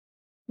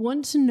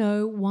Want to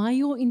know why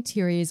your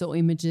interiors or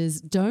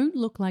images don't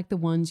look like the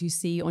ones you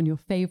see on your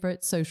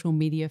favorite social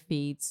media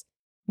feeds?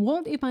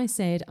 What if I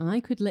said I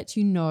could let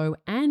you know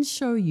and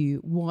show you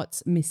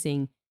what's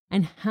missing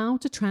and how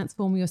to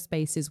transform your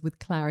spaces with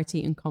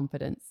clarity and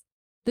confidence?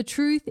 The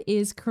truth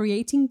is,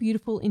 creating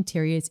beautiful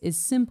interiors is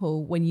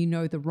simple when you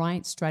know the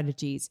right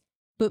strategies,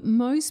 but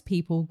most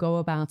people go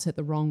about it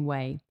the wrong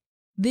way.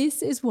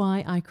 This is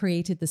why I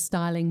created the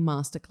Styling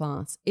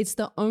Masterclass. It's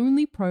the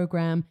only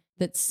program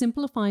that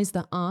simplifies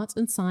the art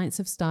and science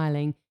of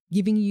styling,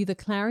 giving you the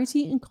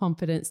clarity and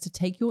confidence to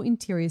take your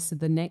interiors to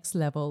the next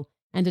level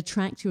and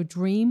attract your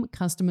dream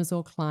customers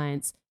or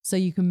clients so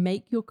you can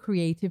make your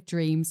creative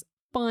dreams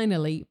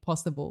finally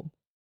possible.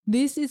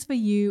 This is for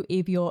you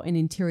if you're an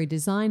interior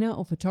designer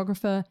or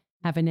photographer,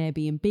 have an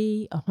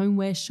Airbnb, a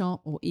homeware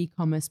shop, or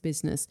e-commerce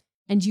business,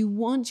 and you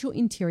want your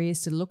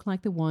interiors to look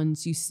like the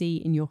ones you see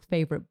in your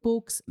favorite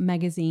books,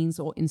 magazines,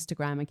 or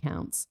Instagram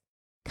accounts.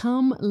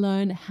 Come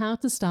learn how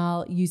to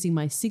style using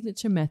my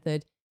signature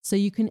method so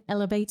you can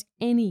elevate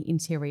any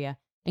interior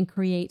and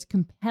create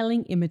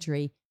compelling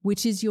imagery,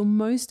 which is your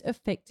most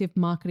effective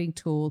marketing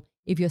tool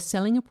if you're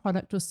selling a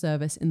product or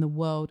service in the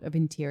world of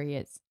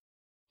interiors.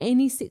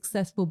 Any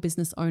successful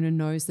business owner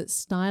knows that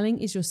styling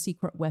is your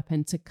secret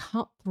weapon to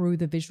cut through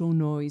the visual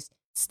noise,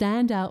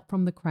 stand out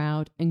from the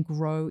crowd, and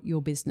grow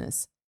your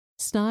business.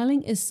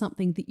 Styling is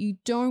something that you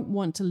don't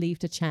want to leave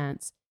to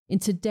chance. In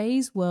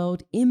today's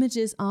world,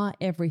 images are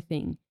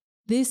everything.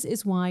 This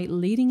is why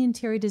leading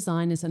interior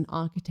designers and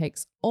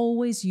architects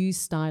always use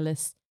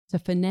stylists to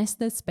finesse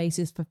their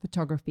spaces for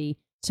photography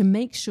to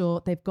make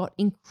sure they've got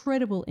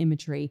incredible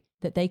imagery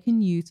that they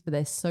can use for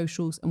their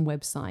socials and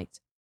website.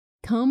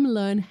 Come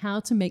learn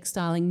how to make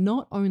styling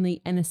not only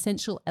an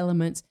essential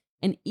element,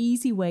 an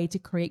easy way to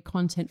create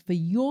content for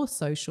your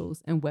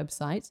socials and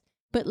websites,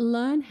 but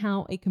learn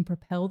how it can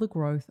propel the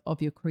growth of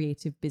your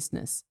creative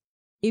business.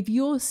 If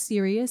you're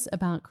serious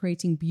about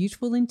creating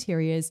beautiful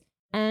interiors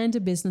and a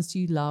business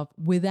you love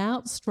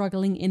without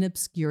struggling in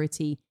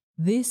obscurity,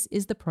 this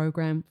is the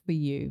program for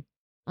you.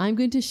 I'm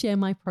going to share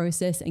my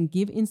process and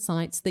give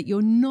insights that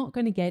you're not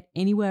going to get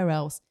anywhere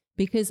else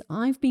because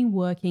I've been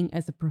working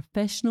as a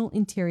professional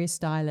interior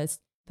stylist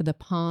for the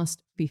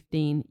past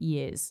 15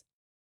 years.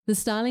 The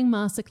Styling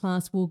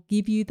Masterclass will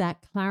give you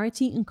that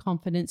clarity and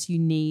confidence you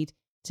need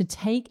to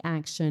take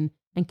action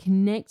and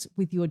connect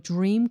with your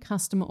dream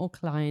customer or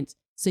client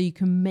so you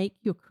can make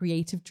your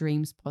creative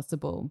dreams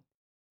possible.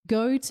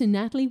 Go to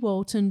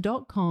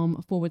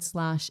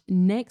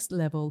nataliewalton.com/next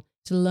level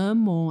to learn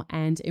more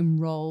and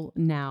enroll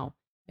now.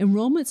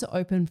 Enrollments are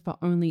open for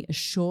only a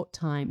short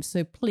time,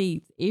 so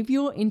please, if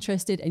you're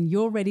interested and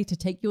you're ready to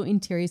take your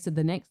interiors to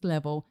the next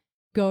level,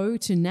 go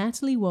to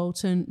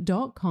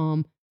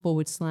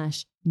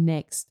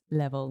nataliewalton.com/next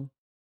level.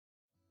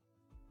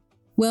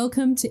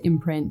 Welcome to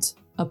Imprint,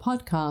 a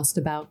podcast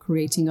about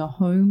creating a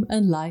home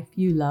and life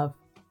you love.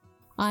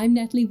 I'm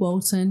Natalie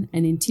Walton,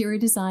 an interior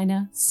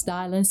designer,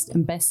 stylist,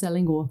 and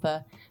best-selling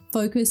author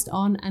focused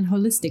on an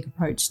holistic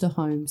approach to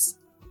homes.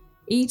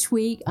 Each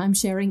week, I'm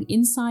sharing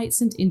insights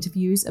and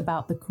interviews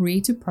about the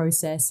creative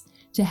process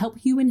to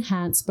help you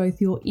enhance both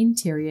your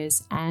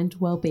interiors and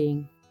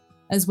well-being,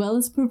 as well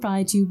as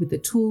provide you with the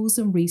tools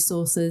and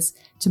resources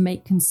to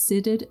make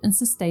considered and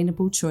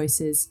sustainable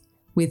choices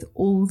with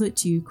all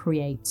that you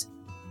create.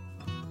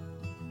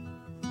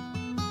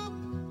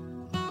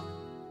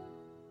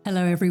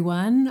 Hello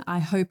everyone, I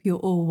hope you're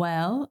all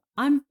well.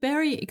 I'm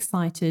very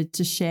excited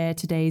to share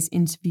today's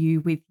interview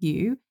with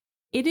you.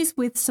 It is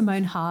with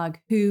Simone Haag,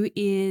 who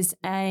is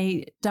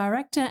a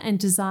director and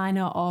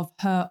designer of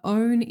her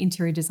own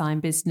interior design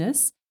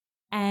business.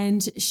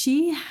 And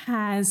she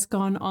has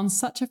gone on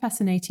such a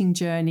fascinating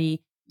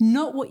journey,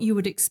 not what you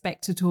would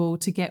expect at all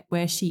to get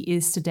where she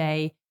is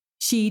today.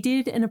 She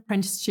did an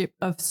apprenticeship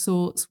of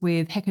sorts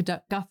with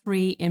Hecker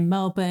Guthrie in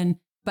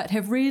Melbourne, but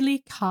have really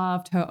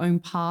carved her own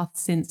path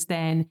since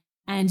then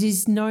and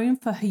is known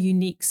for her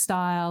unique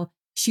style.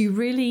 She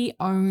really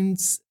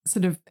owns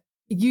sort of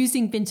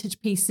using vintage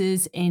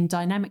pieces in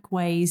dynamic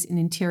ways in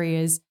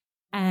interiors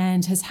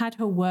and has had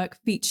her work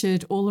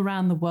featured all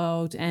around the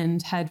world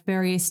and had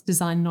various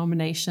design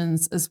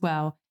nominations as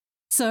well.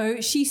 So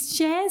she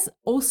shares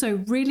also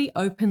really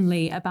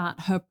openly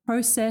about her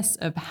process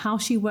of how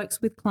she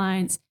works with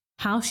clients,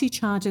 how she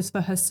charges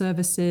for her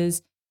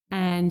services,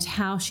 and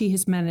how she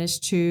has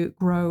managed to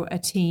grow a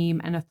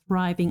team and a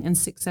thriving and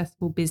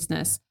successful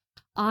business.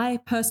 I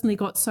personally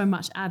got so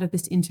much out of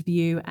this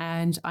interview,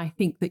 and I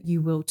think that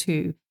you will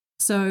too.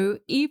 So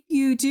if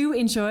you do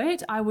enjoy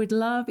it, I would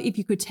love if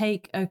you could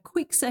take a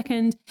quick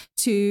second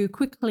to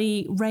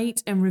quickly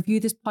rate and review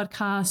this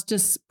podcast.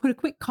 Just put a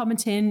quick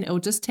comment in. It'll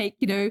just take,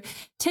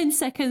 10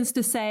 seconds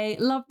to say,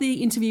 love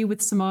the interview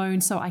with Simone,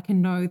 so I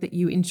can know that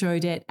you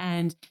enjoyed it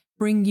and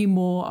bring you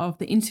more of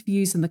the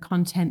interviews and the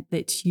content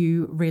that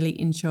you really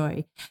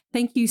enjoy.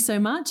 Thank you so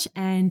much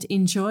and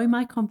enjoy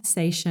my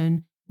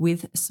conversation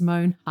with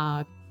Simone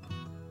Haag.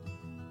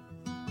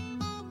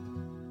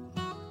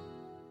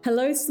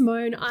 Hello,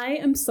 Simone. I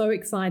am so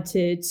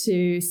excited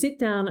to sit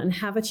down and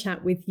have a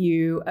chat with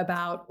you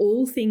about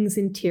all things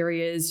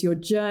interiors, your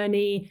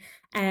journey,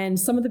 and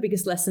some of the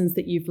biggest lessons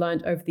that you've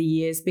learned over the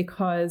years,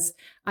 because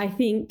I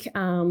think,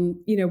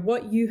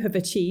 what you have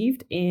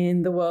achieved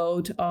in the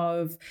world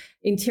of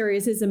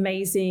interiors is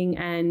amazing.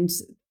 And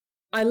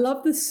I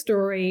love the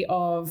story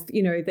of,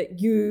 that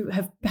you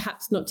have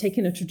perhaps not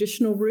taken a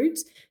traditional route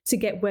to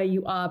get where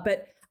you are,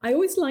 but I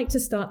always like to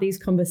start these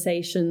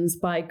conversations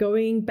by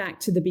going back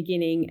to the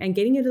beginning and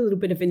getting a little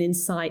bit of an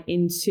insight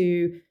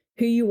into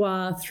who you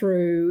are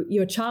through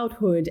your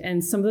childhood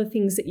and some of the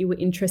things that you were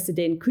interested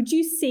in. Could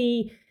you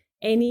see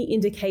any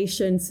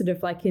indication sort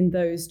of like in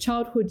those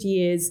childhood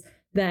years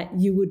that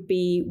you would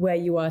be where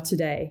you are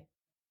today?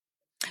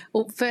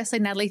 Well, firstly,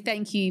 Natalie,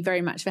 thank you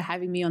very much for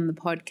having me on the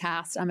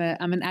podcast. I'm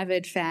an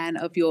avid fan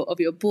of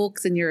your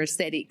books and your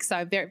aesthetic,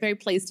 so very, very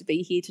pleased to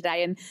be here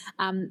today.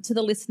 And to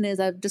the listeners,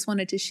 I just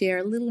wanted to share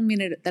a little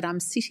minute that I'm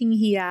sitting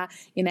here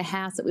in a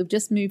house that we've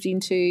just moved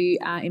into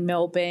in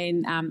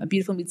Melbourne, a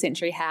beautiful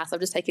mid-century house.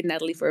 I've just taken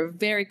Natalie for a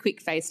very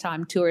quick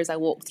FaceTime tour as I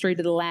walk through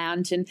to the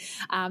lounge, and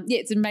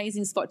it's an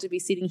amazing spot to be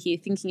sitting here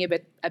thinking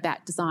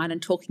about design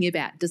and talking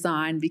about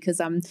design, because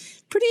I'm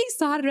pretty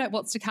excited about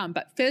what's to come.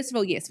 But first of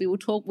all, yes, we will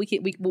talk.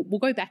 We'll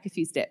go back a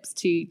few steps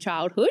to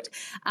childhood.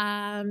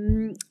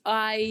 I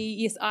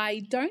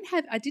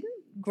didn't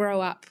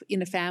grow up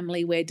in a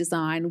family where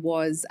design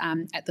was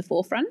at the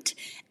forefront,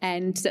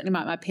 and certainly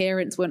my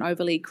parents weren't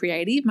overly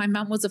creative. My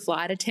mum was a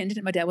flight attendant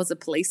and my dad was a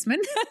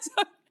policeman.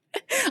 So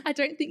I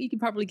don't think you can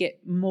probably get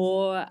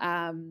more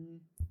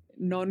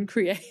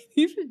non-creative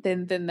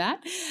than that.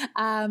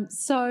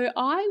 So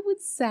I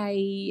would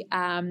say,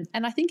 and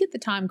I think at the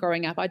time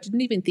growing up, I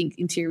didn't even think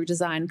interior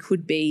design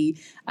could be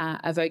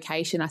a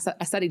vocation.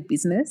 I studied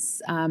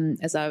business,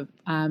 as I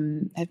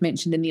have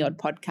mentioned in the odd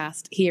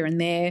podcast here and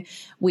there,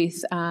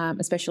 with a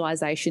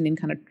specialisation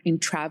in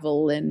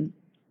travel and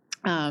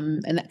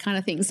that kind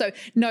of thing. So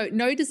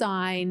no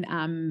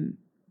design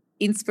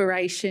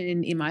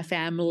inspiration in my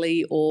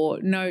family, or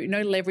no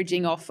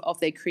leveraging off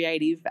their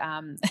creative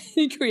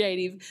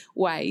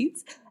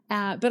ways.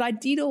 But I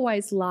did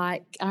always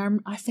like,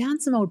 I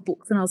found some old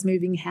books when I was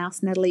moving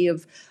house, Natalie,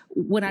 of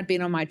when I'd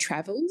been on my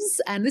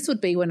travels. And this would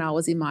be when I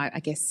was in my,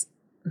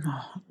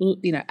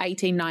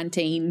 18,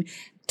 19,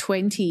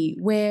 20,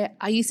 where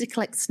I used to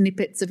collect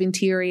snippets of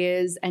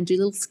interiors and do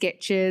little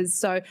sketches.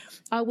 So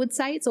I would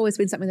say it's always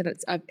been something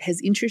that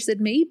has interested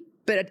me.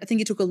 But I think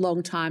it took a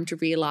long time to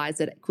realise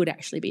that it could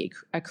actually be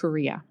a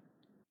career.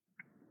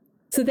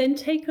 So then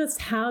take us,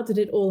 how did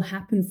it all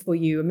happen for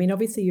you? I mean,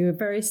 obviously you're a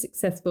very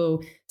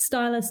successful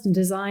stylist and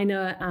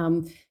designer,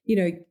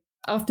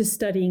 after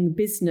studying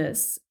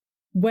business.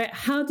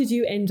 How did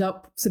you end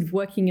up sort of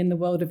working in the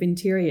world of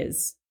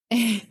interiors?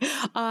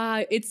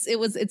 It's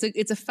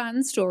a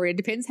fun story. It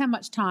depends how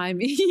much time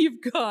you've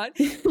got.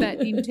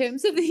 But in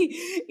terms of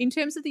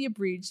the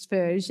abridged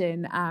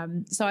version,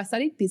 so I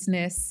studied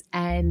business,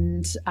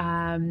 and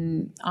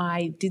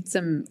I did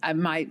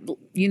my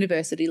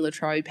university, La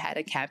Trobe, had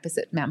a campus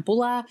at Mount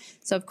Buller.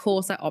 So of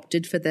course I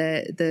opted for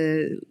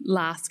the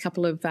last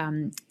couple of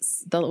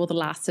the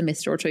last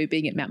semester or two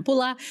being at Mount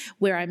Buller,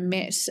 where I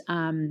met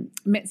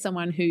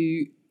someone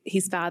who,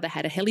 his father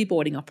had a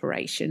heliboarding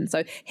operation.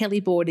 So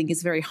heliboarding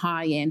is very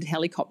high-end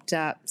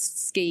helicopter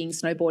skiing,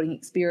 snowboarding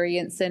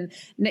experience. And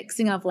next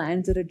thing, I've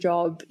landed a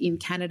job in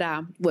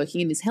Canada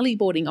working in this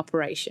heliboarding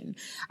operation.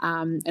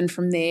 And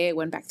from there,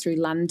 went back through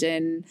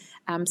London,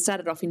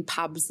 started off in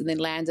pubs, and then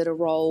landed a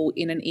role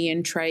in an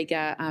Ian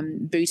Traeger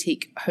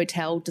boutique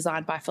hotel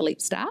designed by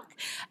Philippe Starck.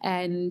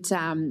 And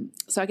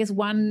so I guess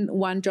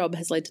one job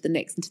has led to the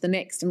next and to the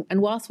next.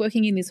 And whilst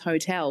working in this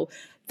hotel,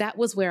 that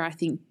was where I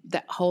think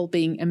that whole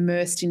being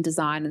immersed in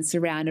design and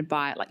surrounded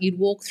by it, like you'd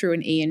walk through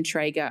an Ian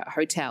Traeger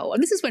hotel,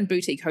 and this is when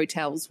boutique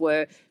hotels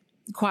were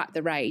quite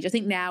the rage. I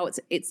think now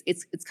it's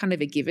kind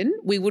of a given.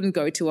 We wouldn't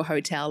go to a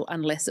hotel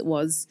unless it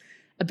was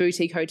a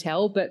boutique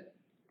hotel, but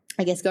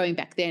I guess going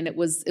back then it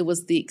was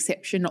the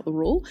exception, not the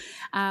rule.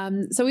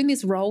 So in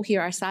this role here,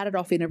 I started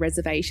off in a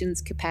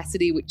reservations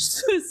capacity, which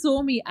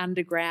saw me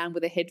underground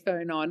with a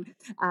headphone on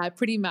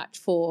pretty much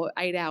for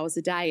 8 hours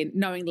a day. And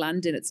knowing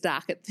London, it's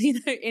dark at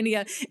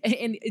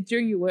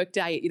during your work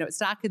day, it's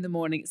dark in the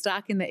morning, it's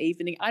dark in the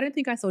evening. I don't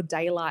think I saw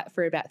daylight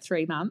for about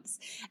 3 months,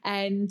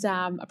 and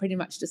I pretty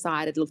much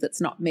decided, look, that's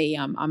not me.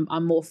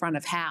 I'm more front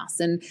of house,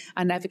 and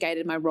I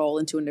navigated my role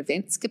into an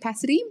events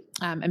capacity.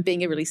 And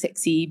being a really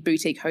sexy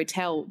boutique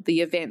hotel,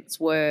 the events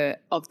were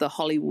of the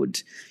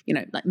Hollywood,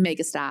 like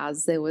mega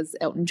stars. There was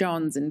Elton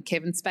John's and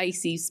Kevin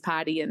Spacey's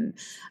party, and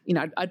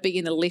I'd be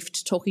in a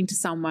lift talking to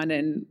someone,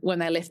 and when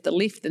they left the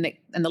lift and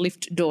the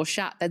lift door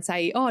shut, they'd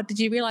say, "Oh, did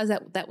you realise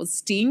that was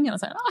Sting?" And I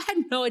was like, "Oh, I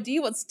had no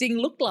idea what Sting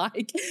looked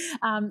like."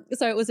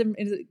 So it was an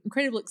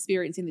incredible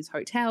experience in this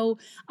hotel.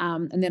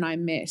 And then I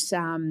met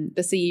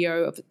the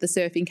CEO of the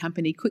surfing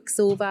company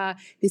Quiksilver,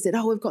 who said,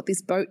 "Oh, we've got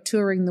this boat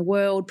touring the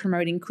world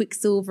promoting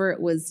Quiksilver." It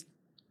was,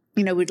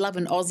 we'd love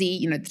an Aussie,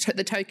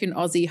 the token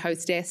Aussie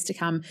hostess to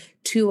come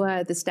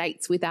tour the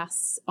States with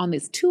us on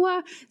this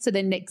tour. So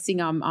then next thing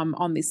I'm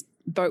on this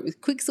boat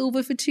with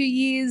Quicksilver for 2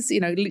 years,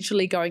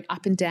 literally going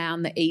up and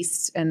down the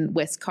east and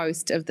west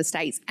coast of the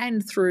States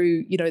and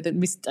through,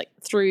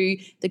 through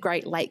the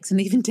Great Lakes and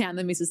even down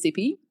the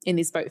Mississippi in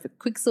this boat for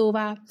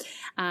Quicksilver.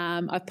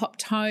 I've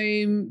popped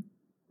home,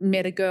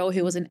 met a girl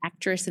who was an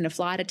actress and a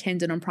flight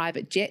attendant on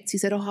private jets. He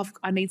said,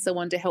 I need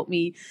someone to help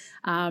me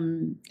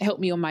on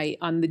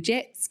the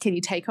jets. Can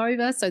you take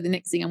over? So the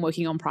next thing I'm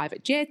working on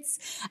private jets.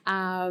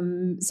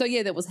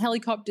 There was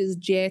helicopters,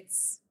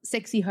 jets,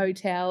 sexy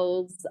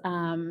hotels,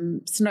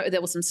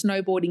 there was some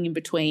snowboarding in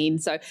between.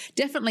 So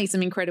definitely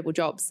some incredible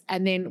jobs.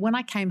 And then when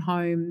I came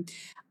home,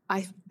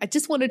 I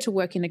just wanted to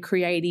work in a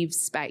creative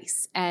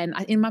space. And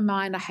in my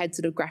mind, I had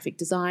sort of graphic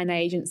design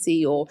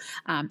agency or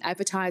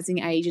advertising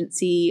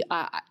agency.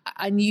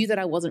 I knew that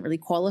I wasn't really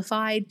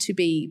qualified to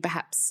be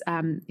perhaps,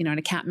 an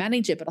account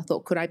manager, but I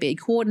thought, could I be a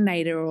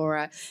coordinator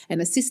or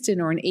an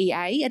assistant or an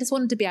EA? I just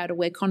wanted to be able to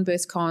wear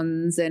Converse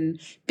cons and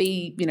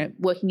be,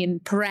 working in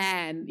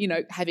Paran,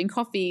 having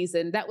coffees.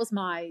 And that was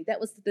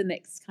the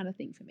next kind of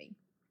thing for me.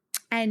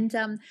 And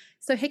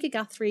so Hector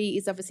Guthrie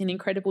is obviously an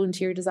incredible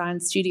interior design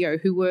studio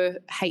who were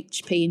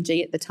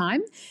HP&G at the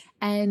time.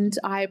 And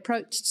I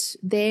approached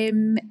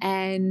them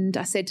and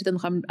I said to them,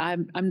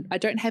 I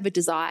don't have a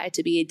desire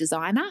to be a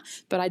designer,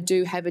 but I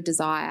do have a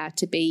desire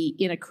to be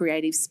in a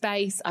creative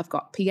space. I've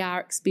got PR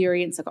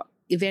experience, I've got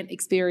event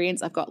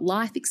experience, I've got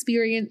life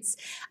experience.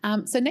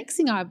 So next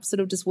thing I've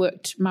sort of just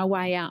worked my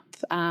way up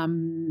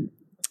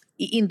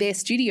in their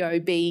studio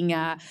being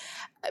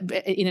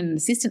in an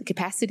assistant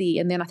capacity.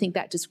 And then I think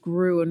that just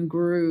grew and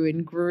grew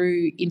and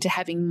grew into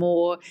having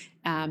more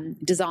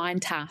design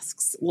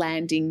tasks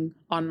landing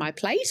on my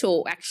plate,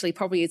 or actually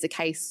probably as a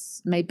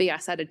case, maybe I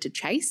started to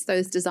chase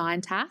those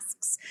design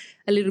tasks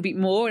a little bit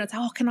more. And I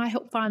thought, can I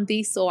help find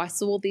this? Or I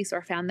saw this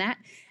or I found that.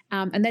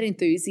 And that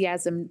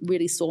enthusiasm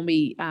really saw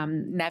me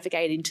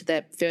navigate into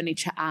the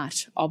furniture,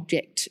 art,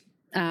 object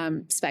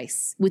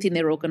space within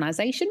their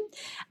organisation,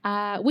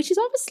 which is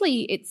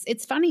obviously,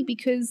 it's funny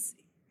because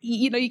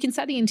you can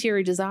study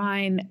interior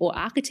design or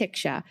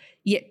architecture,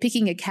 yet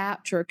picking a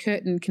couch or a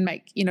curtain can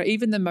make,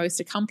 even the most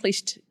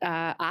accomplished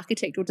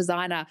architect or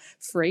designer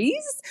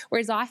freeze.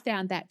 Whereas I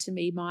found that to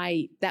me,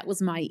 that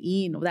was my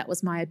in, or that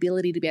was my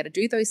ability to be able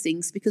to do those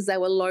things because they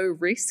were low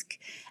risk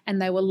and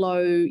they were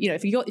low,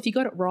 if you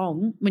got it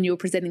wrong when you were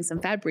presenting some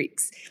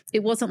fabrics,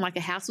 it wasn't like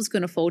a house was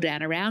going to fall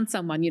down around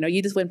someone,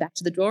 you just went back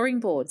to the drawing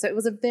board. So it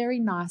was a very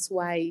nice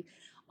way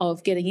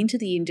of getting into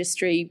the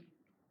industry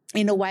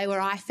in a way where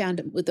I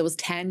found there was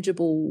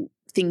tangible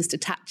things to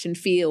touch and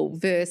feel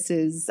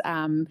versus,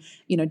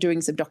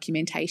 doing some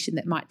documentation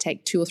that might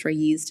take 2 or 3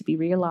 years to be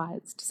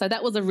realised. So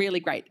that was a really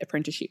great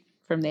apprenticeship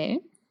from there.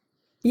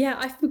 Yeah,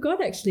 I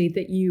forgot actually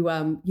that you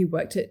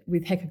worked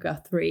with Hector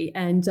Guthrie,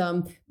 and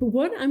but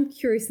what I'm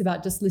curious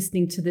about just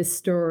listening to this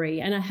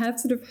story, and I have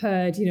sort of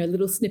heard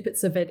little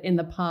snippets of it in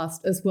the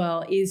past as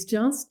well, is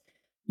just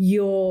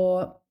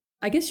your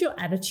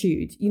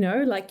attitude,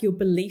 like your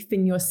belief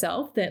in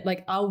yourself that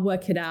like, I'll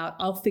work it out,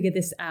 I'll figure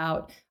this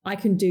out, I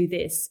can do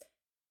this.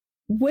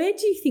 Where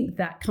do you think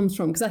that comes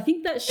from? Because I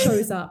think that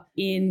shows up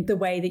in the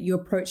way that you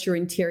approach your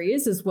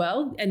interiors as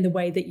well, and the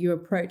way that you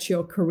approach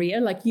your career.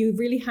 Like you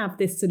really have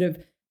this sort of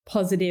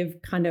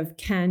positive kind of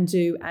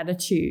can-do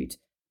attitude.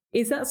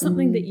 Is that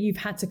something that you've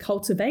had to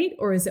cultivate,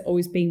 or has it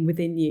always been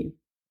within you?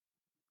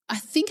 I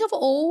think I've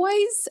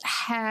always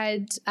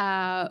had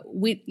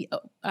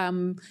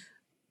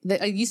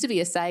there used to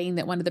be a saying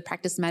that one of the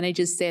practice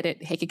managers said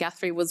at Hector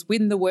Guthrie was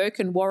win the work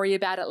and worry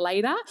about it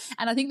later.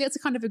 And I think that's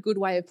kind of a good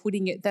way of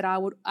putting it, that I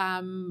would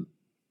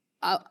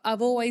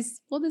I've always,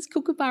 there's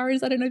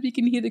kookaburras. I don't know if you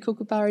can hear the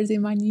kookaburras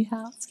in my new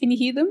house. Can you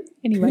hear them?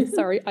 Anyway,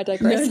 sorry, I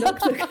digress.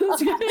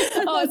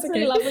 It's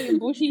really lovely and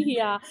bushy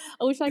here. I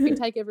wish I could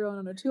take everyone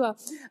on a tour.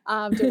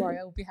 Don't worry,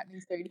 it will be happening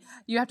soon.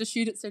 You have to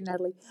shoot it soon,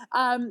 Natalie.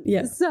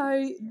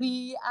 So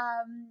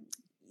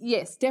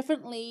yes,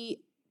 definitely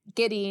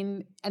get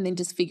in and then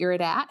just figure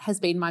it out has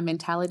been my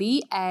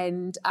mentality,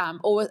 and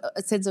or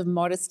a sense of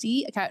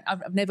modesty. Okay,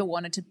 I've never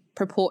wanted to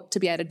purport to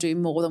be able to do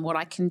more than what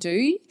I can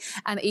do,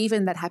 and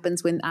even that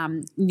happens when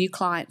new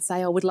clients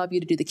say, "Oh, we'd love you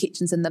to do the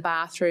kitchens and the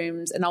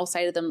bathrooms," and I'll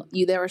say to them,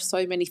 there are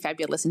so many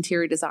fabulous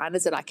interior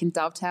designers that I can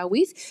dovetail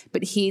with,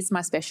 but here's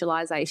my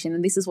specialisation,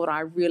 and this is what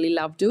I really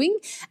love doing.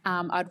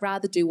 I'd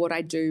rather do what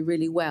I do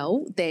really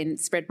well than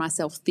spread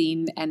myself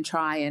thin and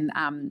try and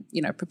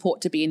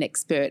purport to be an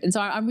expert. And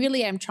so I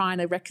really am trying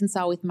to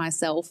reconcile with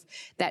myself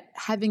that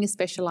having a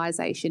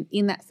specialisation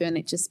in that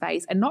furniture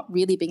space and not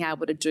really being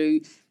able to do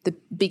the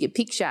bigger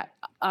picture,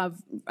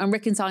 I'm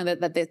reconciling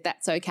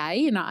that's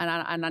okay, and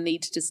I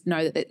need to just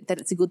know that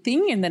it's a good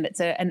thing, and that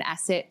it's an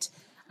asset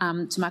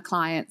to my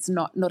clients,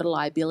 not a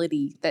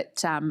liability,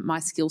 that my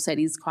skill set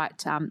is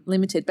quite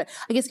limited. But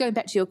I guess going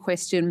back to your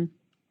question,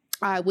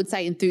 I would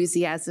say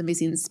enthusiasm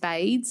is in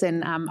spades,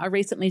 and I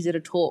recently did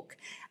a talk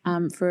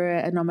for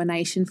a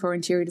nomination for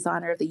Interior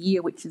Designer of the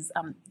Year, which is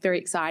very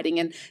exciting.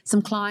 And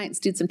some clients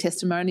did some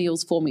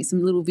testimonials for me,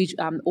 some little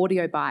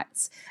audio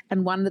bites.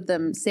 And one of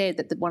them said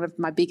that one of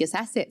my biggest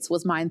assets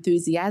was my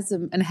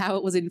enthusiasm and how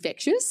it was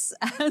infectious.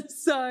 And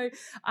so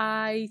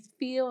I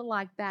feel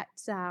like that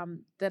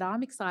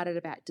I'm excited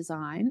about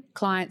design.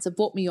 Clients have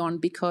brought me on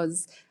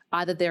because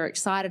either they're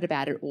excited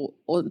about it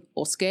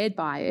or scared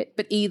by it,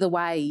 but either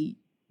way,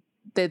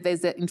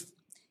 there's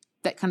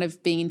that kind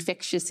of being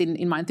infectious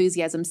in my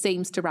enthusiasm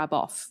seems to rub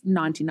off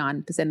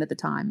 99% of the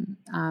time.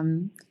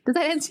 Does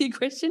that answer your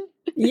question?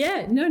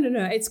 Yeah, no.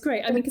 It's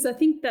great. I mean, because I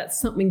think that's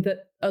something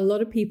that a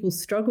lot of people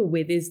struggle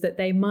with, is that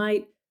they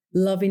might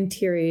love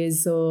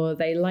interiors or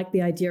they like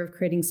the idea of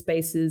creating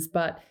spaces,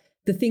 but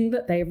the thing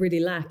that they really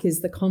lack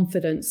is the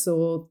confidence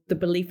or the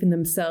belief in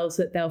themselves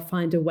that they'll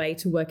find a way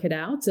to work it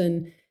out.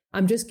 And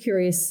I'm just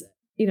curious,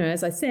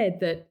 as I said,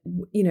 that,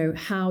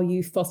 how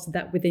you foster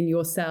that within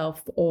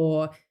yourself,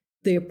 or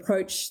the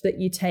approach that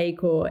you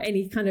take, or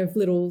any kind of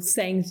little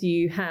sayings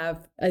you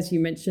have, as you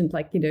mentioned,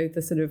 like,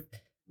 the sort of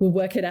we'll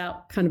work it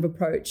out kind of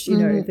approach,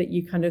 that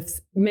you kind of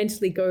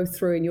mentally go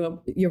through in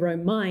your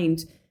own mind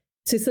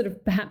to sort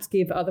of perhaps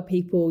give other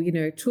people,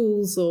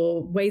 tools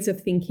or ways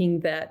of thinking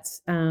that,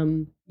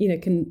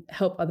 can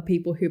help other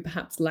people who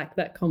perhaps lack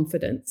that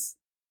confidence.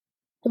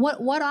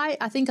 What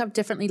I think I've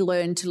definitely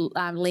learned to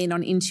lean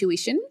on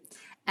intuition.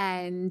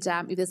 And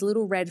if there's a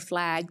little red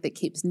flag that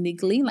keeps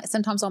niggling, like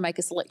sometimes I'll make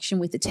a selection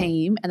with the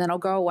team and then I'll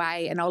go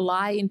away and I'll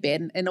lie in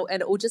bed and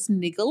it will just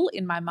niggle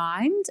in my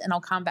mind, and I'll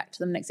come back to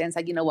them next day and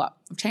say, you know what,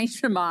 I've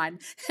changed my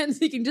mind. And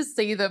you can just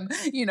see them,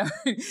 you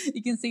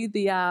can see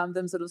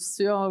them sort of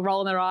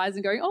rolling their eyes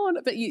and going, oh,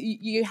 no. But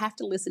you have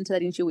to listen to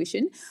that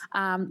intuition.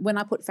 When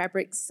I put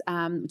fabrics,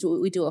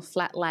 we do a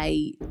flat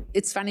lay.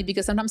 It's funny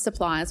because sometimes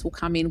suppliers will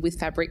come in with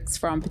fabrics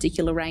from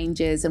particular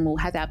ranges and we'll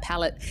have our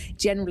palette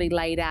generally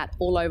laid out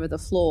all over the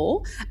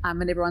floor,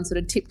 and everyone's sort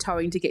of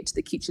tiptoeing to get to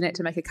the kitchenette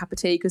to make a cup of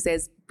tea because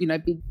there's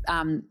big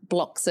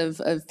blocks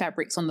of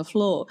fabrics on the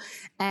floor,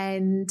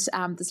 and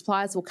the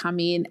suppliers will come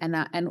in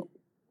and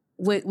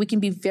we can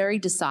be very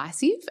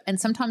decisive, and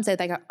sometimes they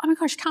go, oh my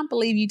gosh, I can't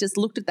believe you just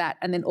looked at that,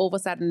 and then all of a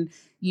sudden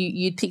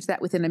you picked that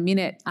within a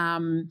minute.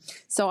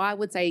 So I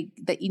would say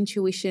the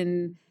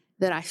intuition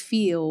that I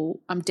feel,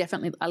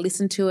 I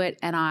listen to it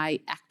and I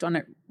act on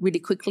it really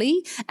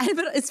quickly.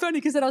 But it's funny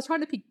because I was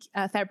trying to pick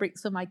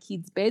fabrics for my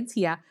kids' beds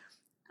here,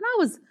 and I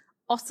was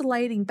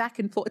oscillating back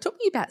and forth. It took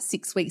me about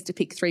 6 weeks to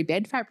pick 3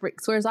 bed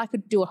fabrics, whereas I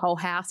could do a whole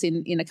house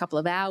in a couple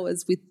of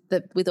hours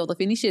with all the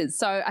finishes.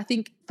 So I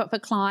think for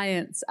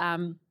clients,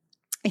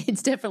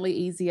 it's definitely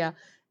easier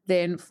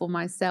than for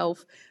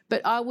myself.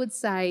 But I would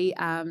say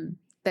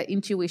that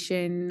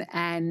intuition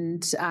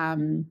and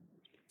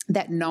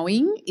that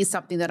knowing is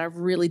something that I've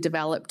really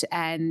developed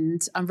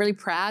and I'm really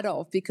proud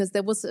of, because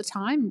there was a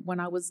time when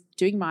I was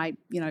doing my,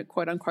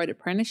 quote unquote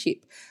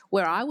apprenticeship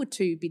where I would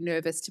too be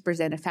nervous to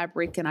present a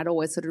fabric, and I'd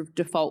always sort of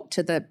default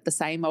to the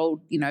same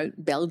old,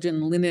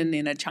 Belgian linen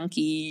in a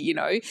chunky,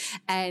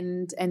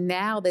 and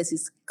now there's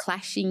this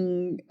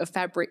clashing of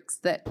fabrics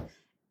that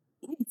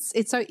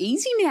it's so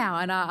easy now,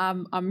 and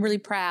I'm really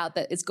proud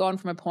that it's gone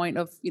from a point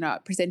of,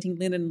 presenting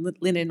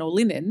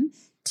linen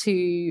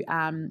to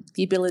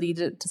the ability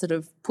to sort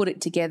of put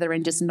it together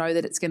and just know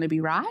that it's going to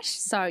be right.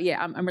 So, yeah,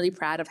 I'm really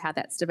proud of how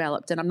that's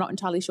developed, and I'm not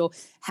entirely sure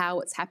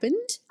how it's happened.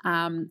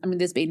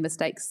 There's been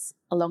mistakes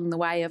along the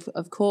way,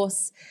 of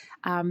course,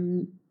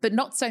 but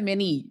not so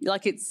many.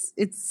 Like it's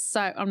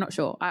so I'm not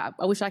sure. I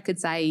wish I could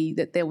say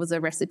that there was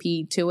a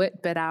recipe to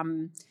it, but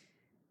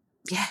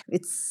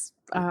it's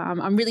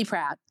I'm really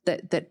proud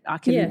that I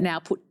can now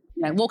put.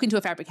 Walk into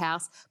a fabric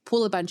house,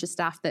 pull a bunch of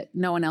stuff that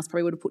no one else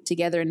probably would have put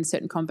together in a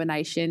certain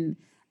combination.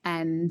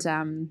 And,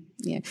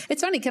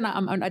 it's funny,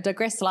 I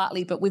digress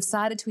slightly, but we've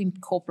started to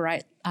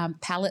incorporate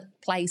palette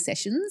play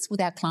sessions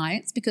with our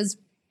clients, because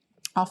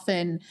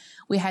often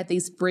we had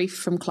these briefs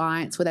from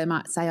clients where they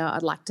might say, oh,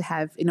 I'd like to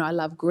have, I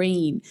love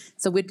green.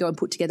 So we'd go and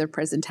put together a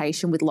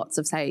presentation with lots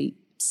of, say,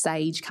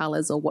 sage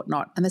colours or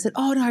whatnot. And they said,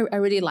 oh, no, I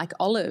really like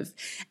olive.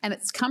 And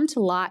it's come to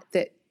light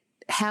that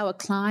how a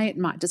client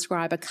might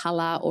describe a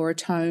colour or a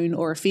tone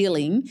or a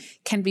feeling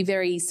can be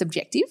very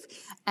subjective.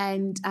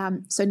 And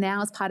so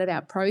now, as part of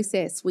our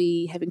process,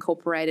 we have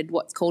incorporated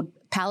what's called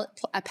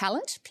a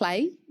palette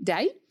play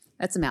day.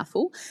 That's a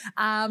mouthful.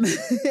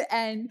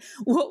 And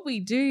what we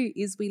do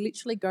is we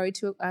literally go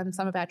to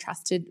some of our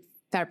trusted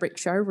fabric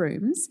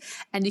showrooms,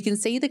 and you can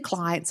see the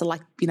clients are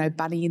like,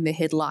 bunny in their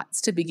headlights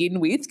to begin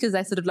with, because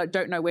they sort of like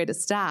don't know where to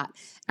start.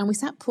 And we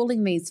start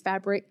pulling these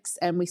fabrics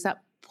and we start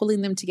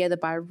pulling them together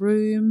by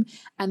room,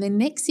 and then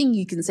next thing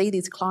you can see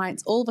these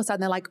clients, all of a sudden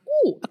they're like,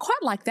 oh, I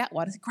quite like that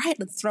one. It's great,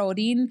 let's throw it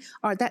in.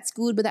 All right, that's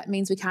good, but that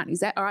means we can't use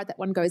that. All right, that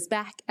one goes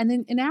back. And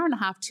then an hour and a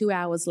half, 2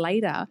 hours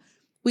later,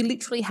 we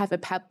literally have a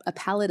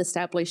palette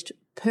established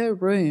per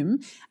room,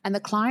 and the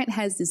client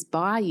has this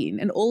buy-in,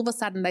 and all of a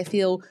sudden they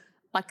feel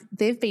like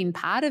they've been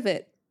part of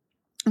it.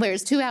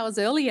 Whereas 2 hours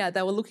earlier,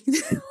 they were looking,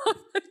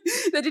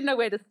 they I didn't know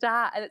where to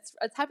start. And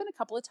it's happened a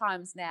couple of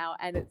times now,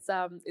 and it's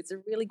a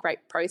really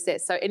great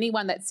process. So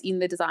anyone that's in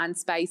the design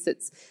space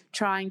that's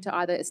trying to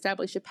either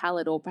establish a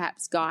palette or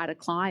perhaps guide a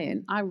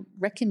client, I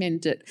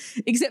recommend it.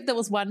 Except there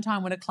was one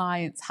time when a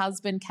client's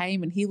husband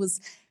came and he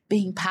was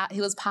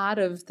part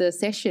of the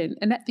session,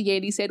 and at the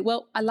end he said,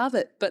 well, I love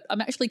it, but I'm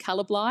actually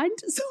colorblind,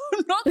 so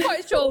I'm not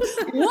quite sure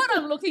what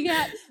I'm looking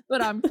at,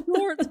 but I'm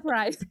sure it's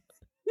great.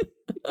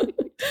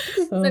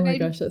 Oh my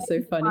gosh, that's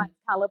so funny.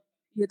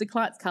 The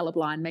client's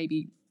colorblind,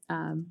 maybe.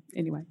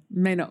 Anyway,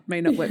 may not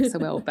work so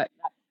well. But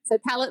so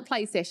palette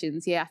play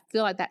sessions, I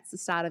feel like that's the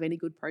start of any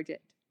good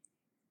project.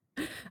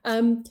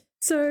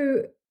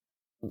 So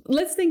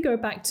let's then go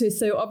back to,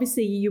 so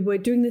obviously you were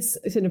doing this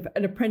sort of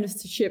an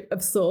apprenticeship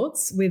of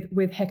sorts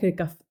with Hecker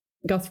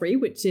Guthrie,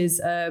 which is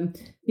a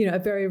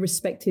very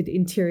respected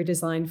interior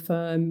design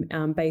firm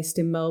based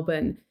in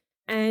Melbourne.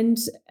 And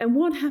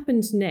what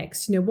happened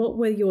next? What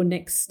were your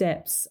next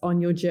steps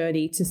on your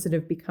journey to sort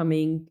of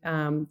becoming,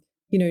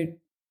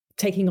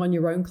 taking on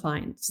your own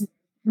clients?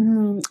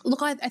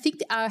 Look, I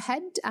think I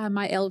had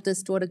my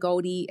eldest daughter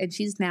Goldie, and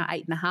she's now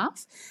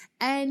 8.5.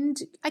 And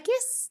I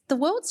guess the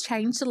world's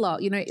changed a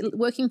lot.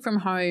 Working from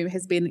home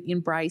has been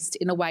embraced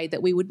in a way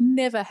that we would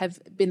never have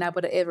been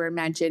able to ever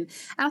imagine.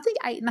 And I think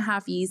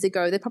 8.5 years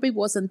ago, there probably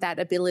wasn't that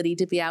ability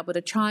to be able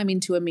to chime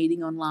into a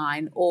meeting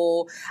online,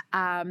 or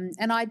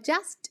and I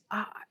just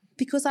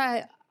because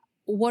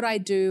what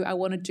I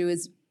want to do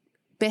as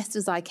best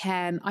as I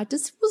can. I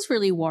just was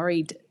really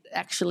worried,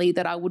 actually,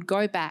 that I would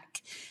go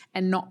back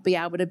and not be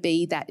able to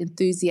be that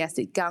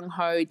enthusiastic,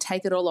 gung-ho,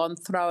 take it all on,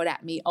 throw it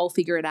at me, I'll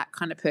figure it out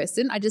kind of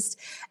person. I just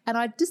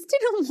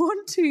didn't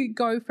want to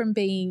go from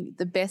being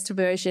the best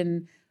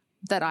version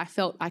that I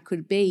felt I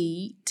could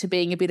be to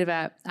being a bit of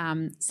a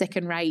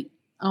second-rate,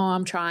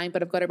 I'm trying,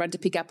 but I've got to run to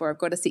pick up, or I've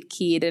got a sick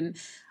kid. And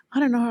I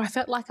don't know, I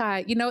felt like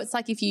it's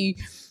like if you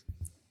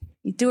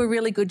do a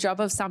really good job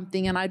of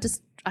something, and I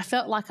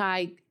felt like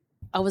I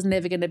was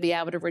never going to be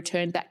able to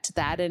return back to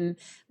that. And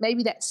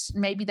maybe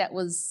that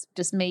was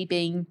just me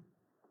being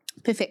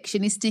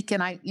perfectionistic,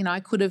 and I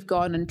could have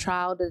gone and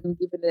trialed it and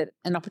given it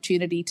an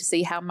opportunity to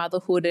see how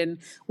motherhood and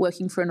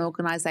working for an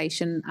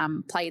organisation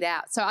played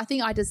out. So I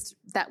think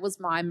that was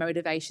my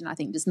motivation. I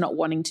think just not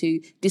wanting to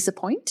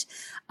disappoint.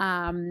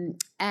 And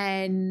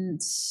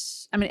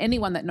I mean,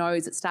 anyone that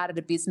knows that started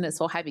a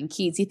business or having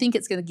kids, you think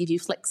it's going to give you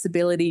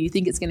flexibility, you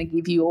think it's going to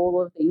give you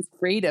all of these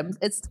freedoms.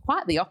 It's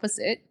quite the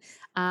opposite,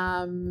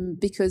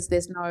 because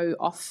there's no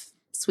off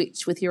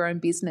switch with your own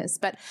business.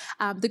 But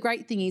the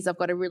great thing is I've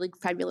got a really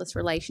fabulous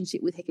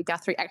relationship with Hecker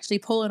Guthrie. Actually,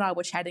 Paul and I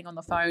were chatting on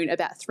the phone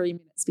about 3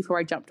 minutes before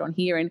I jumped on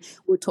here, and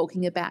we were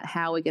talking about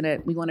how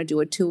we want to do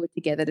a tour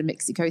together to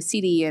Mexico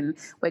City, and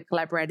we're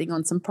collaborating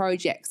on some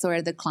projects. Or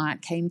the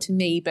client came to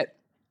me, but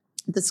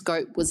the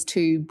scope was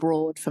too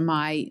broad for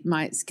my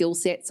skill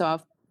set, so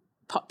I've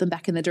popped them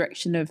back in the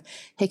direction of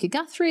Hecker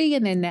Guthrie,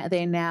 and then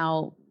they're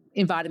now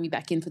invited me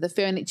back in for the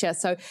furniture.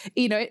 So,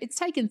 it's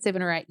taken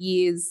 7 or 8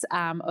 years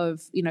of,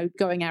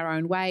 going our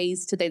own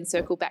ways to then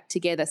circle back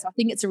together. So I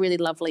think it's a really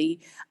lovely,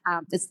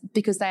 it's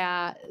because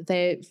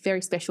they're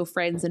very special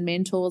friends and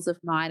mentors of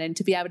mine, and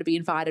to be able to be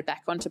invited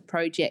back onto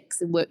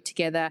projects and work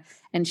together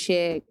and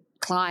share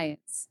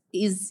clients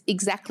is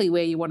exactly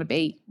where you want to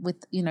be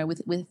with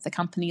a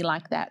company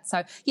like that.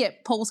 So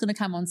Paul's going to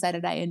come on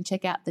Saturday and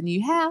check out the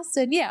new house,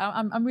 and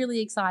I'm really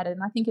excited.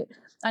 And I think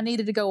I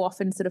needed to go off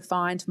and sort of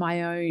find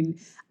my own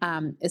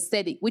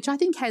aesthetic, which I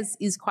think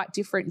is quite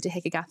different to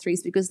Hecker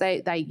Guthrie's, because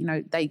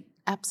they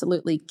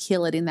absolutely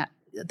kill it in that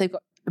they've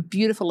got a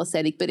beautiful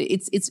aesthetic, but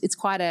it's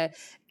quite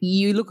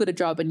you look at a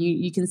job and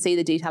you can see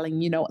the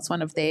detailing, it's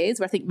one of theirs,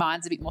 where I think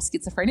mine's a bit more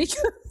schizophrenic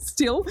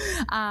still.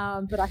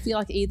 But I feel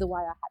like either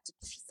way I had to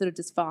sort of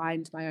just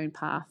find my own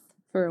path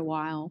for a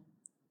while.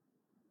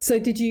 So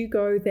did you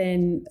go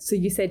then, so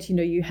you said,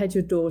 you had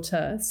your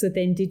daughter, so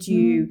then did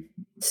you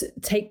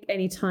take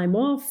any time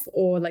off,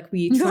 or were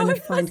you trying to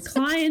find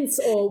clients,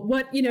 or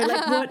what,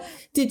 what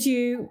did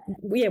you,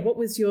 what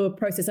was your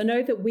process? I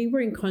know that we were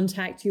in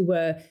contact, you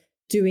were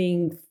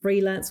doing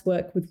freelance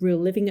work with Real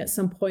Living at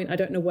some point. I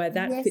don't know where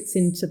that fits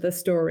into the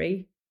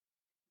story.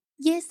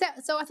 Yes,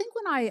 so I think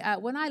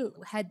when I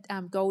had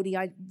Goldie,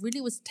 I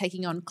really was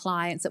taking on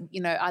clients that,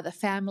 either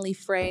family,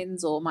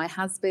 friends, or my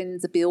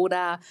husband's a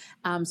builder,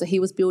 so he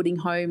was building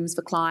homes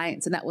for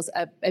clients, and that was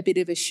a bit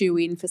of a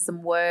shoe-in for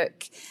some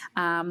work.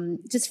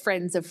 Just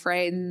friends of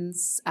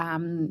friends,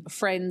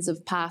 friends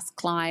of past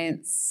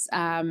clients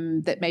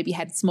that maybe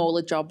had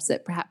smaller jobs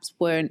that perhaps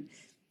weren't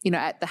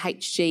at the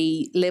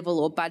HG level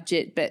or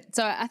budget. But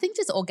so I think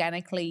just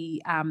organically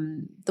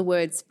the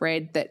word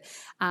spread that,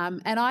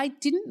 and I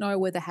didn't know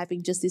whether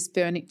having just this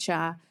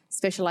furniture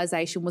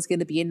specialisation was going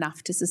to be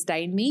enough to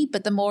sustain me.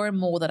 But the more and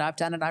more that I've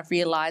done it, I've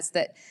realised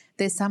that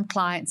there's some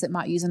clients that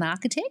might use an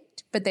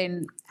architect but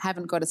then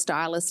haven't got a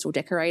stylist or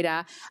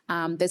decorator.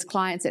 There's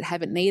clients that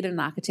haven't needed an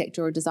architect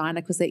or a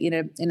designer because they're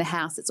in a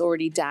house that's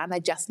already done. They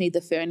just need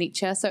the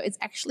furniture. So it's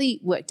actually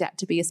worked out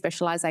to be a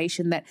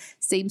specialisation that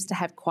seems to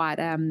have quite,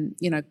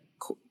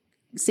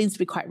 seems to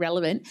be quite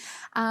relevant.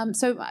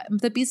 So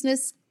the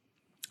business,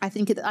 I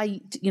think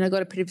I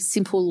got a pretty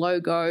simple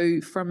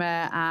logo from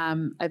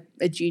a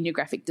junior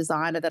graphic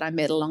designer that I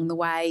met along the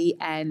way,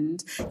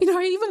 and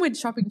I even went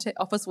shopping to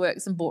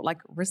Officeworks and bought like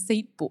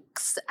receipt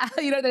books,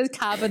 those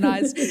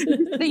carbonized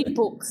receipt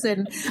books,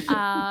 and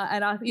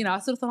I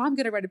sort of thought I'm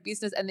going to run a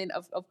business, and then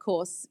of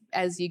course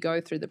as you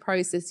go through the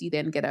process, you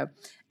then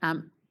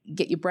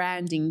get your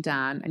branding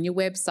done and your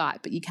website,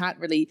 but you can't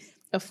really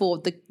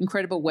afford the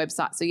incredible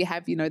website, so you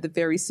have the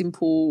very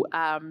simple.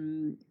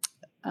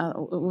 It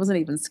wasn't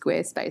even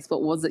Squarespace,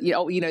 but was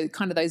it,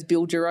 kind of those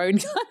build your own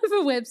kind of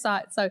a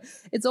website. So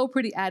it's all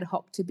pretty ad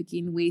hoc to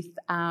begin with.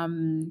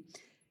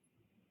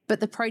 But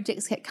the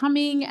projects kept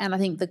coming, and I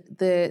think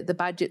the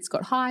budgets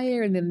got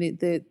higher, and then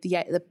the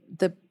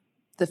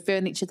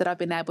furniture that I've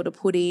been able to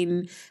put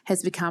in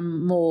has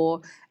become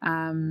more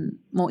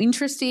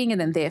interesting,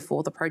 and then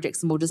therefore the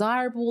projects are more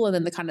desirable, and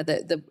then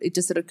it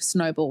just sort of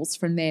snowballs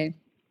from there.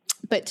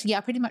 But yeah,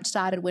 I pretty much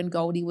started when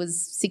Goldie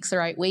was 6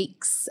 or 8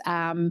 weeks,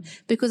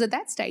 because at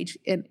that stage,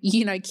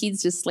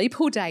 kids just sleep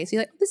all day. So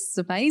you're like, this is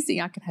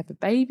amazing. I can have a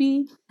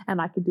baby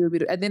and I can do a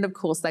bit of, and then of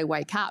course they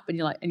wake up and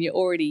you're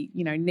already,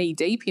 knee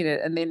deep in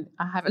it. And then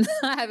I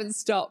haven't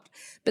stopped.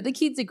 But the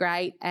kids are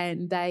great,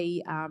 and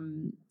they, I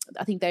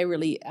think they're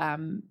really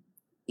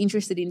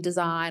interested in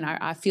design.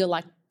 I feel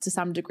like to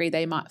some degree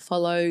they might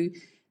follow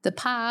the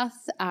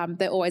path.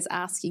 They're always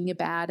asking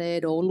about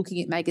it, or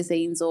looking at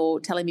magazines, or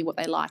telling me what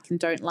they like and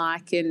don't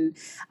like, and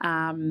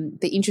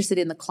they're interested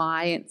in the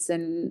clients.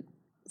 And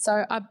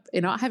so I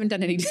haven't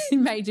done any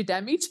major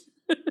damage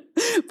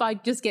by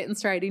just getting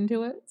straight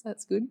into it. So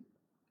that's good.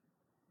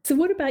 So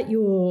what about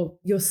your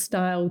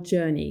style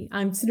journey?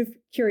 I'm sort of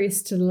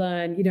curious to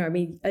learn,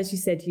 as you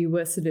said, you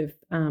were sort of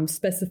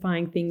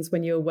specifying things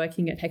when you were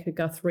working at Hecker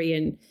Guthrie,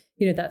 and,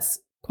 that's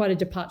quite a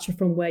departure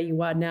from where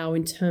you are now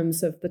in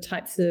terms of the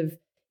types of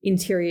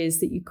interiors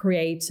that you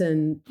create,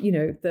 and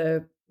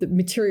the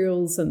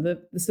materials and the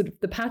sort of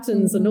the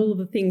patterns and all of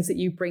the things that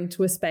you bring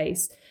to a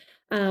space.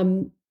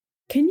 Can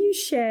you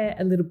share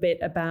a little bit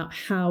about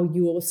how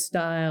your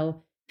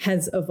style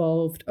has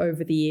evolved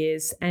over the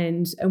years,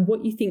 and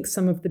what you think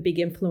some of the big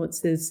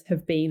influences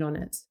have been on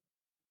it?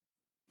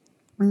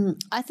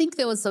 I think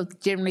there was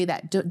generally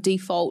that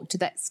default to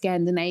that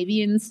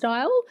Scandinavian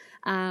style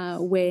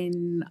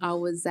when I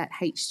was at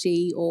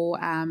HG, or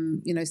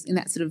in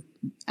that sort of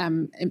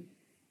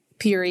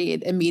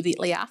period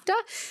immediately after.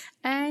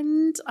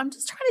 And I'm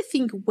just trying to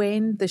think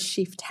when the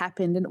shift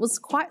happened, and it was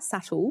quite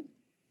subtle.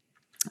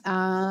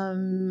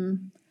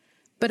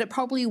 But it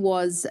probably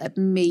was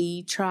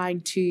me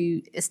trying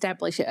to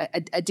establish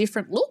a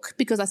different look,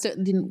 because I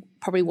certainly didn't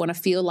probably want to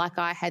feel like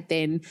I had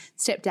then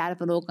stepped out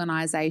of an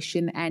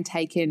organisation and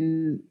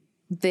taken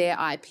their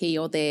IP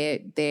or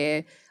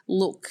their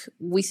look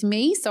with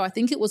me. So I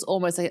think it was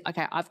almost like,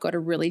 okay, I've got to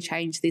really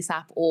change this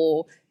up,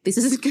 or this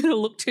isn't going to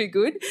look too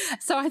good.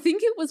 So I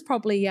think it was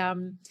probably,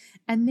 and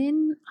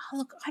then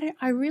I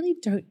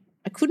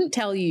couldn't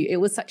tell you. It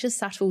was such a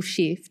subtle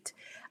shift.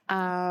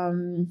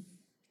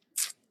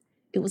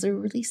 It was a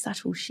really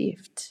subtle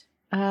shift.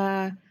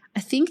 I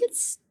think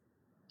it's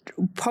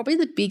probably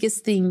the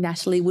biggest thing,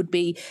 Natalie, would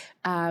be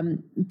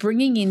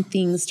bringing in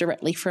things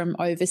directly from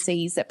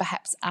overseas that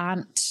perhaps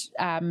aren't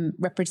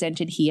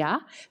represented here,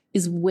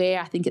 is where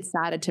I think it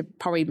started to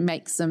probably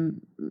make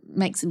some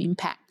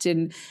impact.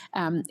 And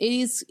it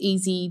is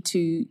easy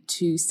to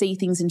see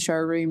things in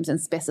showrooms and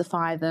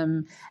specify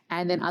them,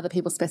 and then other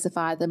people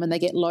specify them and they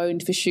get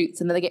loaned for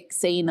shoots and they get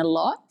seen a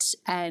lot.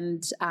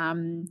 And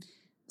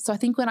so I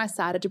think when I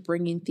started to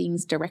bring in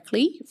things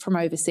directly from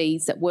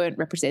overseas that weren't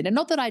represented,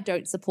 not that I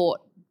don't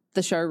support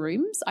the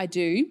showrooms, I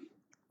do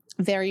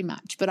very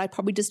much, but I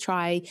probably just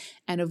try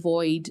and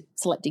avoid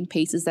selecting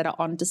pieces that are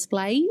on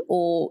display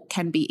or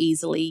can be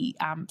easily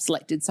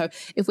selected. So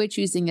if we're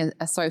choosing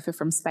a sofa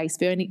from Space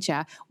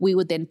Furniture, we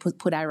would then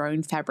put our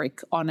own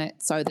fabric on it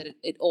so that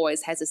it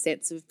always has a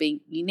sense of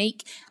being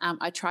unique.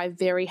 I try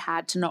very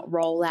hard to not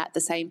roll out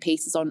the same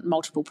pieces on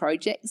multiple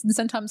projects. And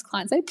sometimes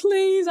clients say,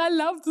 please, I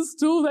love the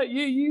stool that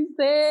you use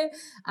there.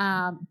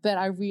 But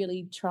I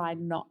really try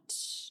not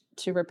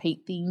to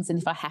repeat things, and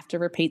if I have to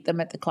repeat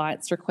them at the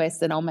client's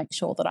request, then I'll make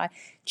sure that I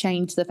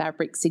change the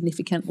fabric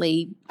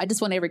significantly. I just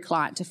want every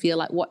client to feel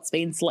like what's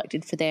been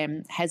selected for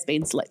them has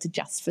been selected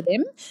just for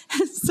them.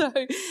 So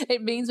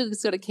it means we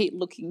sort of keep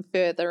looking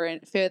further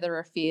and further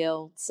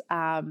afield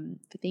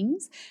for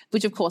things,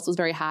 which of course was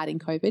very hard during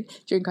COVID.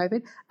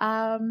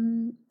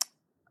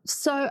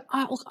 So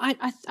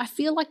I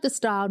feel like the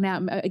style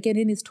now, again,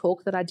 in this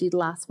talk that I did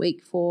last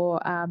week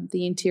for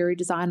the Interior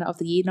Designer of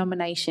the Year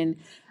nomination,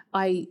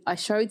 I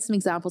showed some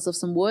examples of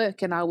some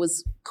work, and I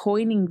was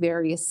coining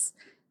various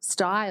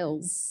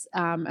styles,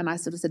 and I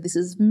sort of said, this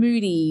is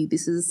moody,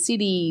 this is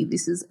city,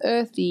 this is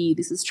earthy,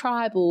 this is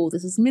tribal,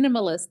 this is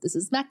minimalist, this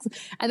is max.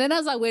 And then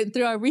as I went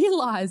through, I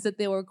realised that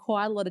there were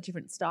quite a lot of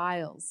different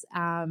styles.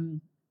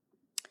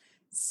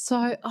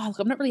 So, look,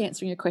 I'm not really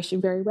answering your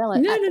question very well.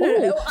 No.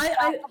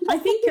 I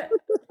think,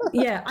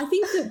 I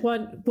think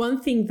that one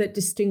thing that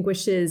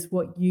distinguishes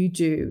what you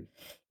do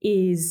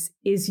is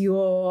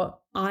your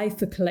eye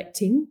for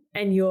collecting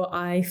and your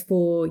eye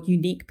for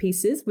unique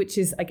pieces, which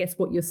is, I guess,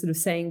 what you're sort of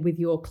saying with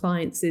your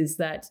clients is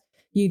that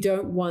you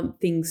don't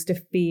want things to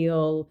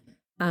feel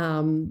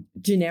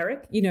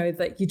generic,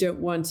 that you don't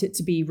want it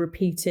to be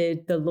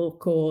repeated, the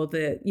look or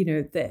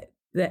the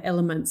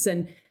elements.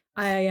 And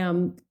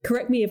I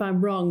correct me if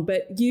I'm wrong,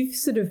 but you've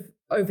sort of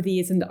over the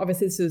years, and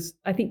obviously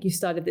I think you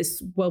started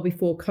this well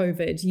before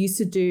COVID, you used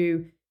to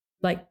do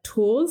like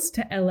tours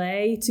to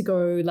LA to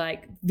go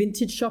like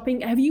vintage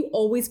shopping. Have you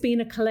always been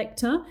a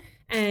collector?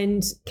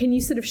 And can you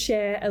sort of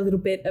share a little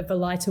bit of a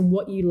light on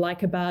what you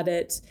like about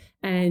it,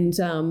 and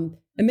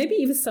maybe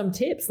even some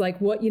tips, like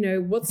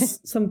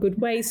what's some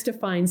good ways to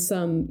find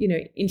some,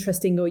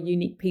 interesting or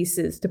unique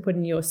pieces to put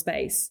in your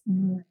space?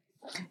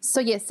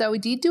 So we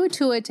did do a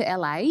tour to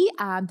LA.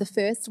 The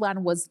first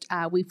one was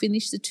we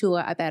finished the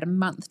tour about a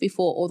month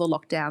before all the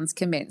lockdowns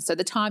commenced. So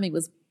the timing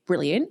was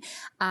brilliant.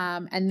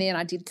 And then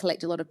I did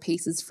collect a lot of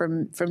pieces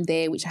from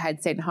there, which I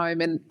had sent home,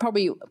 and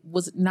probably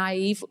was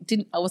naive.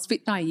 I was a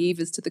bit naive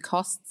as to the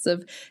costs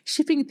of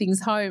shipping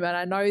things home. And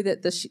I know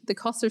that the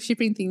cost of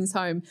shipping things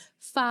home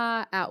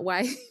far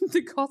outweigh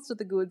the cost of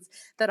the goods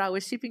that I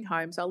was shipping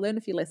home. So I learned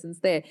a few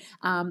lessons there.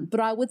 But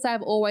I would say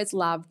I've always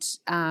loved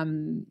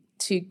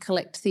to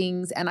collect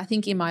things. And I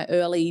think in my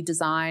early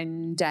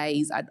design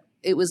days,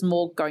 it was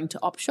more going to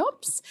op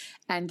shops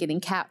and getting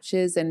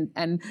couches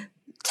and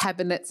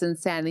cabinets and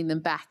sanding them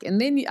back.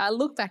 And then I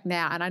look back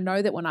now and I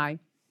know that when I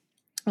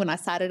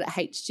started at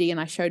HG and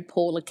I showed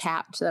Paul a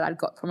couch that I'd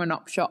got from an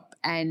op shop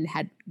and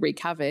had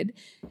recovered,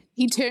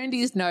 he turned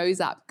his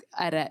nose up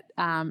at it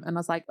and I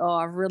was like, oh,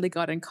 I've really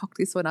got to cock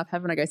this one up,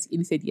 haven't I? And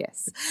he said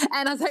yes.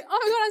 And I was like, oh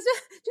my God,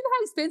 do you know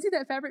how expensive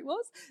that fabric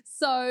was?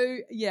 So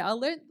yeah, I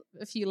learned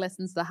a few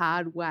lessons the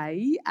hard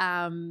way.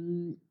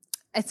 And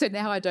so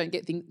now I don't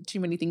get too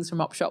many things from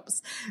op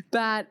shops.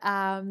 But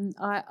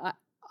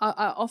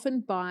I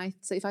often buy,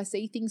 so if I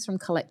see things from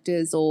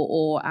collectors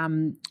or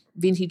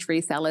vintage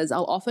resellers,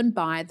 I'll often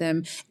buy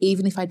them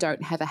even if I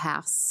don't have a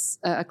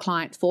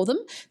client for them.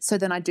 So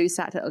then I do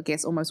start to, I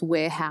guess, almost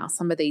warehouse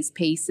some of these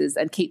pieces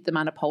and keep them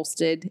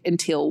unupholstered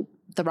until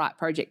the right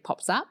project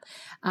pops up.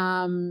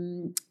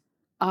 I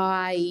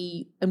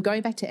am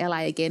going back to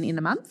LA again in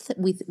a month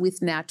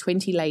with now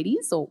 20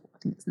 ladies, or I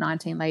think it's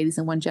 19 ladies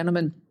and one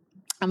gentleman.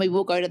 And we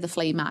will go to the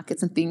flea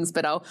markets and things,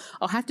 but I'll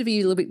have to be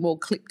a little bit more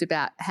clipped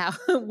about how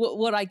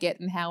what I get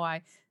and how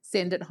I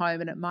send it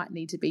home, and it might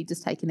need to be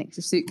just take an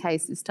extra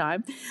suitcase this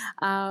time.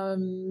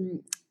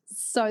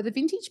 So the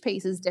vintage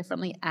pieces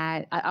definitely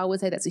add. I would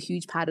say that's a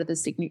huge part of the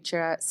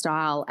signature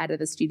style out of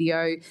the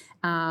studio.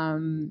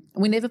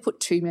 We never put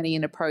too many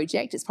in a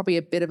project. It's probably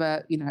a bit of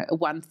a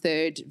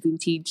 1/3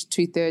 vintage,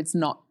 2/3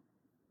 not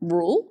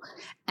rule,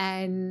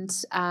 and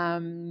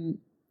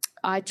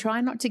I try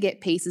not to get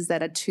pieces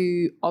that are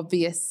too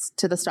obvious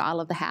to the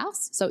style of the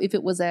house. So if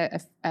it was a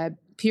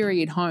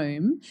period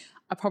home,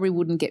 I probably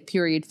wouldn't get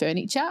period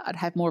furniture. I'd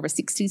have more of a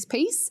 60s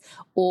piece.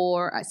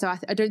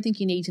 I don't think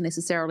you need to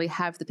necessarily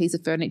have the piece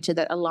of furniture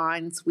that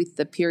aligns with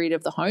the period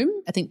of the home.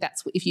 I think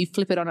that's if you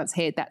flip it on its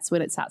head, that's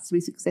when it starts to be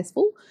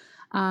successful.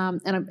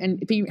 And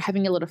be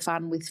having a lot of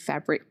fun with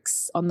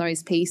fabrics on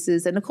those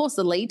pieces. And, of course,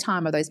 the lead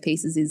time of those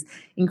pieces is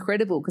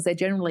incredible because they're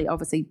generally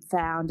obviously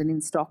found and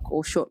in stock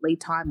or short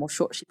lead time or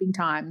short shipping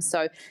time.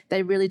 So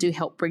they really do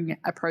help bring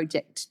a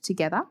project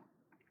together.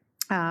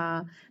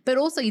 But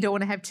also you don't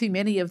want to have too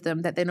many of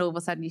them that then all of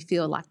a sudden you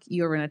feel like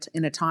you're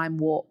in a time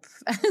warp.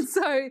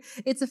 So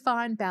it's a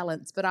fine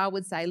balance. But I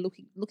would say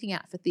looking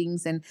out for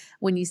things, and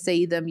when you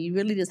see them, you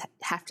really just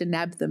have to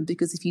nab them,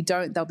 because if you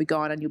don't, they'll be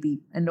gone and you'll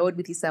be annoyed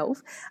with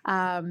yourself.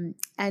 And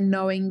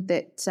knowing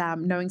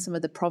some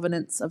of the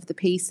provenance of the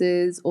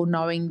pieces, or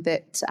knowing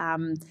that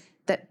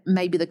that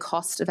maybe the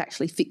cost of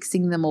actually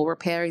fixing them or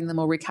repairing them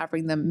or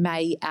recovering them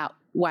may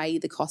outweigh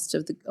the cost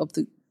of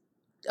the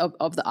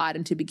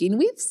item to begin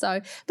with. So,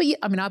 but yeah,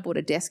 I mean, I bought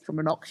a desk from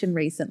an auction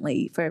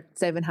recently for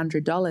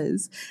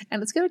 $700,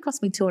 and it's going to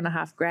cost me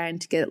 $2,500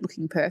 to get it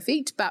looking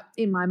perfect. But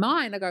in my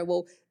mind, I go,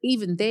 well,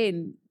 even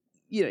then,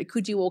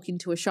 could you walk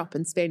into a shop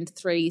and spend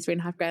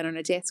 $3,500 on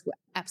a desk? Well,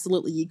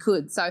 absolutely, you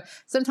could. So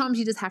sometimes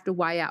you just have to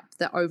weigh up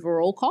the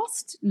overall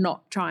cost,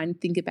 not try and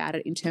think about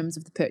it in terms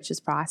of the purchase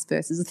price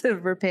versus the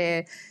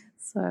repair.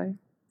 So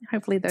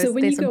hopefully there's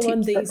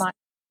some tips.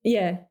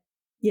 Yeah.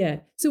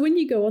 So when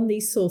you go on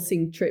these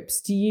sourcing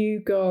trips, do you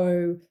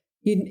go,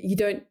 you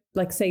don't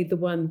like say the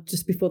one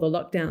just before the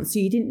lockdown, so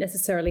you didn't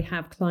necessarily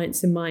have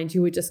clients in mind,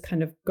 you were just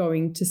kind of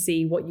going to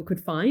see what you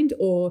could find,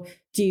 or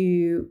do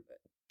you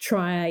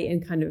try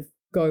and kind of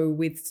go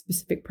with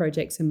specific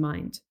projects in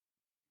mind?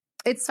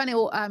 It's funny.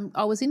 Well,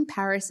 I was in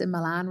Paris and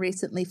Milan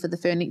recently for the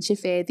furniture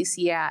fair this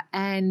year,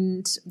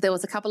 and there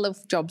was a couple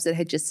of jobs that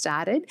had just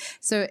started.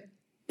 So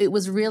it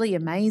was really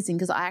amazing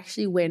because I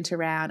actually went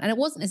around, and it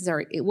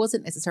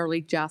wasn't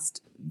necessarily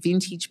just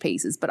vintage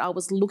pieces, but I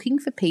was looking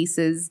for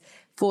pieces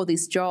for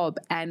this job,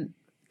 and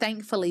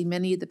thankfully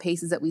many of the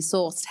pieces that we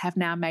sourced have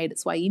now made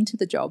its way into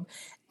the job.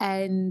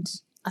 And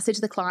I said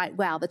to the client,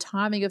 wow, the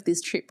timing of this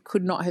trip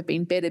could not have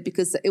been better,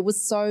 because it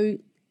was so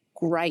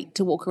great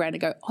to walk around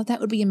and go, oh, that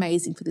would be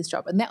amazing for this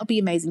job, and that would be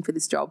amazing for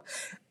this job.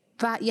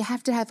 But you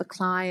have to have a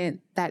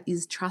client that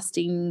is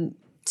trusting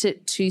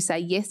to say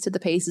yes to the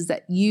pieces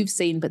that you've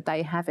seen but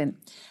they haven't.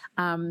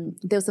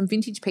 There were some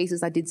vintage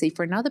pieces I did see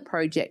for another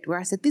project where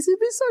I said, this would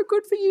be so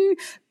good for you,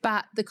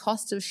 but the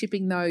cost of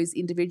shipping those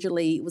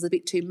individually was a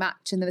bit too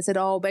much. And then I said,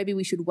 oh, maybe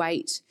we should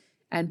wait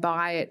and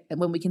buy it, and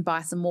when we can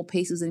buy some more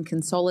pieces and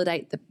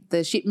consolidate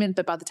the shipment.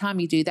 But by the time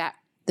you do that,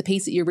 the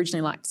piece that you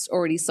originally liked is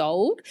already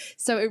sold.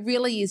 So it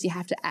really is, you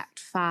have to act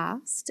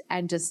fast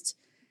and just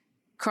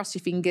cross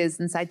your fingers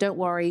and say, don't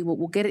worry,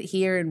 we'll get it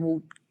here, and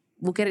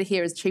we'll get it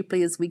here as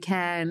cheaply as we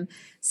can.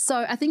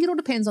 So I think it all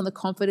depends on the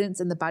confidence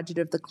and the budget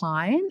of the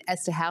client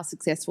as to how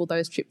successful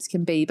those trips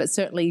can be. But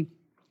certainly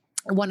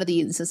in one of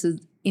the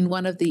instances,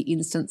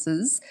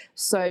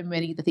 so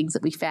many of the things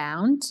that we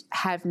found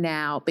have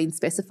now been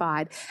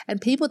specified.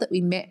 And people that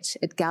we met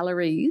at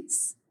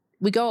galleries,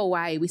 we go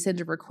away, we send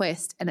a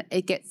request, and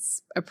it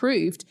gets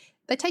approved.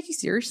 They take you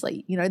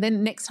seriously.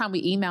 Then next time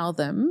we email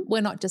them, we're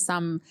not just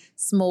some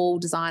small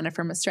designer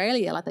from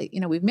Australia. Like,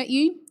 we've met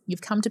you, you've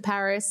come to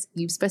Paris,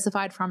 you've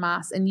specified from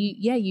us, and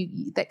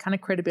you that kind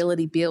of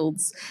credibility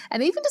builds.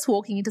 And even just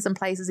walking into some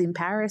places in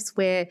Paris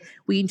where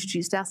we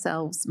introduced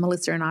ourselves,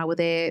 Melissa and I were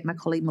there, my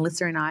colleague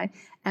Melissa and I,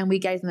 and we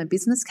gave them a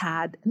business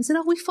card and said,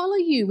 oh, we follow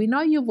you, we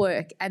know your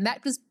work. And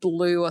that just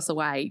blew us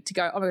away to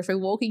go, oh my gosh, we're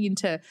walking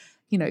into,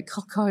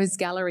 Coco's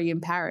gallery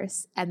in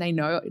Paris, and they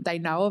know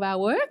of our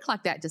work.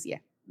 Like that just,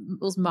 it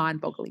was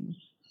mind-boggling,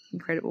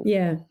 incredible.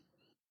 Yeah.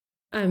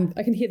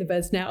 I can hear the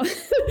birds now.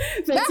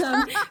 but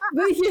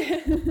yeah.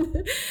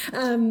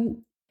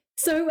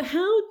 So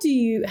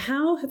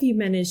how have you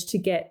managed to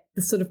get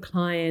the sort of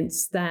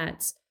clients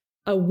that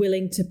are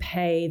willing to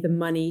pay the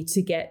money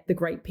to get the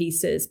great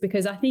pieces?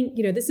 Because I think,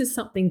 this is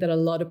something that a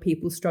lot of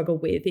people struggle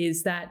with,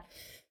 is that,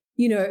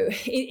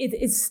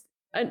 it's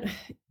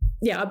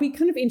I'd be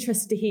kind of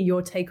interested to hear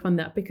your take on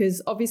that,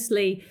 because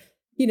obviously,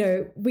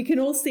 we can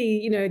all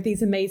see,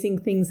 these amazing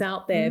things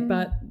out there,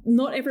 but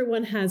not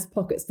everyone has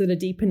pockets that are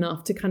deep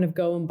enough to kind of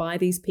go and buy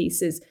these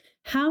pieces.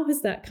 How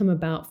has that come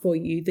about for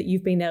you, that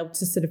you've been able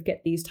to sort of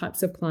get these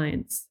types of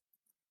clients?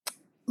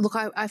 Look,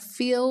 I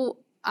feel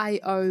I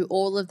owe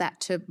all of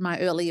that to my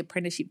early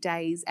apprenticeship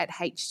days at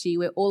HG,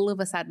 where all of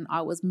a sudden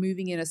I was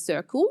moving in a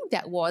circle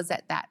that was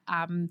at that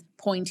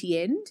pointy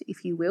end,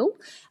 if you will.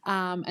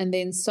 And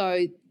then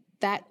so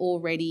that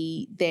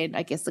already, then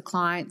I guess the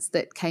clients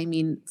that came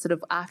in sort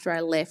of after I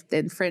left,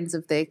 then friends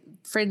of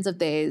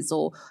theirs,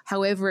 or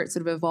however it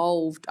sort of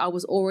evolved, I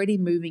was already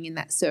moving in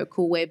that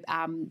circle where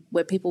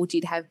people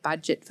did have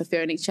budget for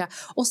furniture,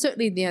 or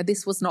certainly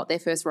this was not their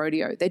first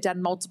rodeo. They'd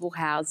done multiple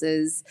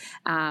houses,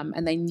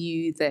 and they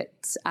knew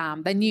that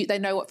they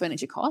know what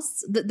furniture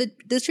costs.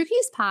 The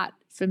trickiest part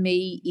for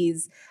me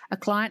is a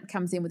client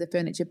comes in with a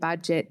furniture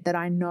budget that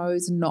I know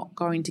is not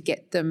going to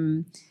get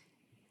them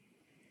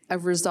a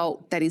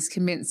result that is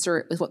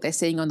commensurate with what they're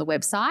seeing on the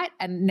website.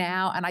 And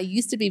I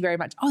used to be very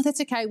much, oh,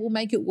 that's okay, we'll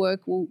make it work,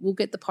 we'll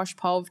get the posh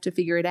pov to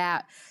figure it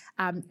out.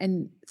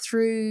 And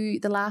through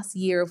the last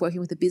year of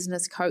working with a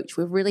business coach,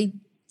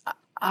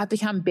 I've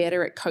become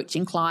better at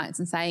coaching clients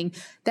and saying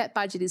that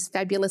budget is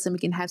fabulous and we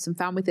can have some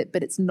fun with it,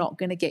 but it's not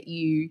going to get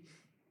you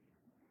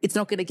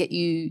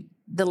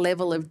the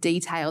level of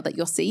detail that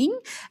you're seeing,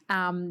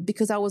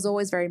 because I was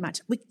always very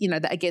much,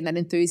 that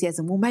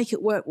enthusiasm, we'll make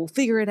it work, we'll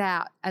figure it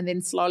out. And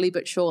then slowly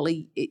but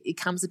surely it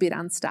comes a bit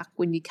unstuck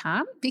when you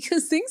can't,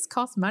 because things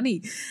cost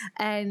money.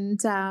 And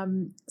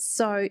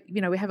so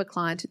we have a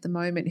client at the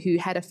moment who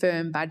had a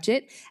firm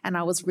budget, and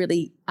I was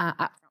really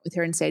upfront with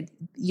her and said,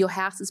 your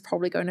house is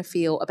probably going to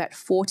feel about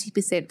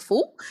 40%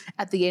 full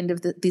at the end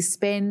of this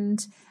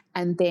spend.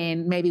 And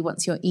then maybe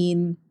once you're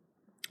in,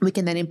 we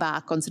can then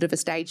embark on sort of a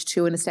stage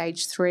 2 and a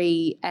stage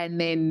 3,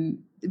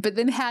 but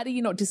then how do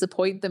you not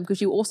disappoint them? Because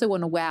you also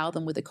want to wow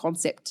them with a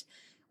concept,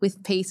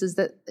 with pieces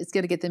that it's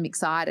going to get them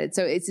excited.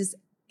 So it's just,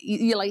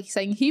 you're like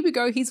saying, here we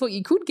go, here's what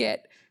you could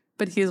get,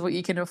 but here's what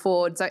you can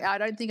afford. So I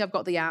don't think I've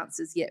got the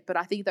answers yet, but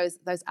I think those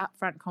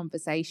upfront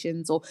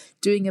conversations, or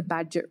doing a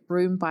budget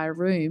room by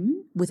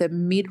room with a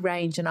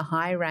mid-range and a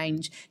high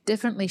range,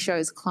 definitely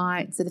shows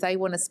clients that if they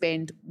want to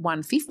spend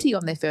 $150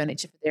 on their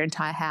furniture for their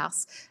entire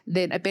house,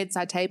 then a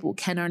bedside table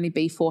can only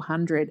be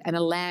 $400, and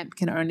a lamp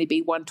can only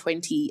be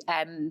 $120,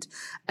 and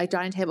a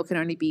dining table can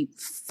only be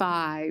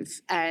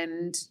 $5,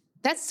 and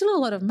that's still a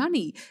lot of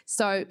money.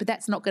 So, but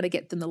that's not going to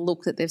get them the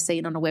look that they've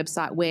seen on a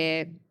website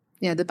where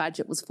the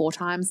budget was 4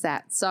 times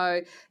that.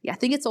 So, I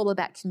think it's all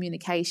about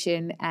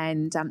communication.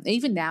 And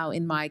even now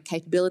in my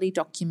capability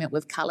document,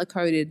 we've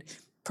color-coded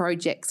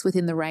projects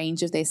within the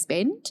range of their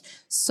spend,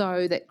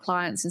 so that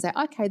clients can say,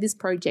 okay, this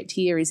project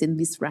here is in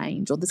this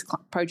range, or this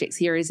project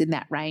here is in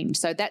that range.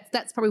 So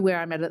that's probably where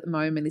I'm at the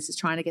moment, is just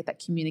trying to get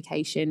that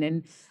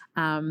communication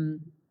and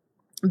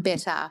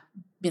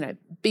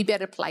be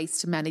better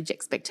placed to manage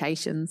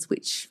expectations,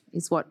 which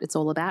is what it's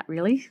all about,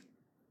 really.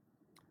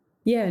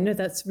 Yeah, no,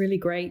 that's really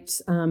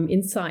great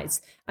insights.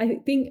 I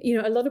think,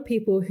 a lot of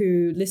people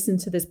who listen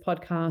to this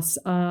podcast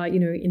are,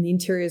 in the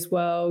interiors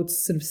world,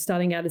 sort of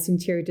starting out as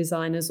interior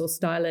designers or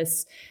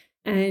stylists.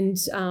 And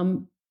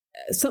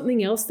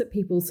something else that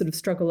people sort of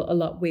struggle a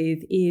lot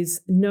with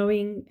is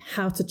knowing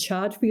how to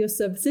charge for your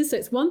services. So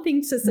it's one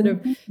thing to sort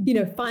of,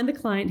 find the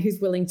client who's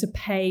willing to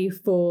pay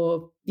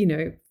for,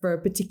 for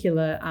a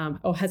particular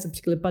or has a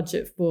particular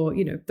budget for,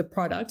 the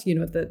product,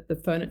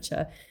 the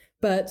furniture,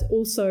 but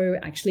also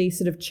actually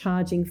sort of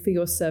charging for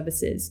your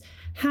services.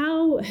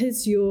 How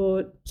has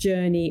your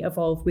journey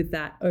evolved with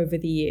that over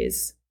the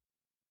years?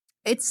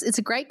 It's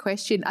a great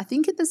question. I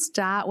think at the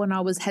start when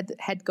I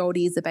had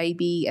Goldie as a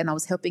baby and I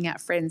was helping out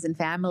friends and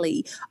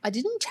family, I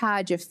didn't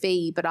charge a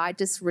fee, but I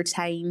just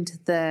retained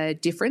the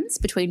difference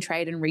between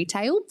trade and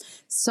retail.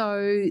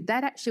 So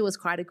that actually was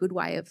quite a good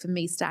way for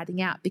me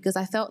starting out, because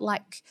I felt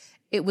like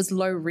it was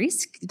low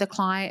risk. The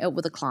client,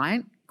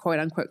 quote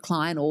unquote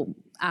client, or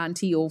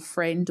auntie or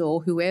friend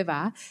or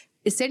whoever,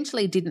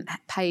 essentially didn't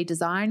pay a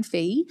design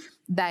fee.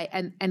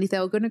 And if they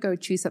were going to go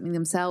choose something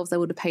themselves, they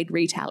would have paid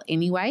retail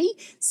anyway.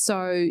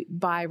 So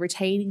by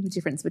retaining the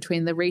difference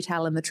between the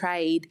retail and the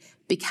trade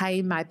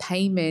became my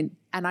payment,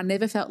 and I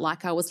never felt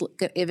like I was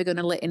ever going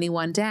to let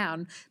anyone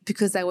down,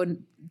 because they were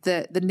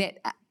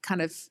the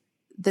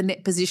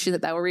net position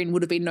that they were in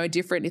would have been no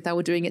different if they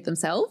were doing it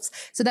themselves.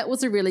 So that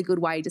was a really good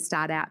way to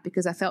start out,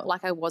 because I felt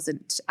like I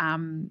wasn't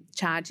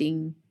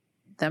charging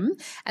them.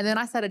 And then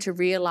I started to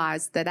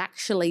realize that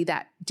actually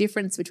that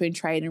difference between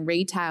trade and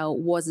retail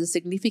was a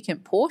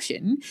significant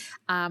portion,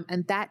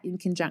 and that in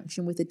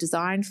conjunction with a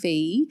design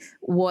fee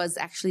was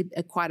actually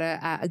quite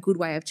a good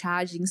way of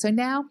charging. So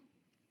now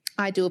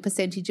I do a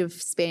percentage of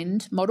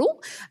spend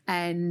model,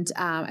 and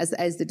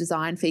as the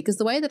design fee, because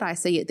the way that I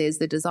see it, there's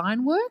the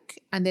design work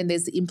and then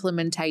there's the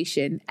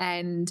implementation,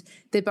 and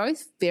they're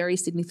both very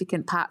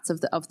significant parts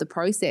of the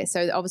process.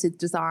 So obviously the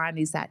design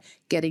is that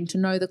getting to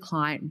know the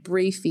client,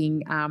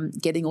 briefing,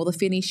 getting all the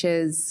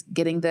finishes,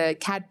 getting the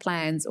CAD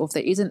plans, or if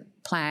there isn't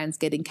plans,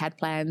 getting CAD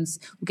plans,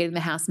 or getting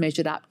the house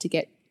measured up to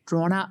get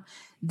drawn up.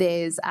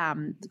 There's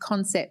the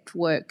concept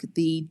work,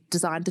 the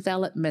design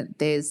development,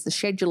 there's the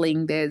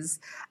scheduling, there's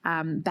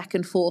back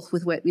and forth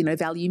with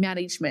value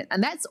management,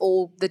 and that's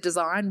all the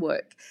design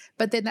work.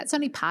 But then that's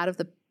only part of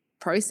the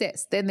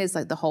process. Then there's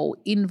like the whole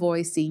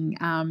invoicing,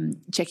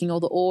 checking all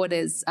the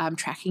orders,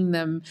 tracking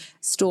them,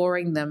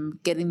 storing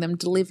them, getting them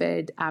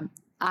delivered,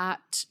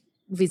 art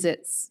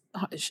visits,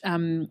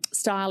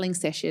 styling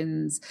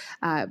sessions,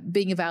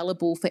 being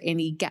available for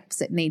any gaps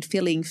that need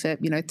filling for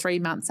 3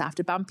 months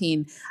after bump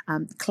in,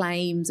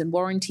 claims and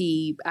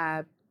warranty,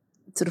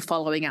 sort of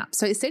following up.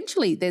 So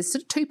essentially there's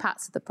sort of two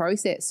parts of the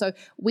process. So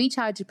we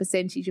charge a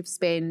percentage of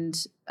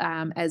spend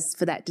as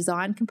for that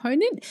design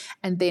component,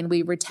 and then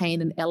we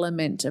retain an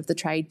element of the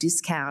trade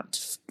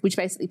discount, which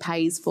basically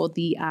pays for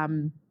the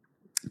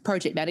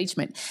project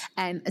management.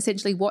 And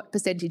essentially what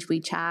percentage we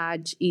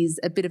charge is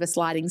a bit of a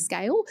sliding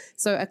scale.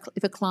 So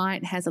if a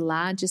client has a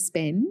larger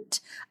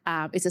spend,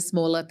 it's a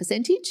smaller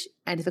percentage.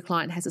 And if a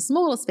client has a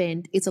smaller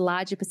spend, it's a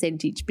larger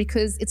percentage,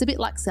 because it's a bit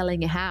like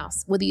selling a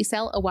house. Whether you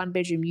sell a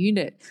 1-bedroom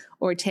unit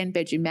or a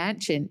 10-bedroom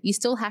mansion, you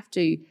still have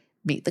to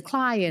meet the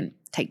client,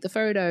 take the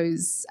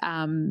photos,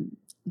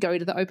 go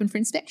to the open for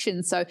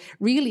inspection. So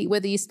really,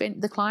 whether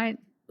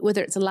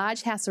it's a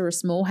large house or a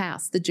small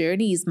house, the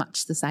journey is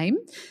much the same.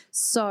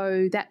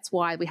 So that's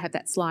why we have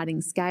that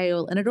sliding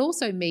scale. And it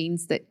also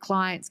means that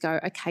clients go,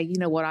 okay, you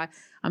know what,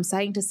 I'm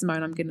saying to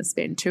Simone I'm going to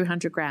spend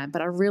 200 grand,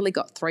 but I really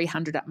got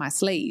 300 up my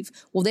sleeve.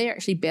 Well, they're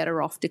actually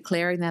better off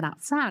declaring that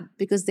up front,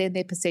 because then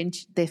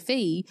their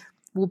fee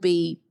will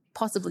be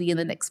possibly in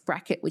the next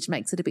bracket, which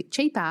makes it a bit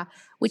cheaper,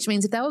 which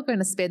means if they were going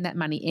to spend that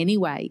money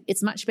anyway,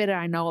 it's much better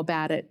I know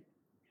about it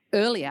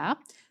earlier,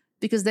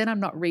 because then I'm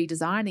not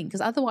redesigning.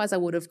 Because otherwise I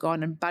would have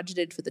gone and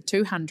budgeted for the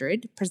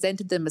 200,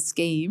 presented them a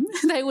scheme.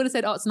 They would have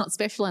said, oh, it's not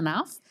special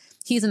enough.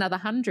 Here's another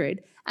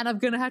 100. And I'm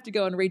going to have to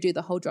go and redo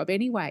the whole job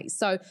anyway.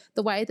 So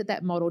the way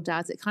that model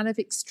does, it kind of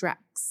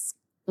extracts,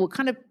 or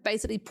kind of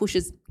basically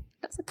pushes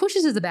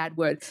is a bad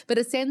word, but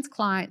it sends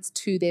clients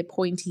to their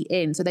pointy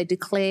end. So they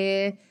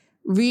declare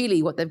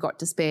really what they've got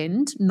to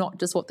spend, not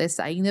just what they're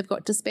saying they've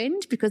got to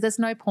spend, because there's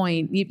no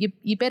point.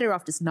 You're better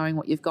off just knowing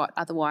what you've got.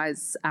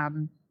 Otherwise,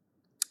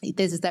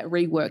 there's that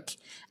rework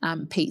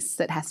piece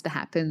that has to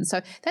happen.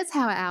 So that's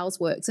how ours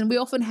works. And we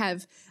often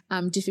have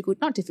not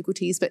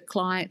difficulties, but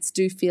clients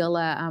do feel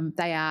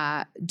they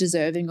are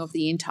deserving of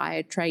the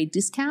entire trade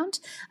discount.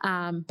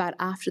 But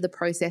after the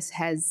process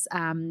has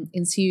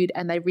ensued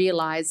and they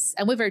realise,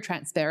 and we're very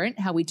transparent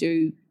how we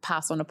do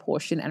pass on a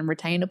portion and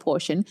retain a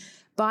portion,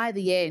 by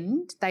the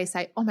end, they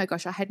say, oh my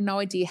gosh, I had no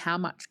idea how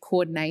much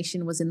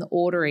coordination was in the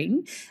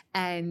ordering.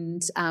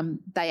 And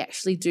they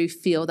actually do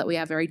feel that we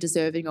are very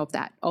deserving of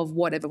that, of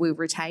whatever we've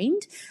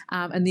retained.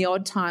 And the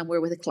odd time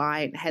where with a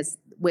client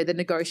where the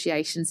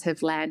negotiations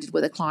have landed,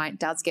 where the client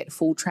does get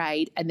full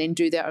trade and then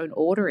do their own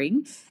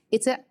ordering,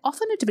 it's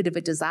often a bit of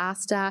a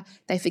disaster.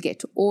 They forget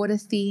to order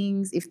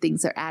things. If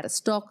things are out of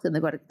stock, then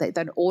they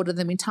don't order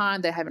them in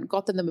time. They haven't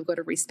got them, then we've got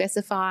to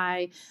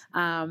respecify.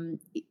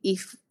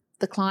 If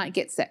the client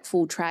gets that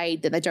full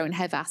trade, then they don't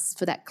have us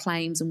for that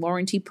claims and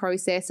warranty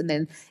process. And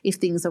then if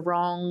things are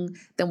wrong,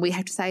 then we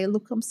have to say,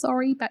 look, I'm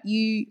sorry, but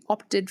you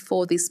opted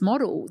for this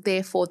model.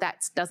 Therefore,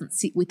 that doesn't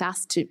sit with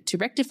us to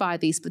rectify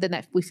this. But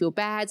then we feel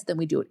bad, so then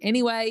we do it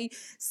anyway.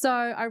 So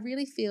I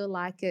really feel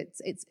like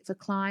it's for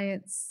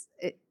clients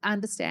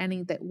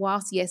understanding that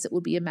whilst, yes, it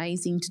would be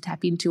amazing to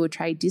tap into a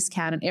trade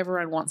discount and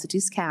everyone wants a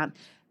discount,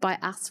 by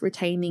us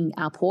retaining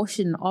our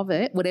portion of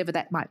it, whatever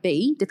that might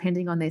be,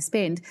 depending on their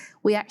spend,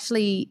 we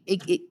actually,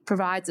 it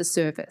provides a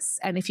service.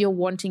 And if you're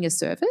wanting a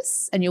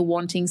service and you're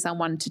wanting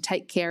someone to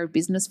take care of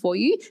business for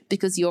you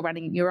because you're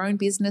running your own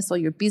business or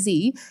you're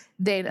busy,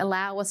 then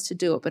allow us to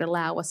do it, but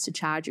allow us to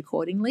charge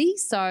accordingly.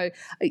 So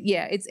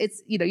yeah,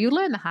 it's you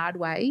learn the hard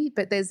way,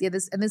 but there's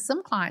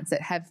some clients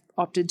that have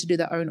opted to do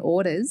their own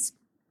orders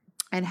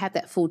and have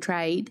that full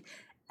trade.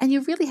 And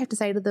you really have to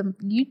say to them,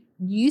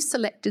 you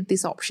selected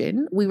this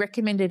option. We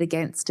recommended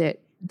against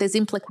it. There's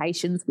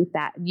implications with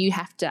that. You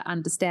have to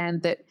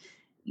understand that,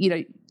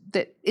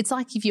 that it's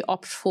like if you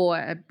opt for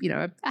a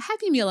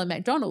Happy Meal at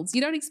McDonald's,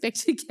 you don't expect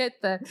to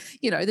get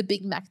the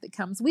Big Mac that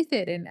comes with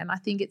it. And I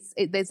think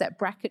there's that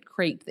bracket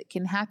creep that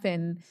can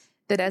happen,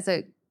 that as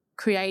a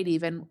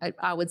creative and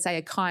I would say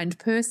a kind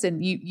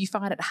person, you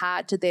find it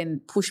hard to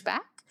then push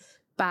back.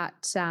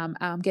 But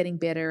I'm getting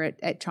better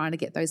at trying to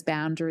get those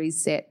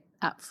boundaries set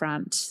up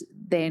front,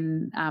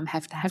 then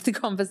have to have the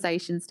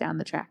conversations down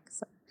the track.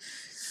 So,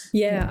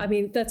 yeah, I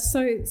mean, that's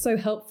so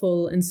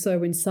helpful and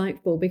so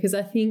insightful, because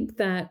I think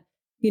that,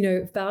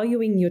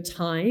 valuing your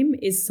time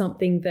is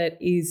something that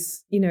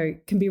is,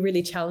 can be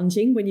really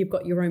challenging when you've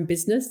got your own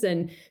business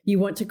and you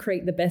want to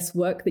create the best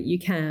work that you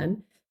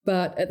can.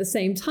 But at the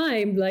same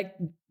time,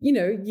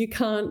 you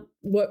can't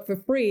work for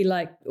free.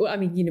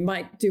 You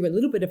might do a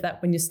little bit of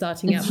that when you're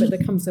starting out, but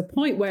there comes a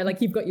point where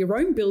you've got your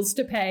own bills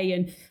to pay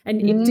and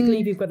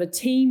particularly if you've got a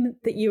team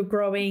that you're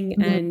growing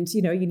and,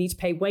 you need to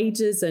pay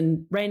wages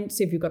and rent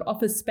if you've got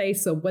office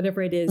space or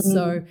whatever it is.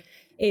 So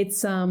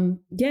it's,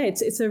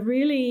 it's a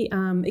really,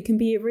 it can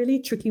be a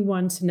really tricky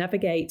one to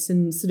navigate,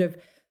 and sort of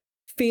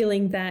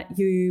feeling that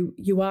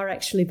you are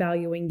actually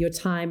valuing your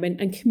time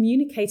and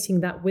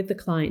communicating that with the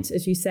client,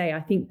 as you say.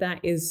 I think that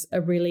is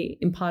a really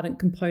important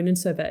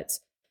component of it.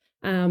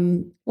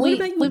 What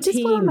about your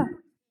team?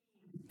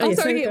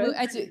 Sorry.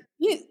 As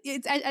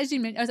you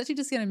mentioned, I was actually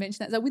just going to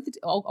mention that. So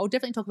I'll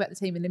definitely talk about the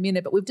team in a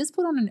minute, but we've just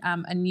put on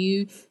a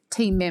new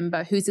team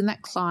member who's in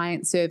that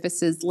client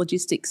services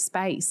logistics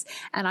space.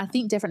 And I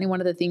think definitely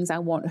one of the things I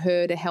want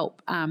her to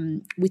help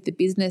with the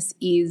business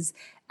is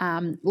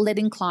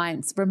letting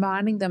clients,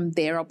 reminding them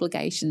their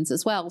obligations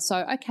as well.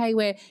 So, okay,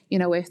 we're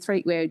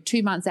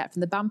 2 months out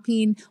from the bump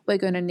in. We're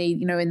going to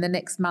need, in the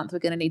next month, we're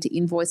going to need to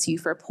invoice you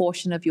for a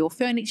portion of your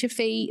furniture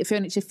fee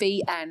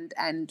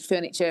and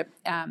furniture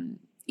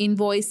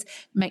invoice.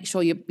 Make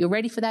sure you're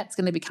ready for that. It's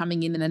going to be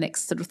coming in the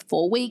next sort of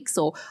 4 weeks,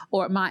 or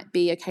it might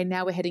be, okay,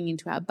 now we're heading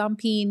into our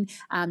bump in.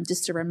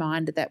 Just a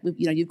reminder that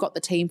you've got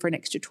the team for an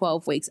extra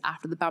 12 weeks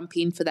after the bump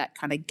in for that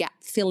kind of gap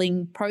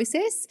filling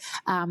process.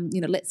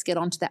 Let's get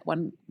onto that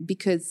one,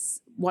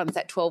 because once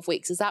that 12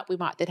 weeks is up, we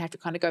might then have to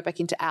kind of go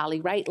back into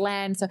hourly rate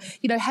land. So,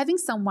 having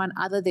someone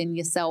other than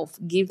yourself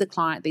give the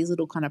client these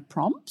little kind of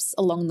prompts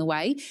along the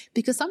way,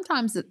 because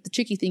sometimes the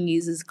tricky thing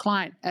is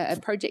a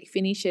project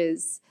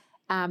finishes,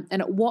 and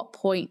at what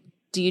point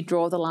do you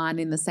draw the line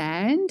in the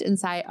sand and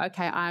say,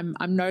 okay,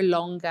 I'm no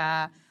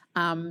longer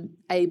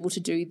able to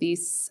do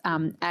this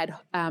on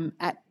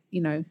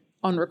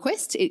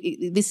request.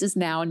 This is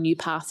now a new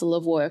parcel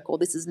of work, or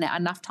this is now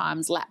enough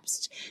times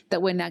lapsed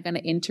that we're now going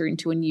to enter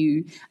into a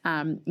new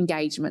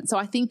engagement. So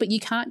I think, but you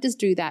can't just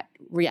do that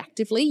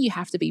reactively. You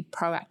have to be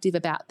proactive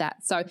about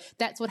that. So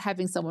that's what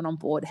having someone on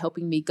board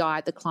helping me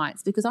guide the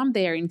clients, because I'm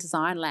there in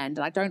design land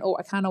and I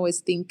can't always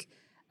think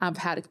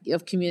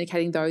of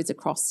communicating those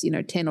across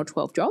 10 or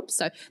 12 jobs.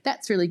 So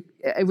that's really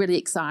a really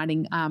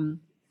exciting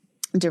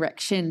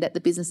direction that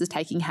the business is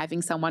taking,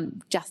 having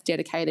someone just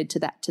dedicated to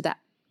that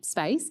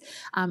space.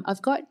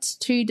 I've got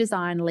 2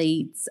 design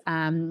leads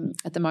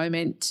at the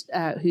moment,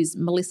 who's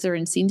Melissa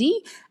and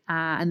Cindy,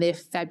 and they're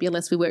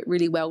fabulous. We work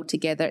really well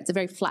together. It's a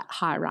very flat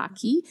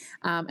hierarchy,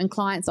 and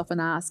clients often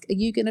ask, are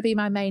you going to be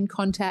my main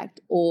contact,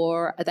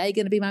 or are they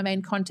going to be my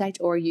main contact,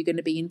 or are you going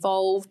to be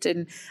involved?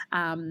 And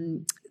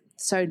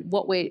so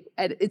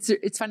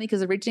it's funny,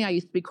 because originally I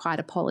used to be quite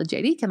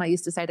apologetic, and I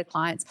used to say to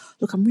clients,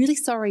 look, I'm really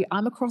sorry,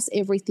 I'm across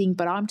everything,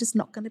 but I'm just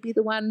not going to be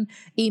the one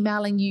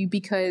emailing you,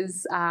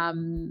 because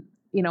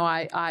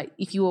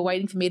if you were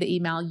waiting for me to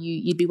email you,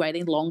 you'd be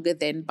waiting longer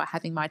than by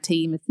having my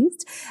team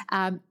assist.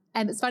 And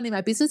it's funny,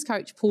 my business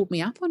coach pulled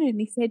me up on it, and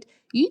he said,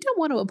 you don't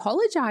want to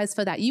apologize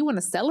for that. You want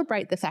to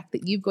celebrate the fact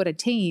that you've got a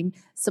team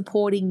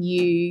supporting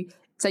you,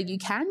 so you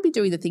can be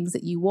doing the things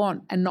that you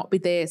want and not be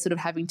there sort of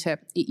having to,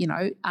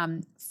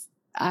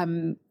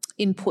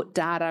 input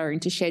data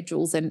into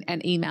schedules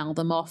and email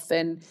them off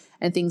and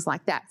things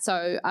like that.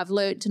 So I've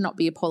learned to not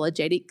be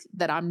apologetic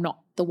that I'm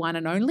not the one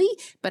and only,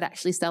 but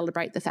actually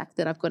celebrate the fact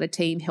that I've got a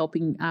team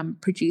helping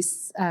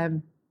produce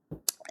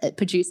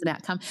produce an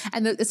outcome.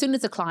 And as soon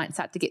as the clients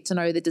start to get to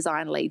know the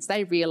design leads,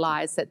 they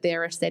realise that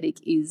their aesthetic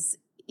is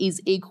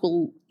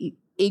equal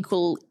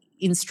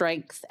in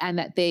strength, and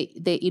that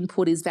their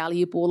input is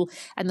valuable.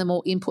 And the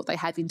more input they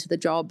have into the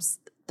jobs,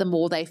 the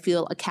more they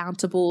feel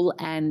accountable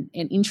and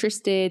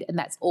interested. And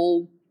that's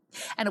all.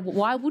 And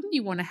why wouldn't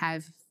you want to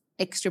have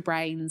extra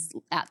brains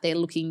out there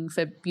looking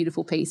for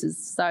beautiful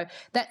pieces? So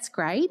that's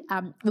great.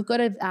 We've got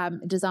a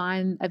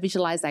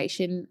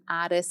visualization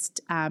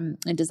artist,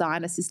 a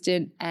design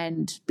assistant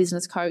and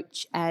business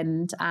coach,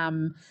 and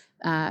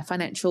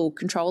financial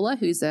controller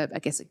who's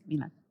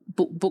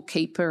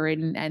bookkeeper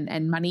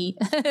and money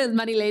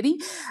lady.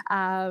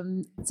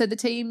 So the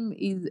team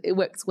it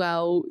works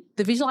well.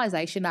 The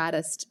visualization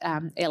artist,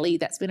 Ellie,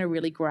 that's been a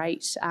really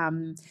great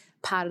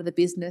part of the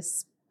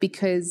business,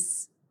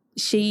 because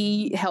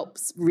she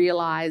helps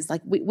realize,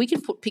 like, we can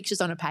put pictures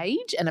on a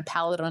page and a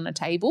palette on a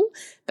table,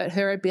 but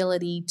her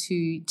ability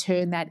to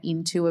turn that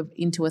into a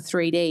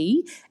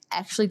 3D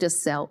actually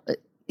just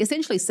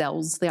essentially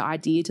sells the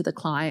idea to the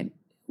client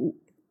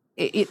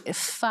it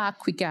far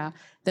quicker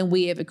than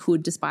we ever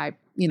could, just by,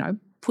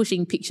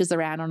 pushing pictures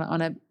around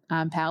on a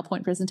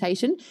PowerPoint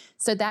presentation.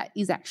 So that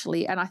is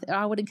actually, and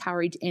I would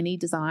encourage any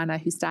designer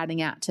who's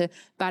starting out to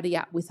buddy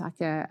up with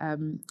like a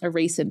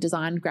recent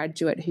design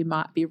graduate who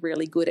might be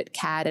really good at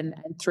CAD and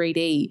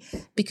 3D,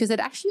 because it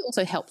actually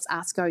also helps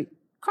us go,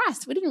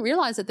 Christ, we didn't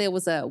realize that there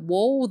was a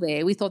wall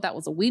there. We thought that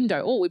was a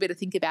window. Oh, we better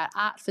think about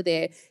art for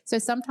there. So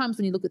sometimes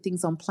when you look at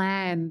things on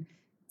plan,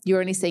 you're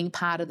only seeing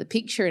part of the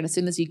picture, and as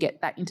soon as you get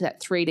that into that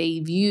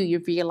 3D view, you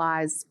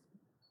realize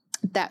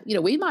that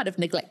we might have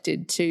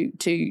neglected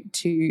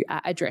to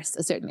address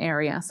a certain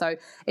area. So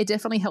it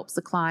definitely helps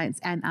the clients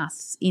and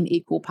us in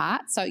equal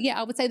parts. So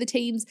yeah, I would say the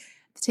team's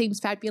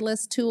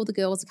fabulous. 2 of the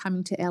girls are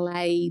coming to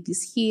LA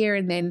this year,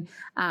 and then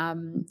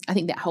I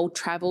think that whole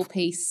travel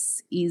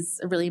piece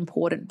is a really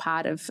important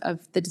part of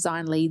the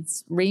design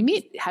leads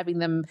remit, having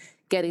them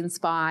get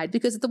inspired,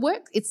 because the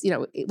work, it's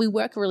we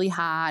work really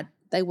hard.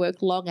 They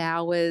work long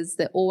hours.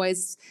 They're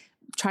always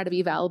try to be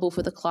available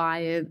for the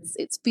clients.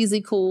 It's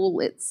physical.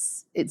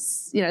 It's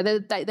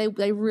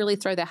they really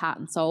throw their heart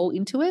and soul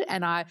into it.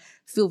 And I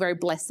feel very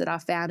blessed that I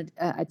found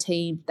a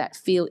team that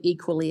feel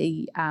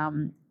equally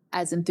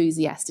as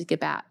enthusiastic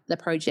about the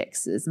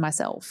projects as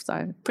myself.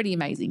 So pretty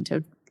amazing to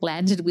have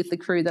landed with the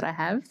crew that I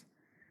have.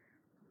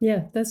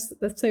 Yeah, that's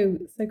so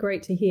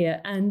great to hear.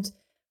 And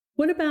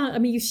what about,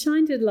 you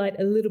shined a light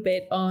a little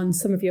bit on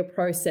some of your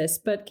process,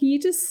 but can you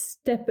just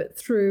step it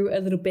through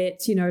a little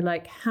bit,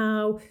 like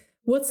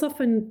what's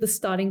often the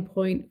starting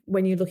point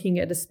when you're looking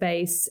at a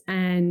space?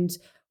 And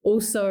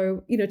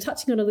also,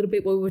 touching on a little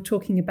bit what we were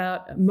talking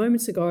about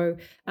moments ago,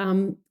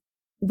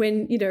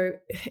 when,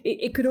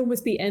 it could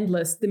almost be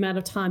endless, the amount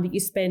of time that you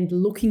spend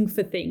looking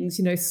for things,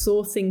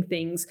 sourcing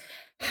things.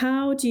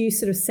 How do you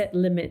sort of set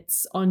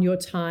limits on your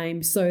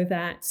time so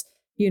that,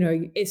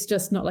 it's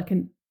just not like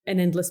an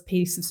endless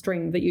piece of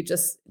string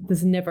that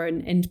there's never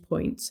an end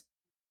point?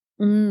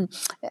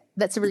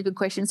 That's a really good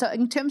question. So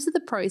in terms of the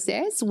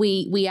process,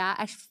 we are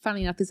actually,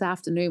 funnily enough, this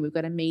afternoon we've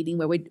got a meeting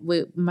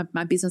where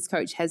my business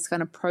coach has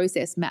kind of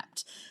process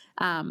mapped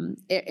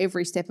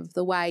every step of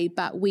the way.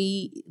 But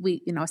we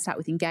start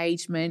with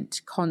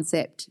engagement,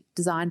 concept,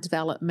 design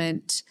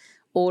development,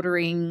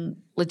 ordering,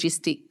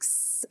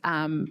 logistics,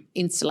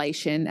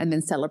 installation, and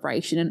then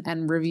celebration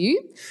and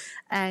review.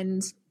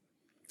 And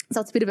so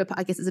it's a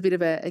bit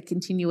of a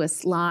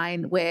continuous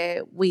line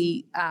where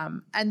we,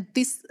 and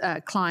this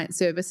client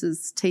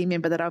services team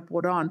member that I've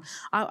brought on,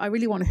 I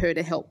really want her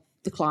to help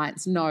the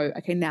clients know,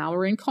 okay, now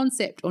we're in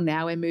concept, or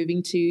now we're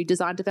moving to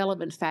design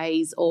development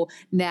phase, or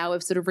now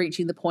we're sort of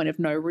reaching the point of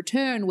no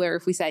return, where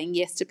if we're saying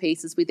yes to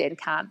pieces, we then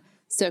can't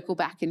circle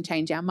back and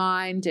change our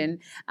mind. And,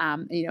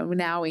 we're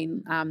now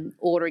in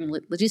ordering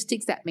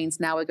logistics. That means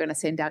now we're going to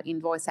send our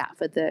invoice out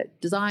for the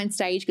design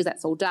stage, because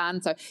that's all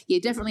done. So, yeah,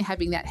 definitely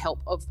having that help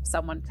of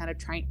someone kind of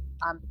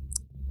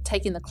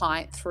taking the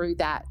client through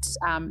that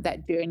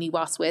journey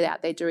whilst we're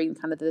out there doing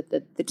kind of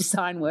the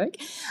design work.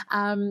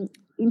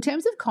 In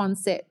terms of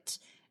concept,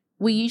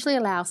 we usually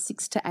allow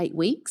 6 to 8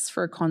 weeks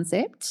for a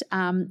concept.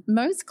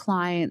 Most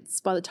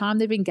clients, by the time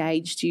they've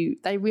engaged you,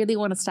 they really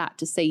want to start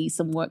to see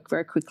some work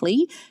very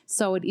quickly.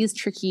 So it is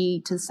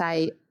tricky to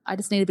say, I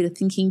just need a bit of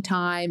thinking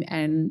time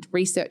and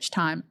research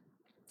time.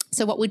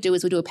 So what we do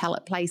is we do a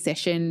palette play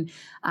session.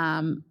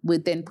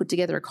 We'd then put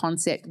together a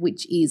concept,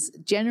 which is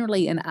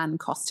generally an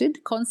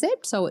uncosted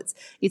concept. So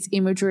it's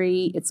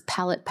imagery, it's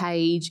palette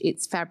page,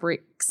 it's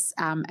fabrics,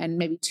 and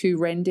maybe 2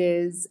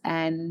 renders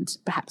and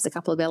perhaps a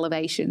couple of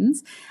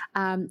elevations.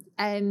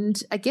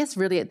 And I guess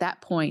really at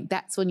that point,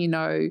 that's when you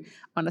know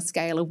on a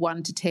scale of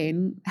 1 to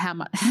 10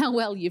 how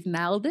well you've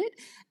nailed it.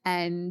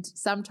 And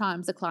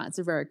sometimes the clients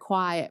are very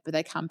quiet, but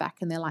they come back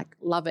and they're like,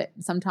 love it.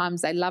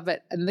 Sometimes they love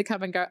it and they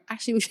come and go,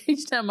 actually, we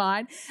changed our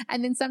mind.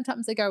 And then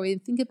sometimes they go in,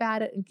 think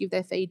about it and give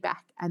their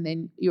feedback, and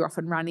then you're off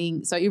and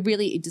running. So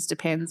it just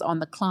depends on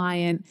the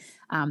client,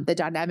 the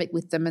dynamic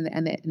with them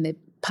and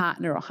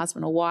partner or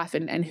husband or wife,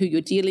 and who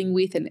you're dealing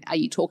with, and are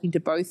you talking to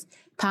both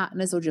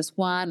partners or just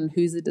one, and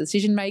who's the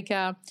decision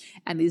maker,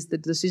 and is the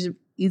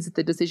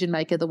decision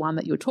maker the one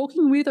that you're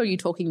talking with, or are you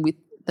talking with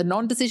the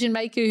non-decision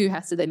maker who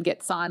has to then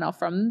get sign off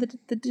from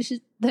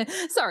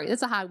sorry,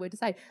 that's a hard word to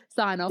say,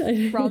 sign off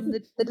from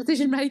the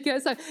decision maker.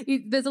 So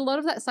there's a lot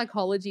of that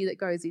psychology that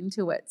goes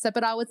into it. So,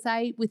 but I would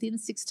say within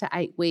 6 to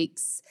 8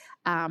 weeks,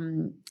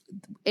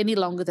 any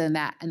longer than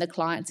that, and the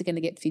clients are going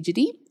to get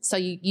fidgety. So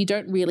you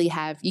don't really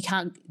have, you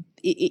can't,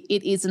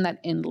 it isn't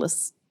that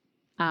endless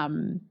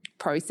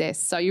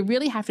process. So you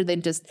really have to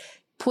then just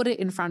put it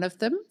in front of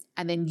them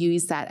and then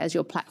use that as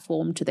your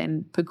platform to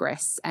then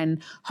progress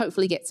and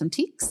hopefully get some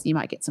ticks. You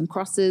might get some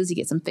crosses, you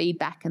get some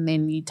feedback, and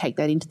then you take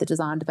that into the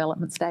design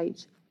development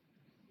stage.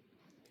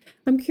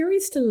 I'm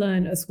curious to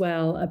learn as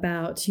well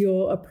about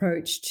your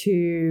approach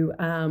to,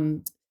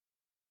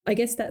 I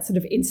guess, that sort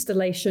of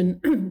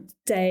installation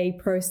day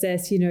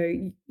process. You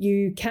know,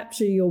 you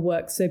capture your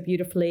work so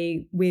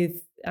beautifully with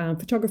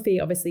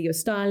photography, obviously your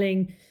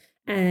styling,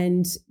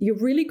 and you're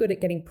really good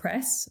at getting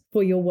press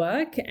for your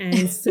work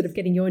and sort of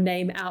getting your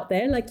name out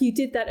there. Like you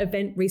did that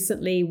event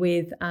recently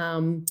with,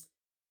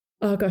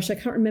 oh gosh, I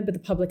can't remember the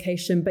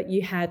publication, but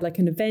you had like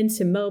an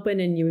event in Melbourne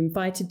and you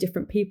invited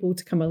different people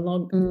to come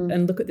along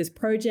and look at this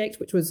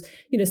project, which was,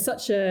 you know,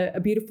 such a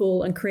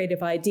beautiful and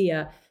creative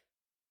idea.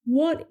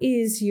 What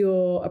is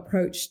your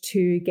approach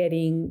to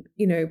getting,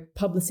 you know,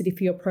 publicity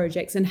for your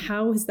projects, and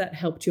how has that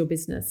helped your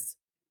business?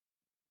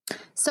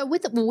 So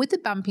with the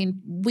bump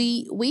in,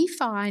 we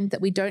find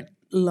that we don't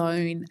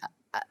loan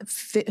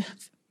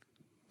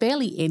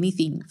barely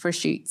anything for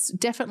shoots.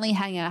 Definitely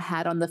hang our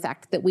hat on the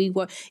fact that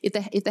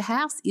if the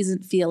house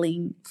isn't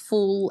feeling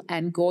full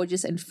and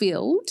gorgeous and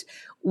filled,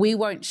 we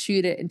won't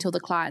shoot it until the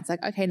client's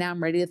like, okay, now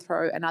I'm ready to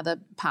throw another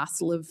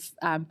parcel of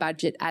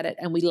budget at it,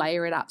 and we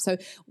layer it up. So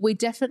we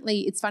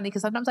definitely, it's funny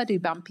because sometimes I do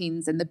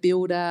bump-ins and the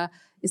builder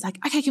is like,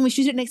 okay, can we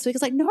shoot it next week?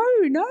 It's like, no,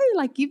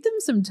 like give them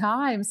some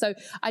time. So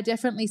I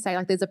definitely say,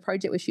 like, there's a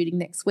project we're shooting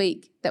next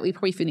week that we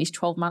probably finished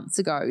 12 months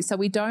ago. So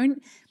we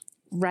don't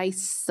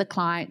race the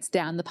clients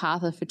down the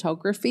path of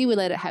photography. We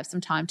let it have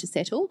some time to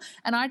settle.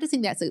 And I just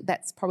think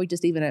that's probably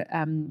just even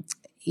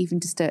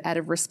out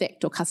of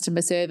respect or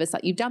customer service.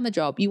 Like, you've done the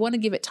job. You want to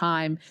give it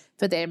time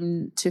for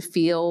them to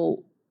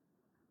feel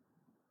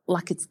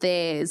like it's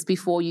theirs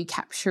before you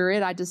capture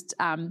it.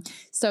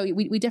 So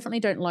we definitely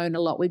don't loan a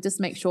lot. We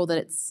just make sure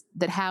that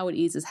how it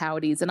is how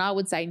it is. And I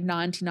would say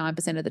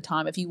 99% of the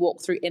time, if you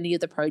walk through any of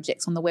the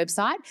projects on the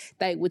website,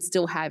 they would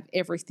still have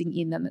everything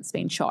in them that's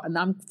been shot. And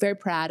I'm very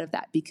proud of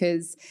that,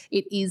 because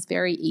it is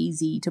very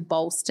easy to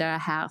bolster a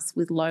house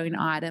with loan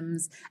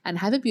items and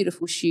have a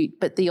beautiful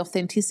shoot, but the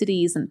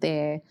authenticity isn't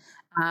there.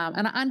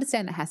 And I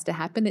understand it has to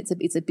happen. It's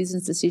a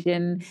business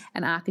decision,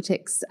 and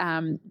architects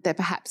that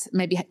perhaps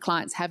maybe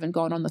clients haven't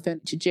gone on the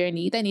furniture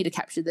journey, they need to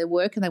capture their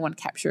work and they want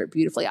to capture it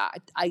beautifully.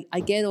 I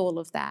get all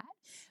of that,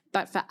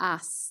 but for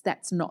us,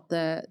 that's not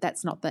the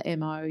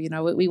MO. You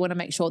know, we want to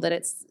make sure that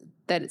it's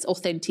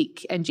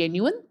authentic and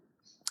genuine.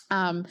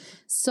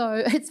 So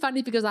it's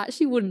funny because I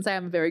actually wouldn't say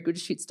I'm a very good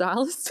shoot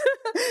stylist.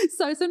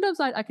 So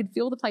sometimes I can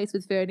fill the place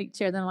with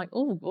furniture and then I'm like,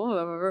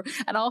 oh,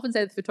 and I often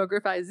say to the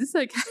photographer, is this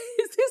okay?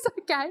 Is this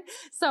okay?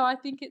 So I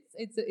think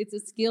it's a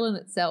skill in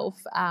itself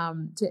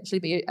to actually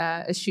be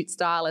a shoot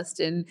stylist.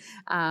 And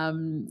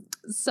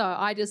so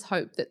I just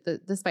hope that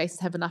the spaces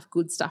have enough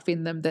good stuff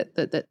in them that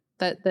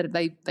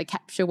they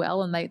capture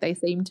well, and they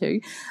seem to.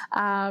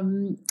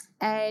 And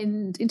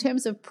in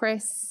terms of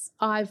press,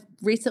 I've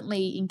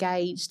recently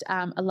engaged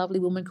a lovely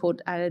woman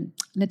called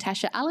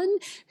Natasha Allen,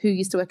 who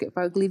used to work at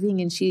Vogue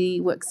Living, and she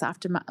works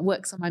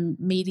on my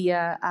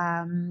media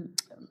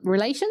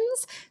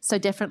relations. So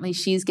definitely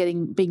she's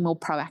being more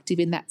proactive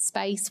in that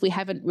space. We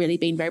haven't really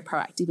been very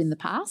proactive in the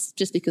past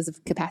just because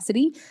of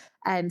capacity.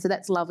 And so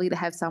that's lovely to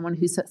have someone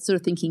who's sort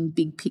of thinking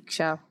big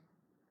picture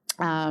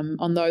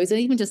on those, and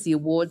even just the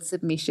award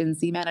submissions,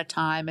 the amount of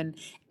time and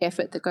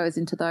effort that goes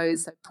into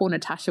those. So poor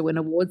Natasha, when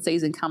award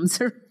season comes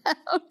around,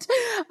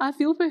 I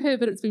feel for her,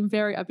 but it's been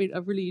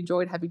I've really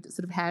enjoyed having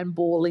sort of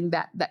handballing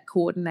that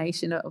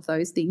coordination of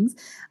those things.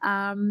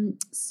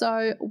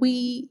 So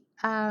we,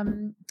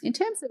 in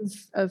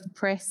terms of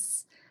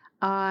press,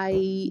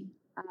 I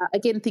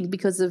again think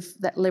because of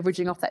that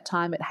leveraging off that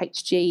time at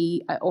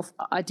HG,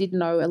 I did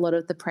know a lot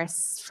of the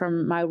press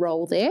from my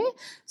role there,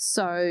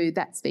 so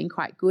that's been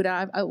quite good.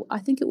 I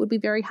think it would be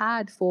very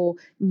hard for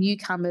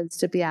newcomers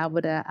to be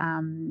able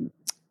to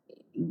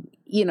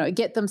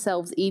get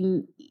themselves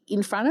in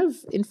front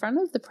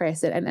of the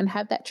press and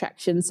have that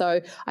traction.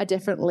 So I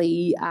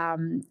definitely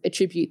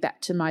attribute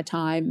that to my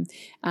time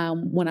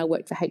when I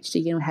worked for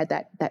HG and had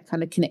that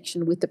kind of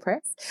connection with the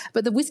press.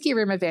 But the Whiskey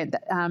Room event,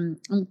 I'm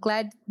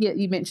glad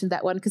you mentioned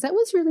that one, because that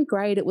was really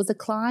great. It was a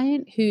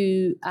client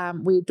who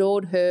we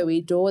adored her, we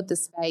adored the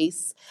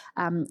space.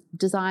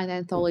 Design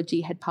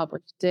Anthology had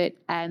published it,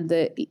 and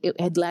it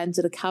had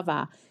landed a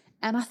cover.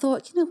 And I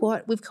thought, you know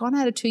what, we've gone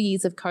out of 2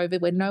 years of COVID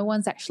where no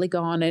one's actually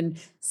gone and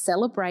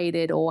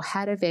celebrated or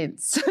had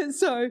events.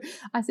 So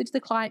I said to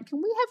the client,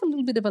 can we have a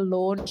little bit of a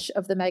launch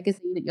of the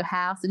magazine at your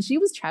house? And she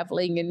was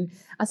traveling, and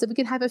I said, we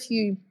could have a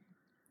few,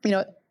 you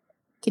know,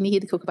 can you hear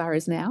the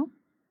kookaburras now?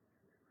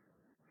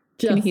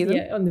 Can you hear them?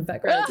 Yeah, on the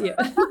background, yeah.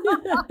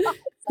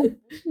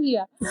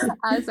 Yeah.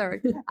 Sorry.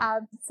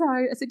 So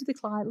I said to the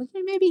client, look,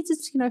 maybe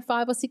just,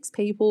 5 or 6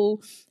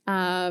 people,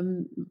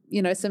 some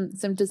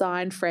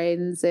design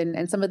friends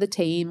and some of the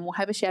team. We'll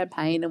have a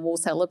champagne and we'll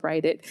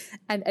celebrate it.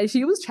 And as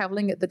she was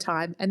traveling at the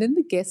time, and then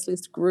the guest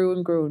list grew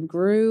and grew and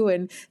grew,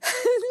 and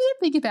you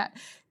think about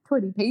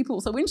 20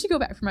 people. So when she got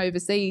back from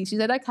overseas, she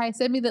said, okay,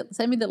 send me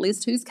the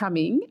list, who's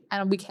coming?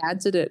 And we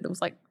counted it. It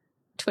was like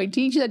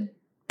 20. She said,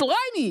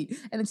 blimey.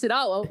 And then said,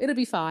 oh, well, it'll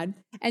be fine.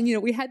 And,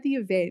 we had the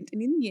event,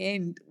 and in the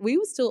end, we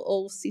were still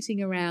all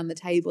sitting around the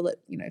table at,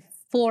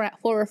 4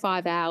 or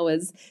 5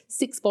 hours,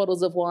 6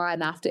 bottles of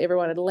wine after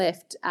everyone had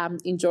left,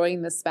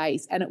 enjoying the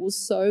space. And it was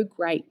so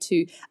great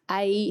to,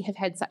 A, have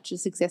had such a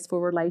successful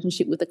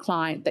relationship with the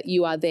client that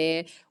you are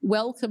there,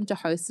 welcome to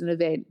host an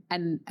event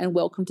and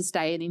welcome to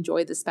stay and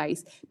enjoy the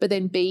space. But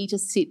then B, to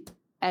sit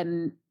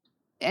and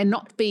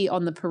not be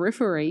on the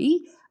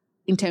periphery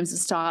in terms of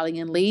styling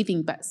and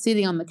leaving, but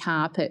sitting on the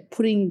carpet,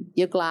 putting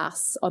your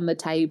glass on the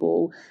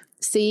table,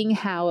 seeing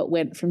how it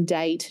went from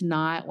day to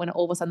night when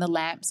all of a sudden the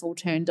lamps all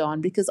turned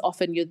on, because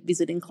often you're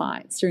visiting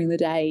clients during the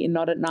day and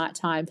not at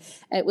nighttime.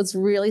 It was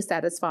really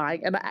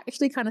satisfying. And I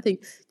actually kind of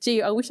think,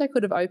 gee, I wish I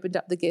could have opened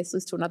up the guest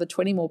list to another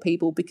 20 more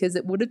people, because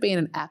it would have been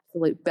an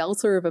absolute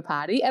belter of a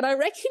party. And I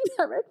reckon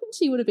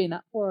she would have been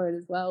up for it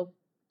as well.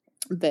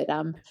 But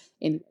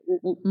we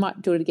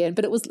might do it again.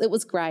 But it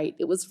was great.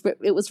 It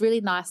was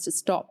really nice to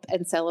stop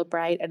and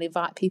celebrate and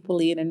invite people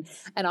in. And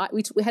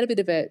we had a bit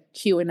of a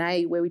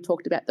Q&A where we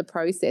talked about the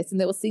process, and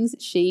there was things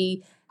that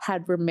she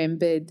had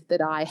remembered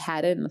that I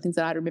hadn't, and things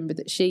that I remembered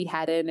that she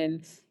hadn't.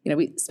 And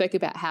we spoke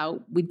about how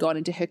we'd gone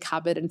into her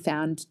cupboard and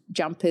found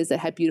jumpers that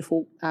had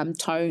beautiful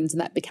tones,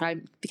 and that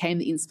became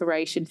the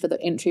inspiration for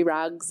the entry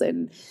rugs.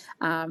 And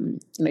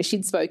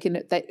she'd spoken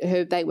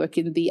that they work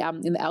in the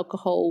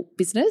alcohol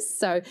business,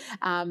 so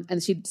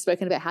and she'd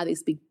spoken about how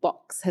this big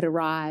box had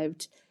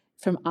arrived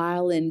from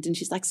Ireland, and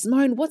she's like,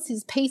 Simone, what's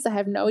this piece? I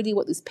have no idea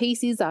what this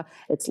piece is.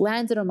 It's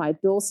landed on my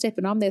doorstep,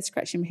 and I'm there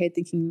scratching my head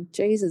thinking,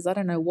 Jesus, I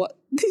don't know what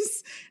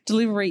this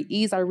delivery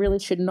is. I really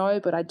should know,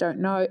 but I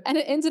don't know. And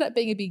it ended up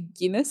being a big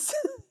Guinness,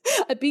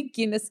 a big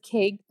Guinness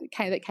keg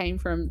that came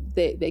from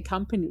their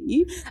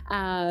company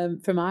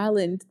from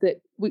Ireland.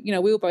 That we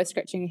were both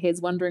scratching our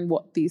heads wondering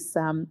what this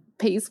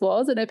piece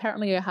was, and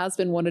apparently her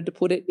husband wanted to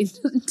put it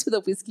into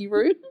the whiskey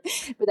room,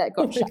 but that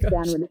got shut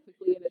down really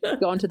quickly and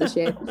it's gone to the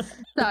shed.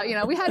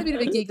 So we had a bit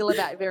of a giggle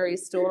about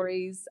various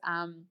stories,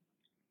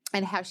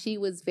 and how she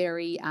was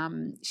very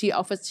she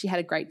had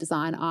a great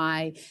design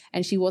eye,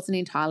 and she wasn't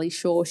entirely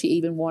sure she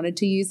even wanted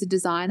to use a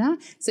designer.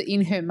 So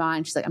in her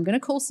mind, she's like, I'm going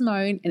to call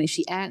Simone, and if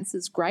she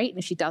answers, great, and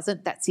if she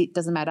doesn't, that's it,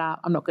 doesn't matter,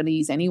 I'm not going to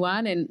use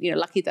anyone. And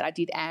lucky that I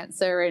did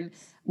answer. And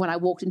when I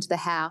walked into the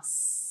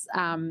house,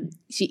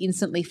 she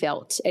instantly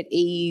felt at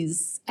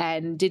ease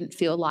and didn't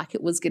feel like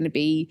it was going to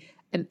be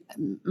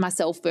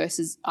myself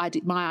versus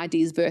my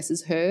ideas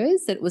versus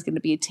hers, that it was going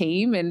to be a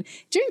team. And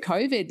during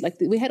COVID, like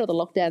we had all the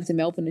lockdowns in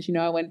Melbourne, as you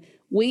know, and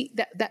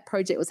that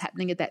project was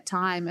happening at that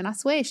time. And I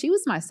swear she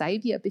was my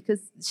saviour,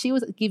 because she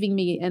was giving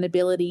me an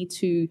ability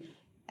to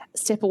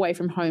step away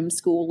from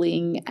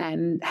homeschooling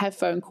and have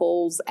phone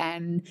calls.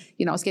 And,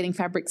 I was getting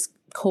fabrics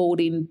called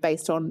in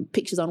based on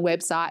pictures on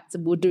websites,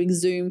 and we were doing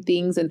Zoom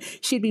things, and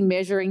she'd be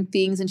measuring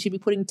things, and she'd be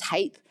putting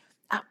tape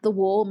up the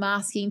wall,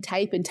 masking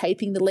tape and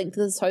taping the length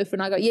of the sofa.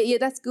 And I go, yeah,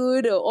 that's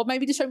good. Or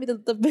maybe just show me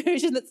the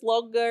version that's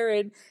longer.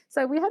 And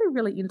so we had a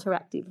really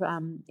interactive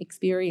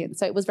experience.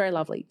 So it was very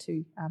lovely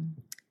to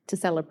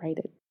celebrate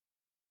it.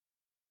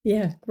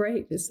 Yeah,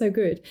 great. It's so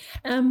good.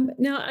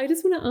 Now, I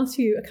just want to ask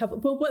you a couple.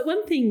 Well,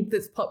 one thing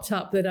that's popped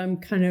up that I'm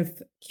kind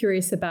of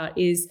curious about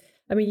is,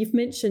 you've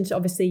mentioned,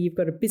 obviously, you've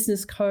got a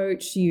business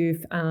coach,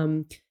 you've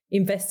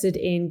invested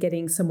in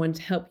getting someone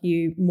to help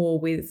you more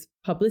with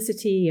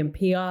publicity and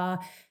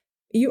PR.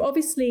 You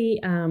obviously,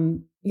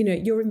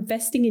 you're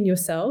investing in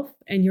yourself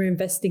and you're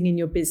investing in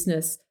your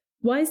business.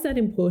 Why is that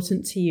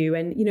important to you?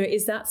 And,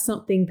 is that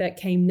something that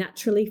came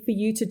naturally for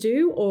you to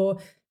do? Or,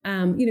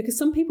 because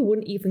some people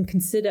wouldn't even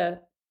consider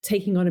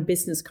taking on a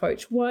business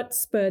coach. What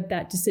spurred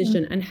that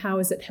decision, and how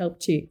has it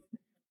helped you?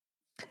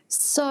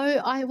 So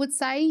I would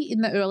say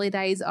in the early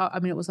days,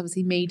 it was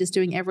obviously me just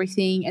doing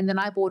everything. And then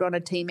I brought on a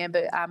team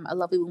member, a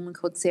lovely woman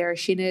called Sarah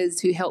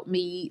Shinners, who helped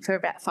me for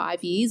about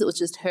 5 years. It was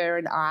just her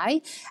and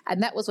I.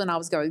 And that was when I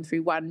was going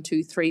through 1,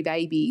 2, 3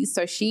 babies.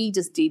 So she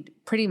just did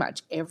pretty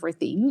much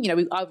everything.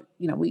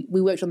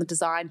 We worked on the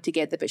design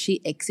together, but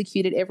she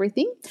executed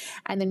everything.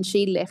 And then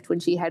she left when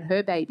she had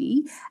her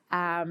baby.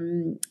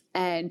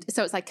 And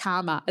so it's like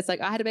karma. It's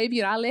like I had a baby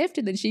and I left,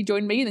 and then she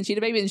joined me, and then she had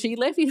a baby and she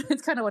left.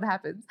 It's kind of what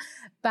happens.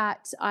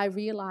 But I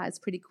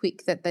realised pretty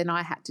quick that then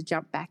I had to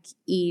jump back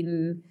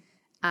in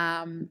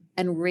and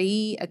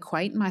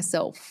reacquaint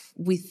myself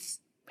with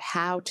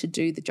how to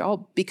do the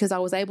job, because I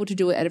was able to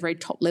do it at a very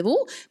top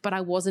level, but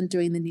I wasn't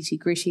doing the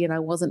nitty-gritty, and I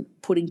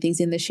wasn't putting things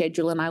in the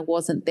schedule, and I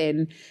wasn't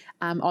then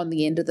on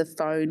the end of the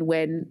phone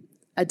when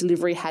a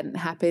delivery hadn't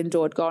happened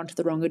or had gone to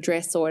the wrong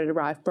address or it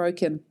arrived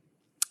broken.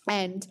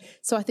 And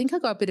so I think I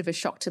got a bit of a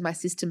shock to my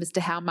system as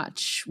to how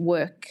much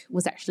work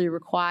was actually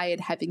required,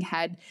 having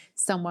had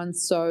someone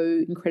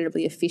so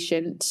incredibly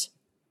efficient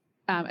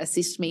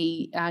assist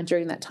me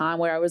during that time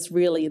where I was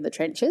really in the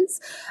trenches.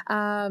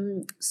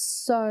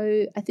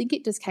 So I think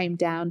it just came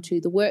down to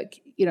the work.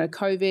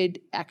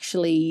 COVID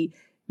actually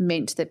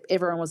meant that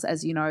everyone was,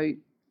 as you know,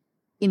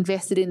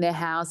 invested in their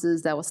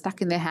houses. They were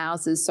stuck in their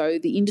houses. So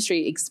the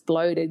industry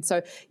exploded.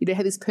 So you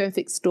had this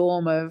perfect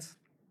storm of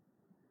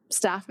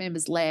staff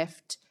members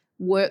left,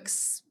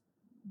 work's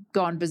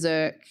gone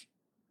berserk,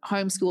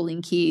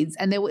 homeschooling kids,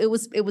 and there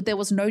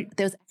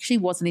actually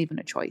wasn't even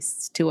a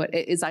choice to it.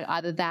 It's like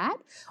either that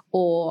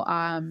or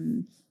I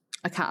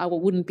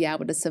wouldn't be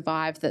able to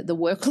survive the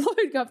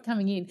workload of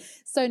coming in.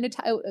 So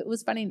it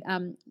was funny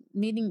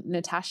meeting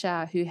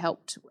Natasha, who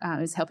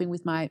was helping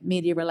with my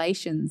media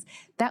relations.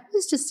 That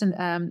was just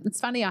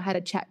it's funny. I had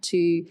a chat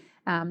to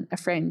a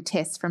friend,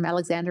 Tess from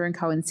Alexander &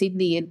 Co in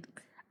Sydney, and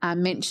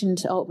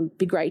mentioned, it would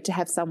be great to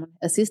have someone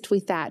assist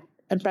with that.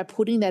 And by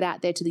putting that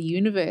out there to the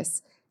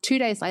universe, 2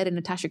 days later,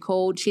 Natasha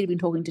called. She'd been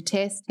talking to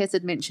Tess. Tess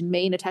had mentioned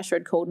me. Natasha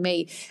had called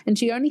me. And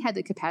she only had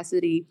the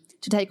capacity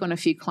to take on a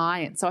few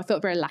clients. So I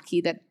felt very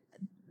lucky that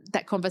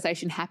that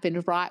conversation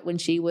happened right when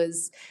she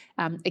was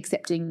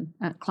accepting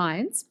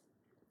clients.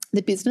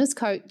 The business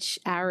coach,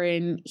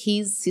 Aaron,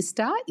 his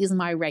sister is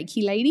my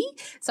Reiki lady.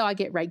 So I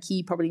get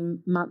Reiki probably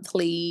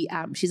monthly.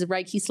 She's a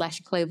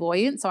Reiki /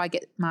 clairvoyant. So I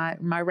get my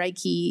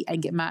Reiki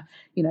and get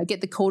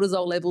get the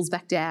cortisol levels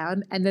back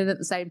down. And then at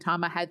the same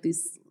time, I had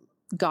this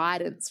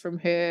guidance from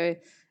her,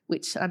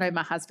 which I know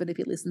my husband, if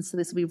he listens to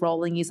this, will be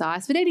rolling his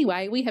eyes. But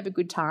anyway, we have a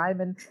good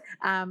time,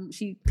 and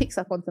she picks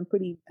up on some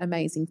pretty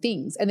amazing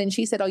things. And then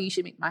she said, you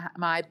should meet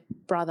my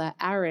brother,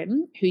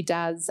 Aaron, who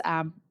does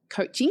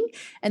coaching.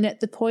 And at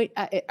the point,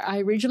 I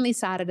originally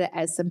started it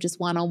as some just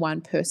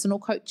one-on-one personal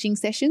coaching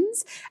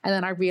sessions. And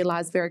then I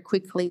realized very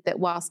quickly that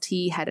whilst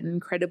he had an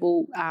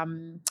incredible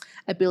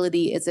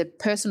ability as a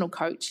personal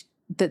coach,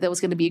 that there was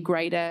going to be a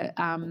greater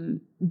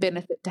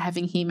benefit to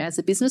having him as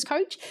a business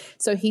coach.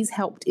 So he's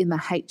helped in the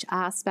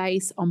HR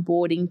space,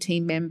 onboarding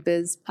team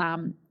members,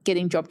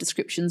 getting job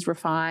descriptions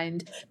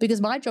refined,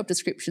 because my job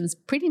descriptions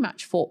pretty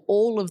much for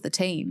all of the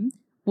team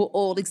were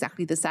all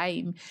exactly the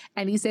same.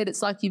 And he said,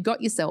 it's like you've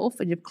got yourself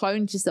and you've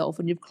cloned yourself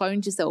and you've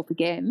cloned yourself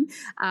again.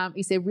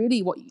 He said,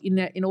 really,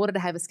 in order to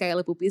have a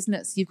scalable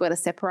business, you've got to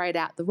separate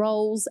out the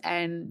roles,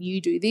 and you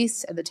do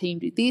this and the team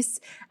do this.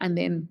 And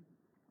then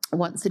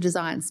once the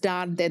design's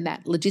done, then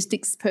that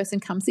logistics person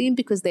comes in,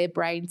 because their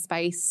brain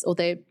space or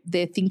their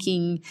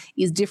thinking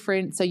is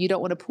different. So you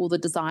don't want to pull the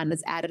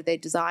designers out of their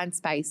design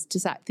space to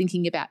start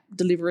thinking about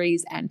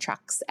deliveries and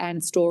trucks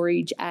and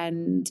storage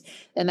and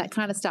that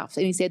kind of stuff.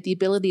 And he said the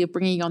ability of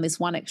bringing on this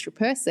one extra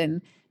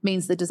person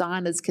means the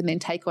designers can then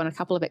take on a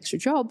couple of extra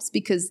jobs,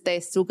 because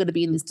they're still going to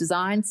be in this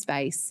design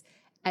space.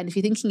 And if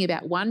you're thinking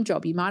about one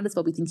job, you might as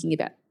well be thinking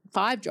about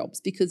 5 jobs,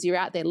 because you're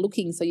out there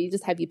looking. So you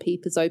just have your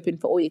peepers open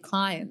for all your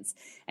clients.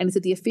 And so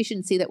the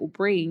efficiency that will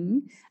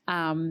bring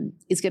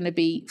is going to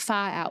be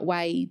far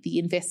outweigh the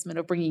investment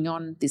of bringing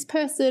on this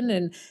person.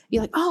 And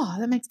you're like, oh,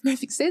 that makes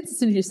perfect sense as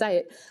soon as you say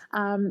it.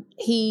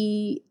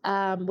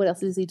 What else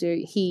does he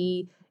do?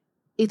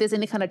 If there's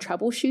any kind of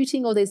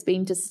troubleshooting, or there's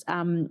been just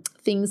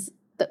things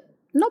that,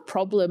 not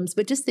problems,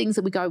 but just things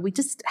that we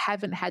just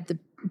haven't had the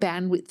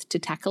bandwidth to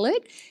tackle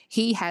it.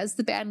 He has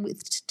the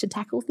bandwidth to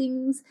tackle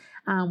things.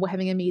 We're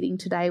having a meeting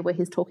today where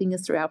he's talking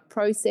us through our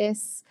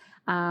process.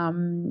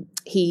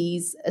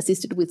 He's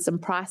assisted with some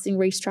pricing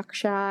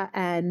restructure,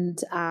 and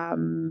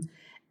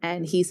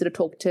he sort of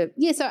talked to,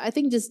 so I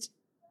think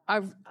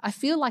I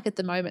feel like at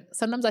the moment,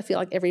 sometimes I feel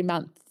like every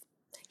month,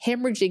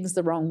 hemorrhaging is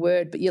the wrong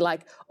word, but you're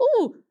like,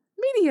 oh,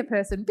 media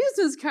person,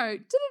 business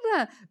coach,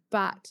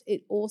 but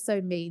it also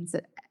means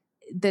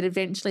that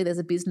eventually there's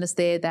a business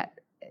there that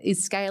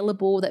is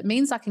scalable. That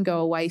means I can go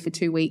away for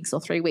 2 weeks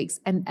or 3 weeks.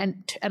 And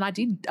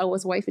I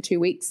was away for 2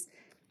 weeks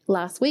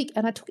last week,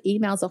 and I took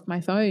emails off my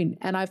phone,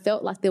 and I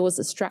felt like there was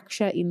a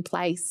structure in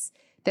place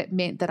that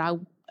meant that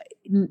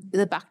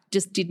the buck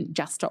just didn't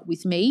just stop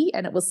with me,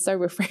 and it was so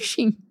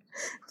refreshing.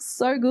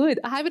 So good.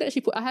 I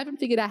haven't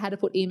figured out how to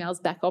put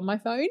emails back on my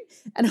phone,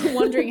 and I'm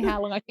wondering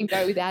how long I can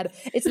go without it.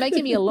 It's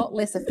making me a lot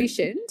less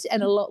efficient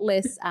and a lot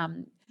less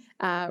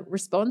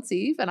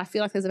responsive, and I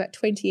feel like there's about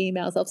 20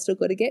 emails I've still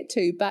got to get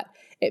to, but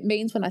it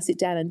means when I sit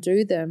down and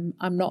do them,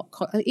 I'm not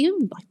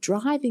even like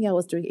driving. I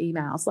was doing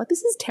emails like,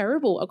 this is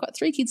terrible. I've got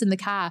 3 kids in the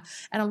car,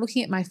 and I'm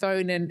looking at my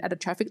phone and at a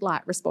traffic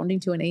light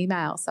responding to an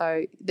email.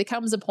 So there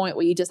comes a point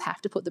where you just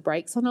have to put the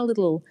brakes on a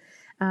little.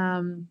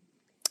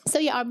 So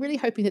I'm really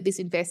hoping that this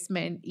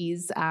investment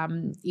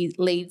it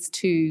leads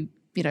to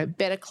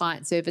better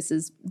client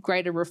services,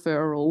 greater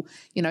referral,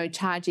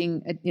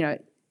 charging,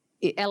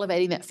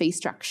 elevating that fee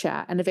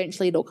structure, and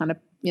eventually it'll kind of,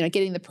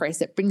 getting the press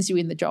that brings you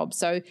in the job.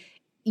 So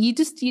you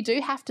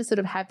do have to sort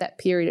of have that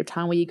period of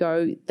time where you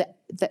go that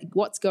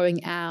what's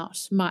going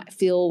out might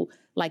feel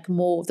like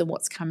more than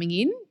what's coming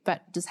in,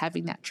 but just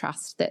having that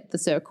trust that the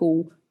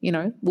circle,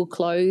 will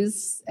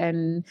close.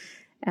 And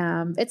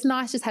it's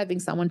nice just having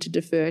someone to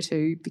defer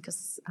to,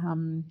 because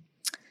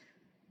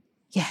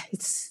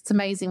it's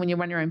amazing when you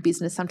run your own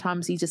business.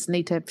 Sometimes you just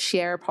need to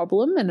share a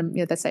problem, and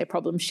they say a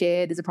problem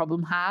shared is a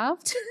problem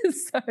halved.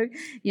 So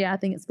I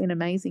think it's been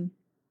amazing.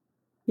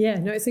 Yeah,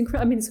 no, it's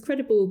incredible. I mean, it's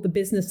incredible, the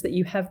business that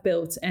you have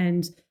built.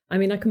 And I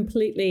mean, I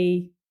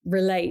completely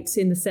relate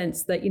in the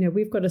sense that,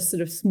 we've got a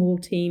sort of small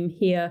team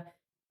here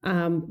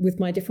with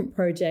my different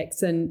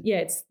projects. And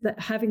it's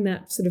having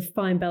that sort of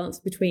fine balance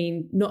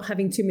between not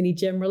having too many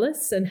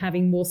generalists and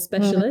having more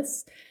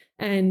specialists.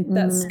 And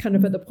that's kind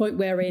of at the point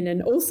we're in.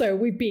 And also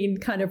we've been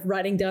kind of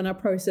writing down our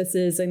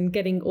processes and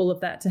getting all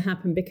of that to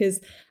happen, because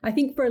I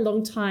think for a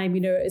long time,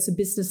 as a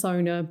business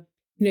owner,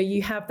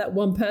 you have that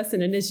one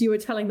person. And as you were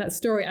telling that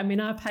story, I mean,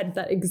 I've had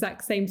that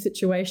exact same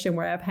situation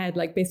where I've had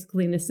like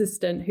basically an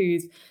assistant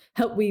who's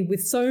helped me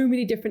with so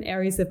many different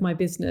areas of my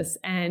business.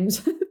 And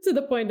to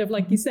the point of,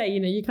 like you say,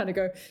 you kind of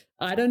go,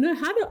 I don't know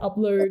how to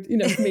upload,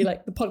 for me,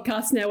 like the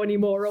podcast now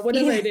anymore, or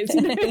whatever it is,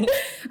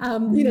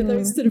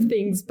 those sort of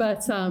things.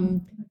 But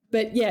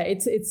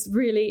it's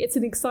really, it's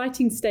an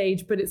exciting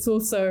stage, but it's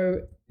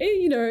also,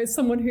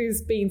 someone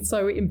who's been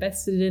so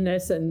invested in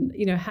it and,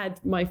 had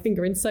my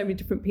finger in so many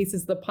different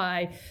pieces of the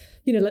pie,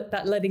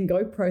 that letting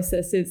go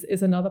process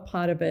is another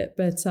part of it.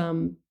 But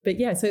so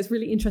it's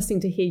really interesting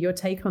to hear your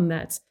take on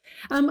that.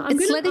 I'm going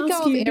to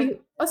ask you.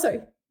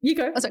 Sorry, you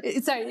go. So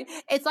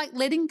it's like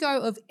letting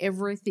go of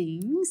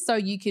everything so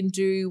you can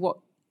do what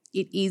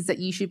it is that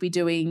you should be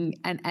doing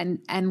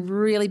and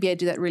really be able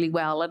to do that really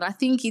well. And I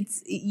think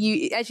as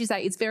you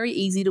say, it's very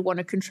easy to want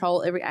to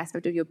control every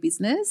aspect of your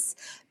business,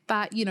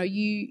 but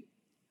you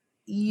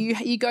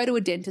go to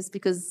a dentist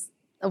because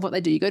of what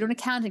they do. You go to an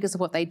accountant because of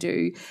what they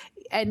do.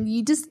 And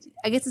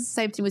I guess it's the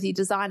same thing with your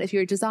design. If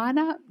you're a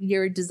designer,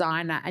 you're a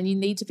designer, and you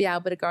need to be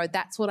able to go,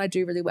 that's what I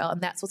do really well,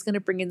 and that's what's going to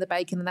bring in the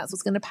bacon, and that's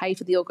what's going to pay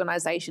for the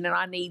organisation, and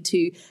I need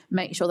to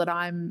make sure that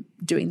I'm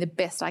doing the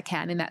best I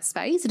can in that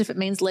space. And if it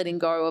means letting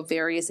go of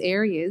various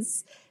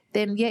areas,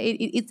 then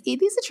it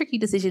is a tricky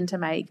decision to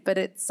make, but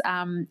it's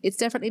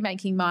definitely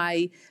making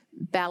my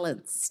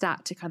balance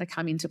start to kind of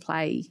come into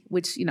play,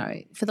 which,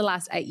 for the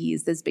last 8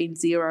 years there's been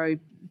zero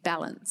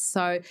balance.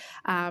 So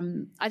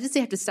I just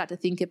have to start to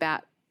think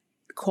about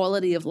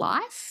quality of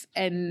life,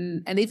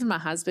 and even my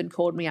husband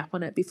called me up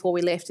on it before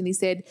we left, and he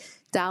said,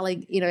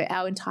 darling,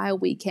 our entire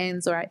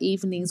weekends or our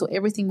evenings or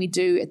everything we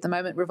do at the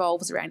moment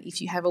revolves around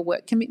if you have a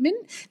work commitment,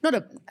 not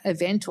an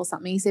event or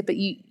something. He said, but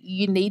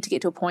you need to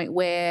get to a point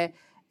where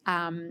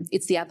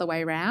it's the other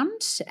way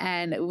around.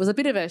 And it was a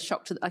bit of a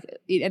shock to and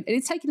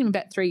it's taken him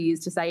about 3 years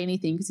to say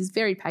anything, because he's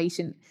very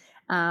patient.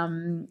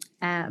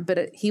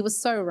 But he was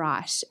so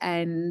right.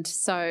 And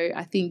so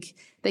I think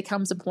there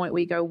comes a point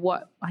where you go,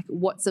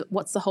 what's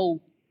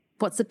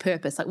the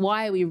purpose? Like,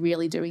 why are we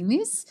really doing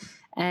this?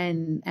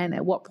 And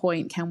at what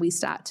point can we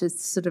start to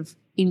sort of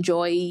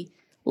enjoy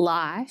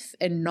life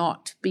and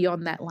not be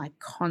on that like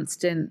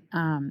constant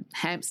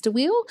hamster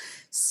wheel?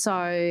 So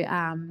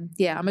I'm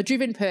a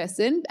driven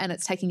person, and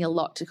it's taking a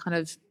lot to kind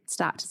of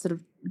start to sort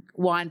of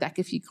wind back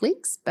a few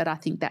clicks, but I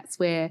think that's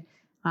where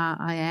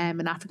I am.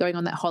 And after going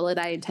on that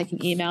holiday and taking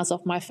emails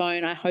off my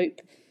phone, I hope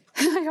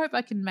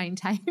I can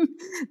maintain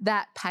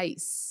that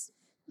pace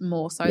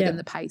more so than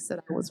the pace that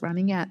I was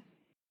running at.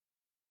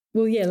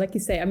 Well, yeah, like you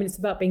say, I mean, it's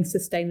about being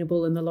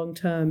sustainable in the long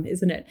term,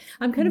 isn't it?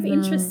 I'm kind of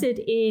interested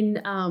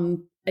in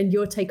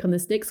your take on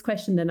this next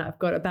question then I've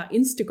got about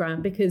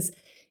Instagram, because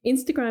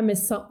Instagram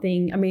is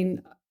something, I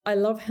mean, I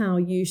love how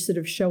you sort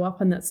of show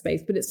up in that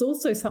space, but it's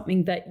also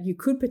something that you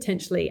could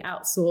potentially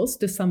outsource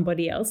to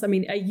somebody else. I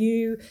mean, are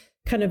you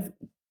kind of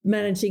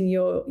managing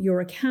your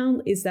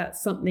account? Is that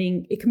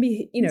something, it can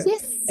be,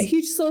 yes, a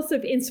huge source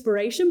of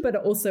inspiration, but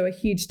also a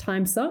huge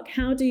time suck.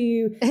 How do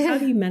you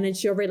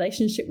manage your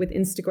relationship with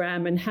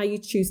Instagram, and how you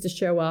choose to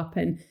show up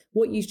and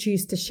what you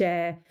choose to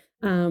share?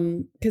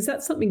 Because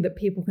that's something that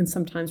people can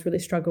sometimes really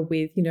struggle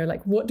with,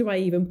 like, what do I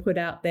even put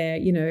out there,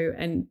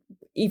 and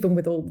even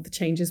with all the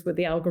changes with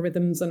the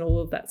algorithms and all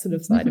of that sort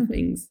of side of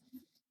things.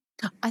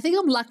 I think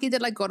I'm lucky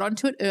that I got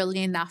onto it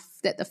early enough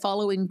that the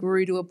following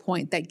grew to a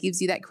point that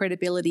gives you that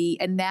credibility.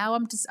 And now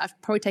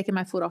I've probably taken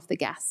my foot off the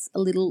gas a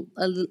little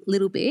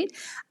bit.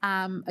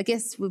 I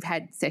guess we've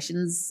had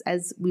sessions,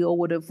 as we all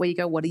would have, where you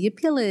go, what are your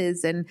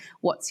pillars and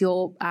what's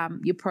your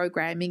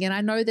programming? And I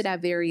know that our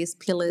various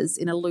pillars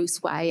in a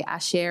loose way are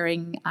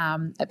sharing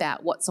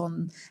about what's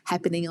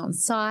happening on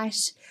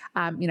site,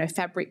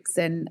 fabrics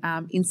and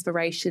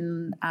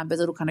inspiration. There's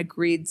little kind of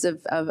grids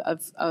of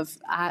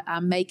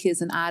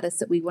makers and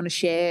artists that we want to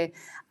share,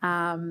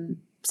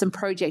 some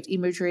project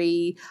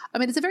imagery. I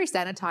mean, it's a very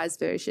sanitized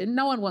version.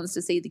 No one wants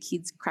to see the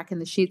kids cracking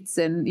the shits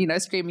and,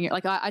 screaming.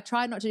 Like, I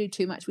try not to do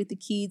too much with the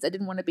kids. I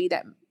didn't want to be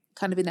that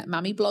kind of in that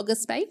mummy blogger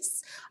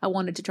space. I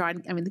wanted to try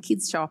and, the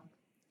kids show up,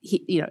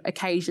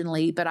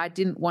 occasionally, but I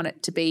didn't want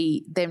it to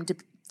be them to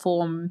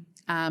form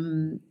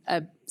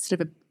a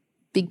sort of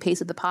big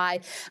piece of the pie.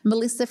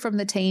 Melissa from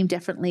the team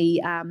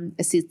definitely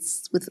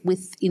assists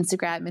with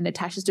Instagram, and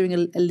Natasha's doing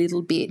a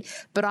little bit.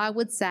 But I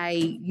would say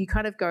you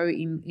kind of go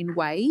in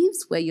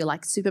waves where you're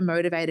like super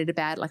motivated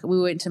about it. Like we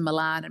went to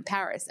Milan and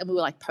Paris and we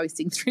were like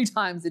posting 3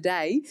 times a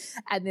day.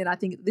 And then I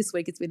think this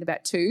week it's been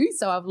about 2.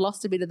 So I've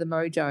lost a bit of the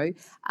mojo.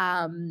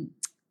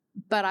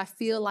 But I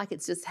feel like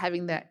it's just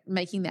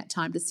making that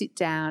time to sit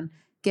down,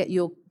 get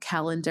your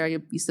calendar,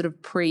 your sort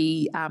of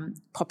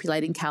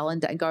populating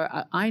calendar and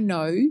go, I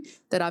know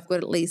that I've got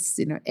at least,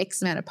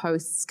 X amount of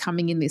posts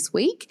coming in this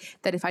week,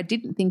 that if I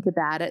didn't think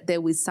about it, there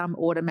was some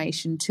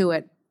automation to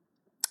it.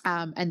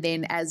 And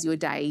then as your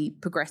day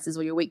progresses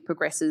or your week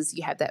progresses,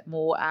 you have that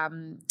more,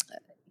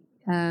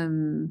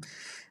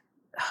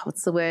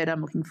 what's the word I'm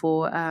looking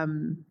for?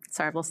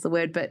 Sorry, I've lost the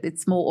word, but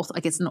it's more,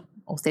 I guess not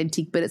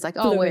authentic, but it's like,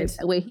 we're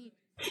here.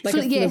 Like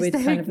a fluid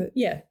kind of,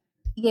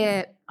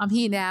 yeah, I'm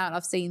here now and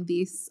I've seen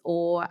this,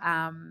 or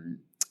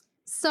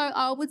so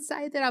I would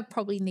say that I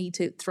probably need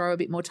to throw a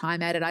bit more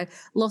time at it. I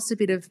lost a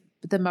bit of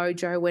the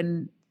mojo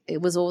when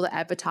it was all the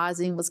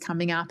advertising was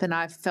coming up and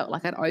I felt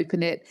like I'd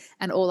open it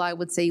and all I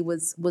would see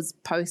was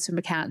posts from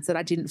accounts that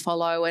I didn't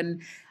follow,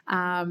 and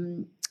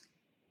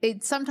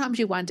sometimes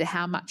you wonder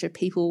how much of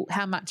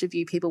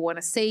you people want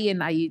to see,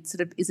 and are you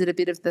is it a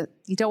bit of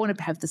you don't want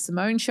to have the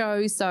Simone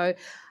show, so.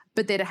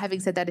 But then having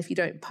said that, if you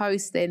don't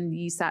post, then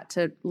you start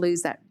to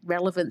lose that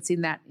relevance in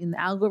the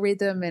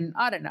algorithm. And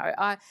I don't know.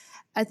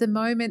 At the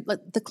moment,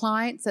 like the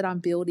clients that I'm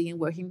building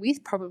and working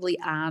with probably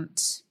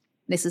aren't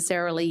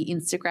necessarily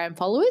Instagram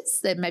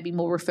followers. They're maybe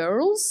more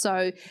referrals.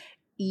 So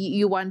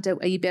you wonder,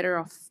 are you better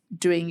off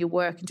doing your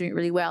work and doing it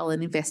really well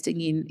and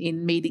investing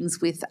in meetings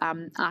with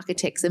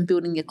architects and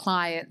building your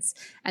clients,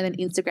 and then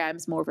Instagram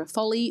is more of a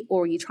folly,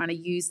 or are you trying to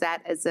use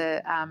that as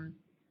a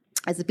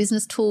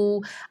business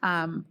tool?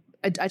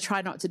 I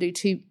try not to do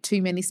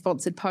too many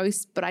sponsored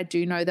posts, but I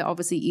do know that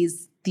obviously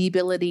is the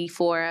ability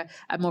for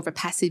a more of a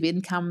passive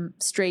income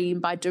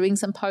stream by doing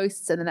some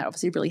posts, and then that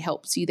obviously really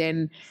helps you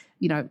then,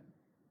 with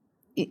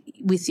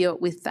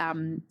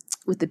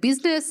the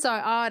business. So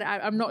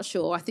I'm not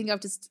sure. I think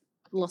I've just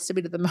lost a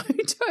bit of the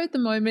mojo at the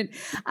moment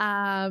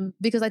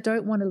because I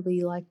don't want to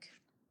be like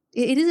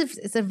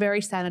it's a very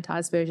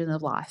sanitized version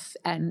of life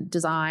and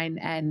design,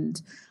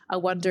 and I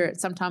wonder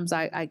sometimes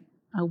I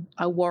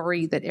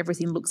worry that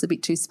everything looks a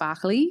bit too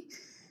sparkly.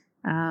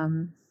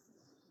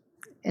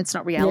 It's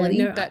not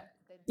reality, but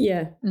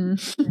yeah.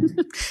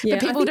 But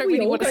people don't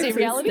really want to see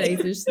reality.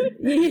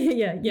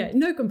 Yeah.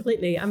 No,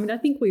 completely. I mean, I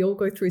think we all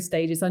go through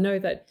stages. I know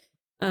that.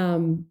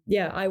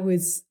 I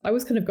was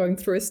kind of going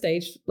through a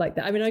stage like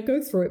that. I mean, I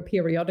go through it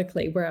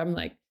periodically where I'm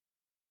like,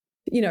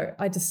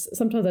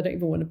 sometimes I don't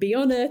even want to be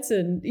on it.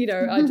 And,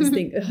 I just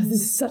think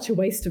this is such a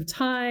waste of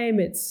time.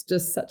 It's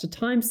just such a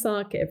time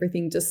suck.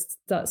 Everything just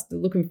starts to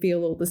look and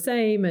feel all the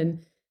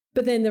same.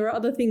 But then there are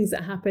other things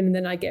that happen and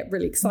then I get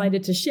really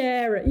excited to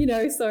share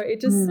it, so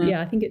it just,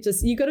 I think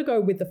you got to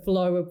go with the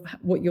flow of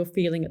what you're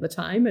feeling at the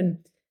time. And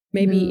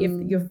maybe if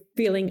you're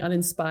feeling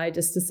uninspired,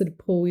 just to sort of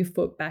pull your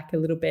foot back a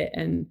little bit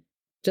and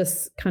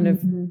just kind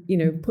of,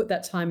 put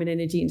that time and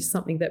energy into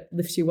something that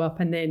lifts you up.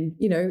 And then,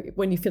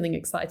 when you're feeling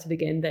excited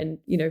again, then,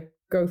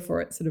 go for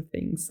it sort of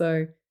thing.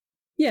 So,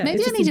 yeah,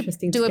 maybe I need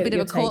to do a bit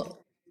of a call. Take.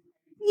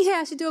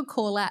 Yeah, I should do a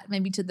call out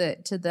maybe to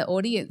the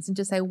audience and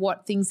just say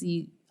what things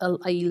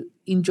are you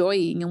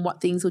enjoying and what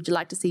things would you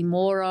like to see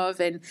more of.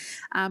 And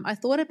I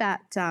thought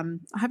about, I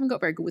haven't got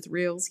very good with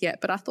reels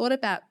yet, but I thought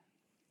about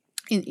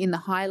in the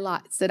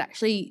highlights that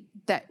actually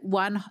that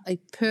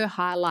per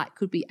highlight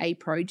could be a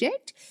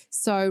project.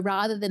 So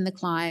rather than the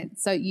client,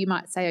 so you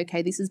might say,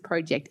 okay, this is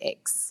project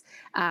X,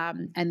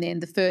 and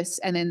then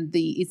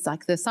it's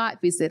like the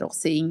site visit or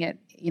seeing it,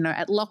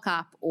 at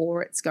lockup,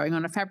 or it's going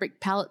on a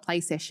fabric palette play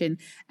session.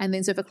 And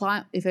then so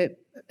if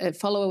a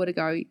follower were to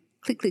go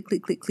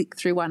click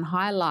through one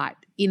highlight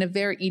in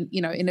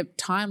a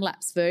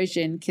time-lapse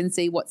version, can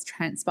see what's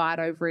transpired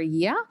over a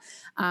year.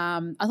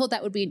 I thought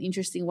that would be an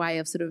interesting way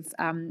of sort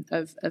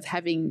of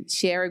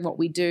sharing what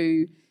we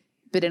do,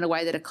 but in a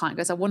way that a client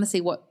goes, I want to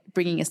see what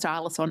bringing a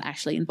stylist on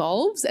actually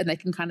involves, and they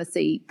can kind of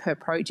see per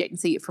project and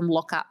see it from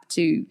lock-up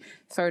to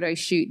photo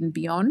shoot and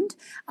beyond.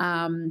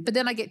 But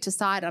then I get to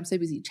site, I'm so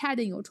busy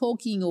chatting or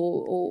talking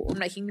or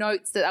making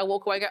notes that I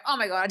walk away and go, oh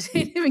my God, I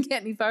didn't even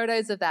get any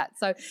photos of that.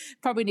 So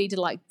probably need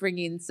to bring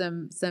in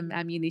some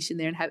ammunition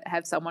there and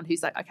have someone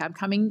who's like, okay, I'm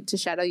coming to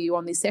shadow you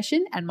on this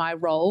session and my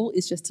role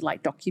is just to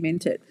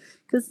document it.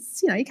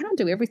 Because, you can't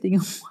do everything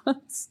at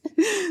once.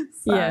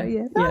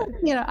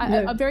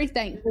 I'm very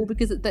thankful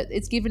because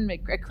it's given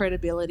me a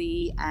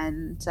credibility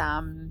and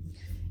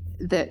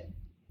that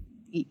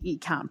you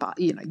can't buy,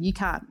 you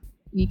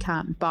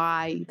can't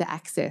buy the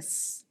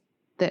access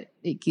that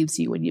it gives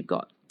you when you've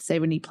got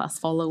 70 plus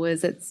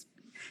followers.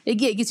 It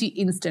gives you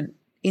instant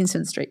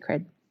street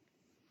cred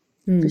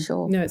for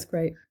sure. No, it's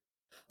great.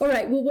 All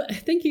right. Well,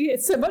 thank you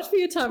so much for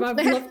your time. I've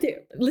loved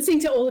it, listening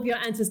to all of your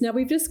answers. Now,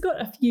 we've just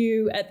got a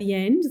few at the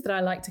end that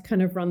I like to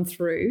kind of run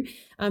through.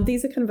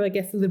 These are kind of, I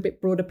guess, a little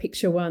bit broader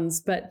picture ones,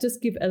 but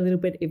just give a little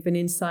bit of an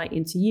insight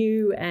into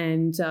you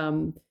and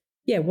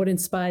what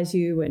inspires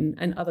you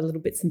and other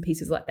little bits and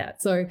pieces like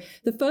that. So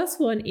the first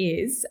one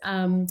is,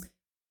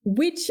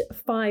 which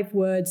 5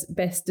 words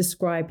best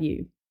describe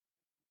you?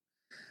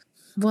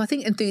 Well, I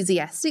think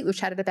enthusiastic. We've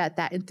chatted about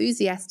that.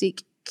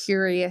 Enthusiastic,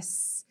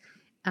 curious,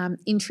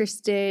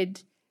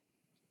 interested,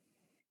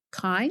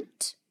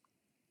 kind,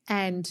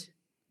 and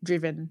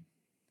driven.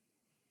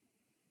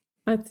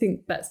 I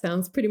think that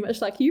sounds pretty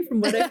much like you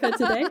from what I've heard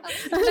today.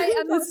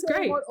 That's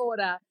great. What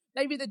order?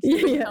 Maybe the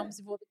driven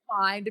comes before the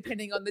kind,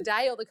 depending on the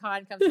day, or the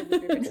kind comes before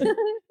the driven.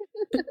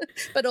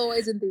 But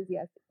always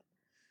enthusiastic.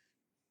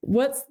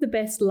 What's the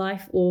best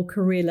life or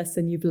career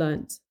lesson you've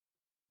learned?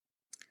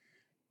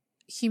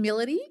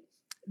 Humility,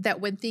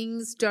 that when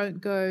things don't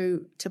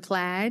go to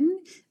plan,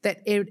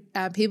 that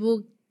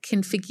people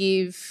can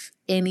forgive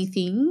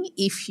anything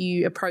if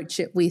you approach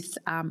it with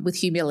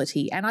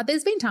humility. And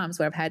there's been times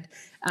where I've had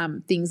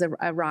things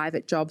arrive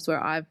at jobs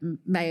where I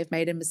may have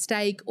made a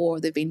mistake, or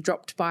they've been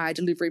dropped by a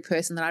delivery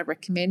person that I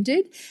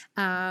recommended,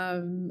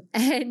 and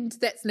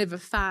that's never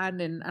fun.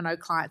 And I know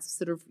clients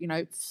have sort of,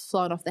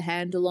 flown off the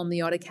handle on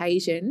the odd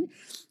occasion,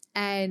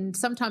 and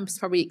sometimes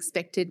probably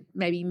expected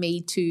maybe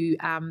me to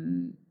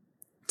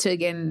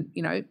again,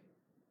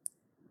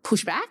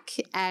 push back.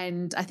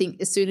 And I think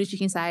as soon as you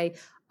can say,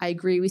 I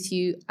agree with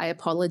you, I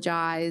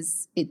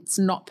apologize, it's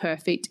not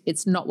perfect,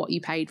 it's not what you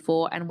paid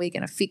for, and we're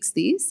going to fix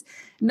this.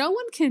 No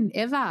one can,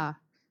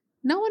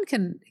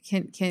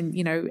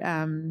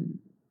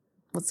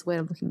 what's the word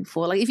I'm looking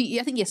for? Like, I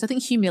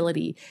think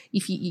humility.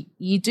 If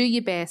you do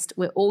your best,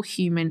 we're all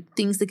human,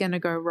 things are going to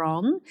go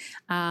wrong,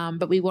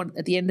 but we want,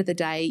 at the end of the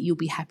day, you'll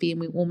be happy,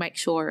 and we will make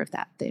sure of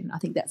that. Then I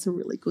think that's a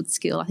really good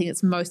skill. I think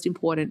it's most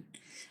important.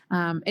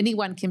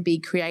 Anyone can be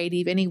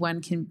creative,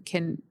 anyone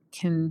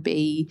can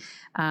be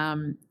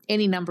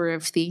any number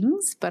of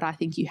things, but I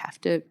think you have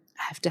to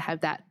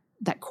have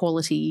that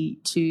quality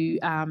to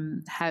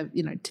have,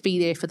 to be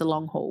there for the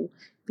long haul,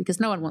 because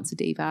no one wants a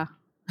diva.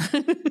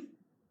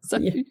 So,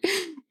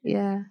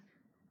 yeah.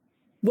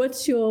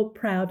 What's your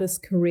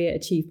proudest career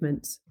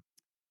achievement?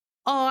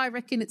 Oh, I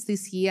reckon it's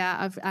this year.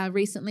 I've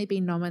recently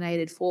been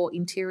nominated for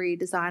Interior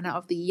Designer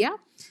of the Year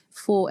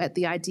at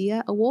the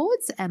IDEA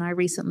Awards, and I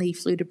recently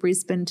flew to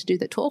Brisbane to do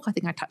the talk. I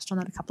think I touched on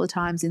that a couple of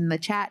times in the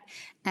chat,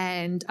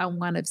 and I'm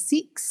one of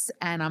 6,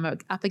 and I'm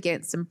up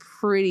against some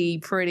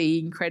pretty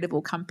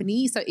incredible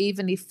companies. So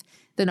even if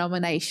the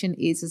nomination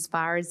is as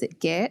far as it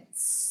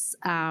gets,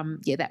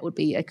 that would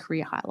be a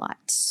career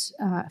highlight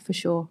for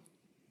sure.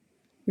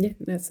 Yeah,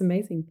 that's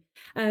amazing.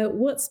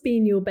 What's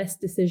been your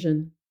best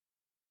decision?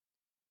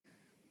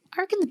 I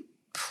reckon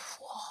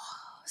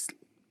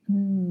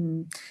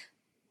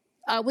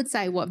I would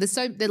say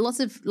there are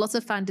lots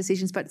of fun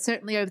decisions, but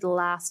certainly over the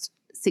last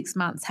 6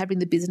 months, having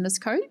the business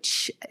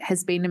coach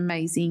has been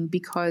amazing,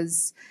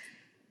 because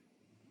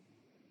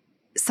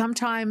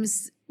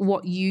sometimes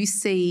what you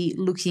see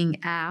looking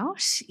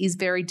out is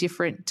very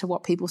different to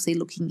what people see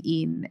looking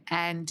in,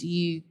 and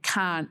you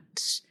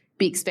can't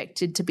be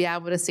expected to be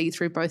able to see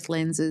through both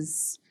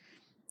lenses.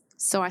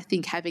 So I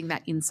think having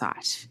that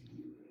insight.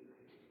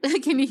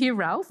 Can you hear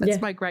Ralph?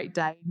 That's my Great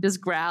Dane just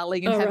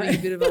growling and having a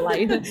bit of a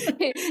lay.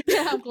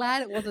 Yeah, I'm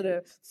glad it wasn't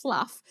a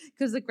fluff,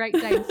 because the Great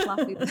Dane fluff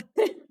is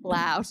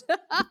loud.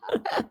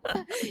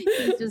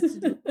 He's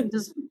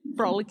just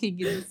frolicking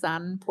in the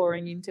sun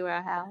pouring into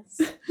our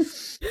house.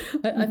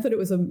 I thought it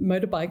was a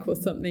motorbike or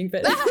something,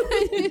 but no,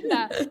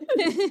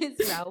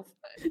 it's Ralph.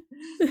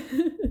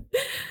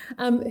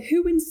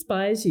 Who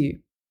inspires you?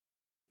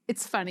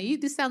 It's funny.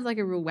 This sounds like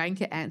a real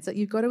wanker answer.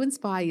 You've got to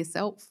inspire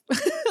yourself.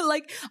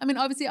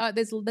 Obviously,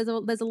 there's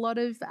a lot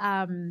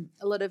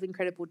of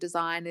incredible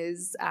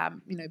designers.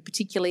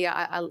 Particularly,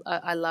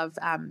 I love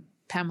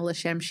Pamela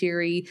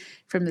Shamshiri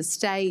from the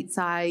States.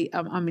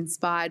 I'm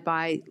inspired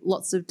by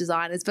lots of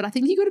designers, but I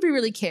think you've got to be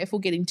really careful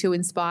getting too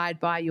inspired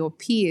by your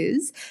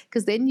peers,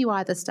 because then you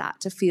either start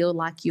to feel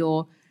like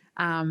you're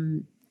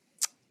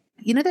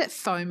that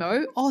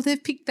FOMO,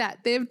 they've picked that,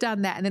 they've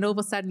done that, and then all of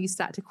a sudden you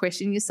start to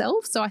question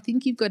yourself. So I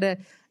think you've got to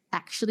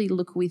actually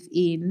look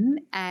within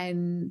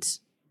and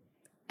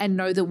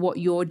know that what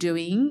you're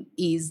doing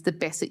is the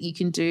best that you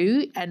can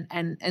do, and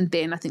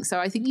then I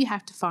think you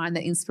have to find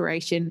that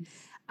inspiration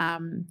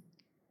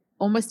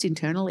almost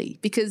internally,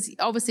 because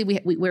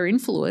obviously we're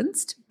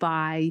influenced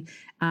by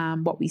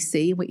what we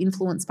see. We're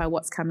influenced by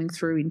what's coming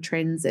through in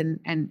trends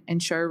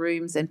and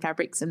showrooms and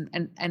fabrics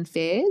and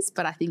fairs,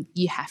 but I think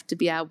you have to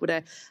be able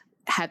to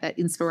have that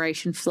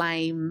inspiration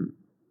flame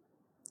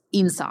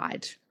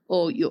inside,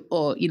 or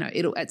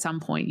it'll at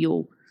some point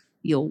you'll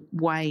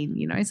wane,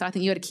 so I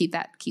think you got to keep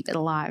that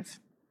alive.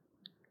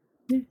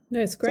 Yeah,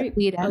 no, it's great.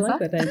 Weird answer. I like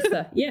that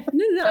answer. Yeah,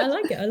 no, I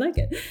like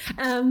it.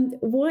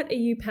 What are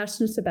you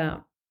passionate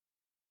about?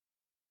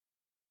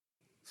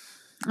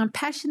 I'm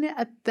passionate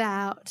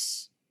about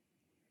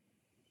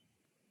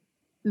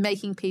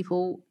making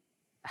people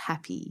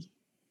happy.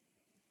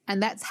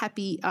 And that's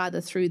happy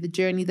either through the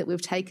journey that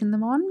we've taken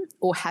them on,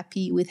 or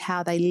happy with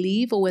how they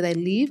live or where they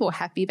live, or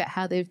happy about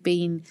how they've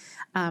been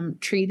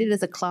treated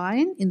as a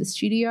client in the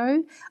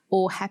studio,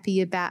 or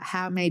happy about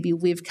how maybe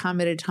we've come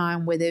at a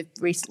time where they've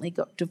recently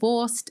got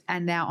divorced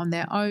and now on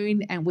their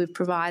own, and we've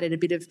provided a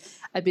bit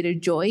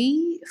of joy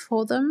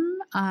for them.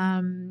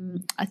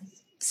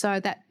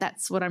 So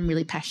that's what I'm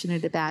really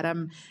passionate about.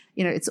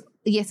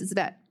 It's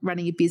about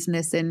running a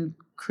business and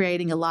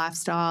creating a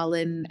lifestyle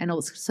and all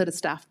this sort of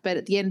stuff. But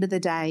at the end of the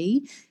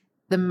day,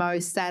 the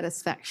most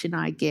satisfaction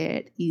I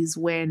get is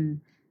when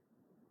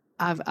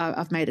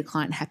I've made a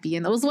client happy.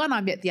 And there was one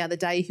I met the other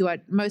day who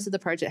most of the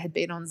project had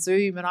been on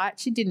Zoom, and I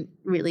actually didn't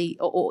really,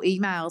 or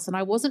emails, and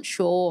I wasn't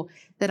sure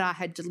that I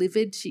had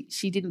delivered.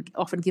 She didn't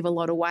often give a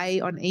lot away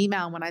on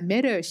email. When I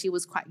met her, she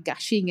was quite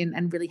gushing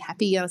and really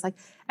happy. And I was like,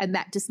 and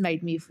that just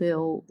made me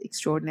feel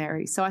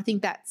extraordinary. So I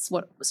think that's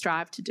what I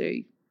strive to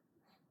do.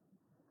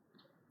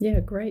 Yeah,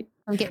 great.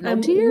 I'm getting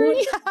all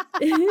teary.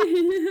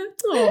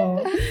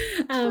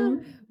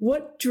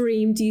 What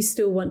dream do you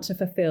still want to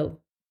fulfill?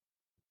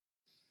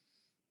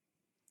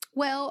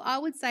 Well, I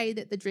would say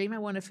that the dream I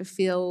want to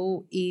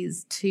fulfill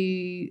is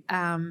to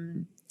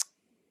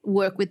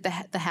work with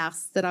the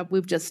house that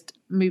we've just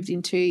moved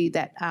into,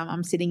 that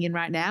I'm sitting in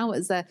right now.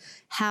 It's a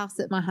house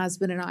that my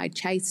husband and I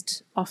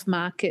chased off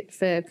market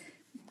for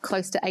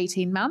close to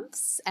 18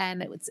 months,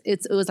 and it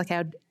was like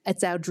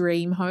our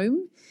dream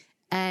home.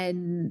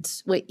 And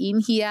we're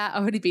in here.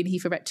 I've already been here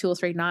for about 2 or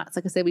 3 nights.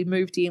 Like I said, we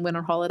moved in, went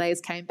on holidays,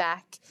 came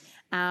back.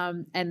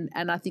 And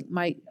I think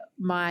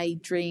my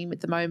dream at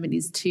the moment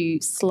is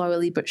to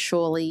slowly but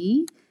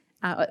surely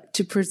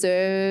to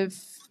preserve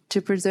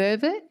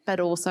it, but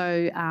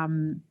also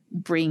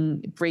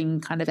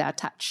bring kind of our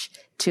touch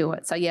to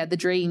it. So yeah, the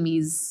dream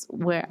is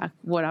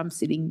what I'm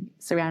sitting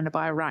surrounded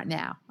by right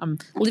now. I'm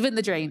living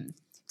the dream.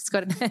 Just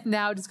got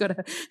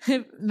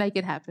to make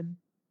it happen.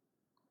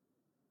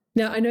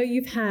 Now, I know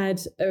you've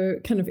had a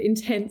kind of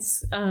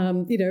intense,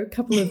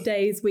 couple of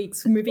days,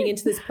 weeks moving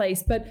into this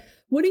place, but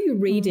what are you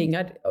reading,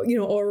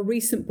 or a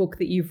recent book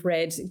that you've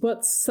read?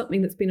 What's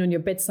something that's been on your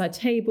bedside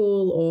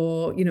table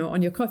or,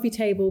 on your coffee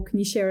table? Can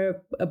you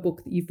share a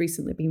book that you've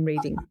recently been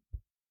reading?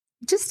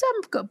 Just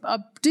I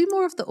do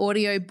more of the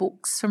audio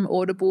books from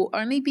Audible,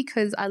 only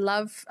because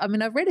I've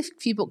read a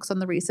few books on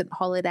the recent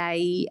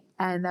holiday,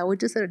 and they were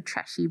just sort of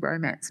trashy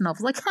romance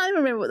novels. I can't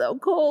remember what they were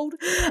called,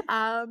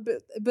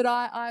 but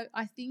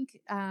I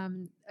think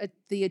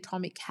the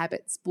Atomic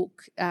Habits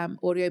book,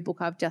 audio book,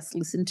 I've just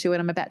listened to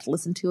and I'm about to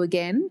listen to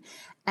again.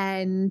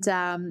 And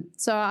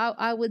so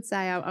I would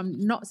say I'm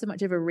not so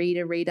much of a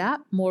reader,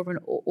 more of an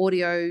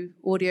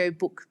audio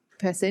book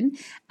person,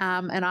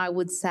 and I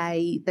would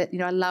say that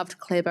I loved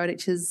Claire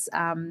Bowditch's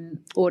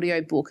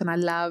audio book, and I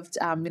loved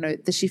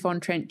the Chiffon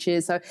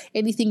Trenches. So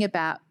anything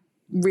about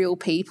real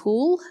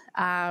people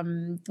or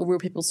real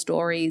people's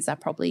stories, I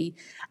probably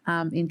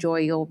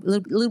enjoy, or a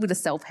little bit of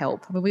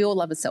self-help. I mean, we all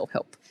love a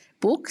self-help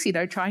books,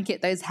 try and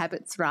get those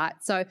habits right.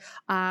 So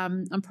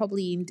I'm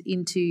probably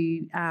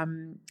into.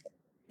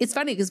 It's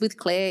funny because with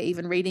Claire,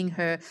 even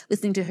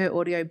listening to her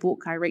audio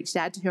book, I reached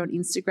out to her on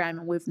Instagram,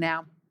 and we've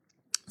now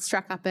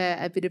struck up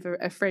a bit of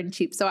a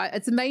friendship. So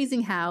it's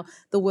amazing how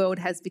the world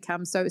has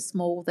become so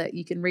small that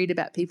you can read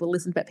about people,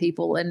 listen about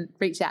people, and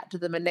reach out to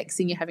them, and next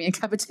thing you're having a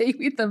cup of tea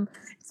with them.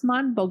 It's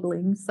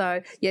mind-boggling.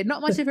 So yeah, not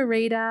much of a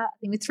reader. I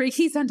think with 3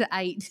 kids under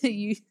 8,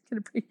 there's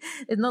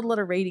not a lot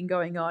of reading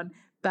going on.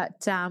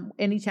 But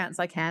any chance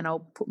I can, I'll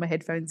put my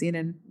headphones in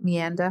and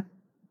meander.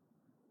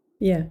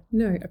 Yeah,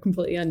 no, I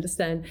completely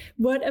understand.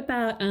 What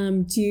about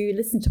do you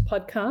listen to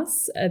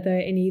podcasts? Are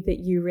there any that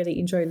you really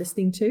enjoy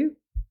listening to?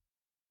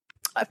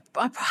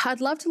 I'd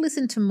love to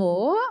listen to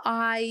more.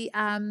 I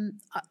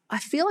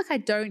feel like I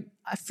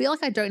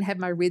don't have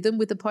my rhythm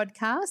with the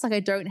podcast.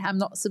 Like I'm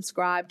not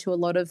subscribed to a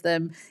lot of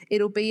them.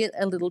 It'll be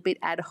a little bit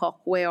ad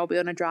hoc where I'll be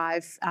on a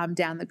drive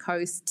down the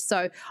coast.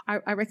 So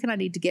I reckon I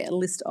need to get a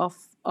list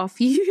off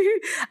you.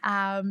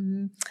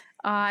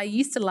 I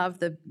used to love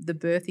the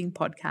birthing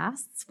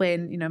podcasts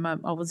when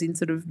I was in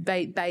sort of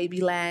baby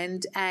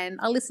land,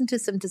 and I listened to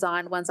some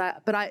design ones.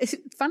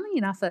 Funnily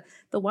enough,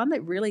 the one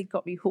that really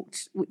got me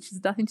hooked, which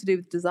has nothing to do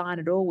with design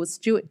at all, was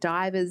Stuart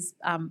Diver's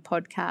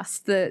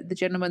podcast. The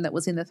gentleman that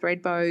was in the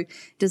Thredbo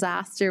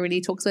disaster, and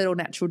he talks about all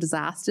natural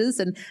disasters.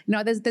 And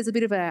there's a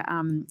bit of a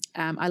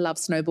I love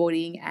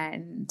snowboarding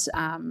and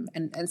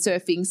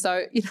surfing,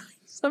 so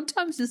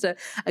sometimes just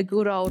a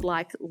good old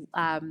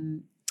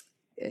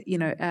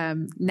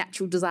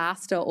natural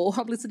disaster, or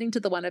I'm listening to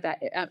the one about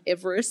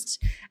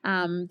Everest,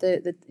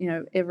 the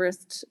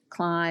Everest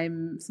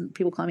climb, some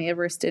people climbing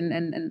Everest,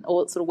 and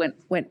all it sort of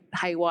went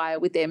haywire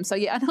with them. So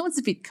yeah, I know it's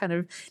a bit kind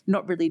of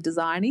not really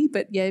designy,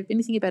 but yeah,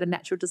 anything about a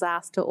natural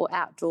disaster or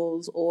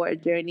outdoors or a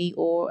journey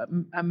or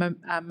a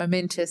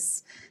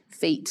momentous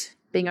feat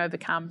being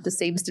overcome just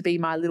seems to be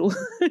my little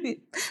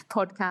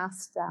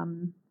podcast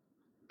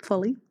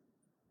folly.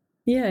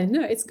 Yeah,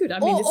 no, it's good. I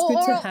mean, it's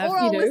good to have,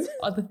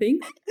 other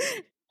things.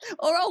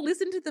 Or I'll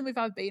listen to them if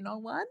I've been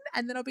on one,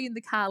 and then I'll be in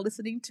the car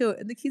listening to it,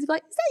 and the kids are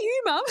like, "Is that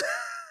you, Mum?"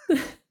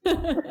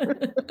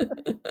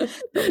 That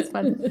was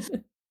fun.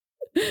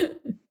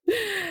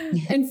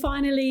 And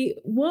finally,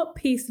 what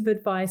piece of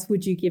advice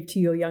would you give to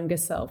your younger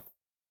self?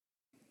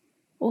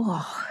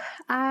 Oh,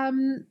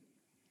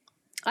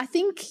 I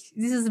think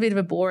this is a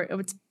bit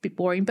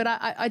boring, but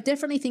I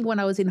definitely think when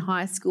I was in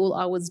high school,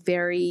 I was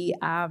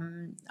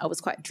I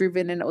was quite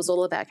driven, and it was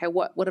all about, okay,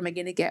 what am I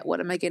going to get? What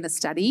am I going to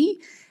study?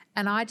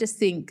 And I just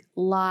think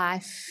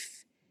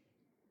life,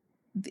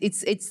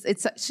 it's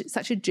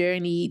such a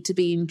journey to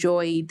be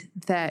enjoyed,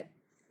 that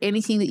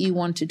anything that you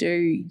want to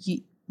do,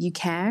 you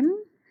can.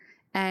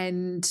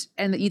 And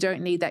that you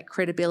don't need that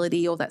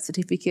credibility or that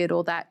certificate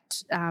or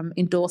that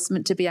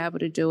endorsement to be able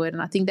to do it.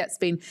 And I think that's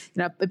been,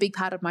 a big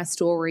part of my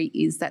story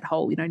is that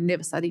whole,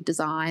 never studied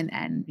design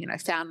and,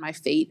 found my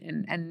feet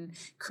and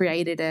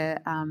created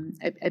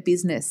a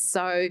business.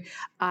 So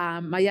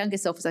my younger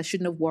self is I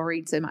shouldn't have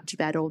worried so much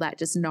about all that,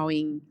 just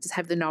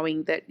have the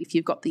knowing that if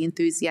you've got the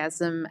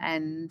enthusiasm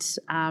and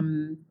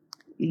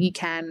you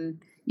can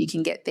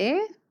get there.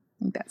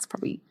 I think that's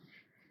probably...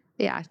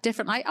 Yeah,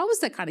 definitely. I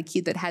was that kind of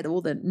kid that had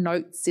all the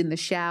notes in the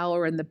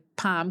shower and the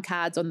palm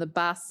cards on the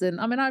bus.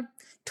 And I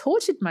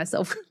tortured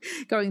myself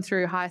going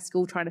through high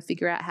school trying to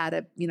figure out how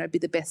to, be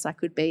the best I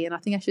could be. And I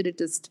think I should have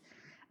just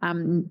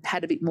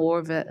had a bit more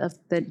of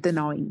the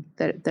knowing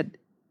that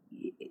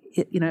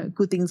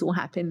good things will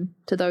happen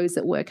to those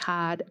that work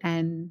hard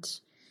and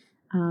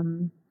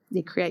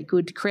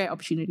create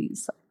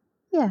opportunities. So,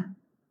 yeah.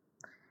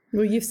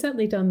 Well, you've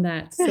certainly done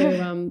that. So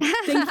thank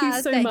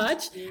you so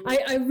much.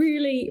 I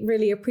really,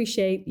 really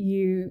appreciate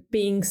you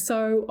being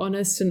so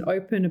honest and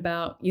open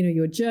about,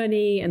 your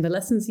journey and the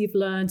lessons you've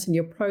learned and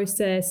your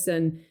process.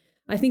 And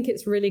I think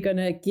it's really going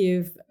to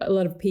give a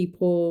lot of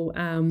people,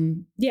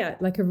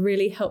 like a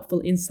really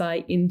helpful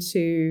insight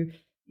into,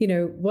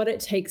 what it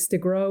takes to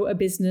grow a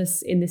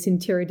business in this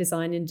interior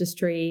design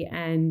industry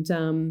and,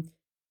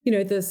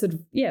 the sort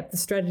of, the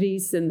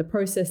strategies and the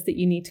process that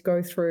you need to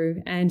go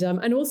through. And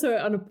also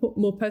on a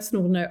more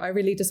personal note, I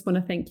really just want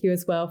to thank you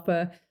as well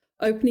for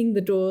opening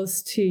the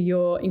doors to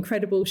your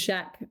incredible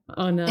shack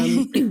on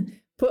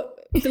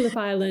Phillip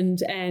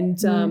Island and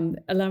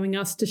allowing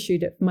us to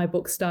shoot it for My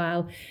Book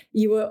Style.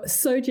 You were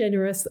so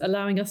generous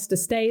allowing us to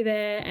stay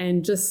there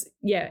and just,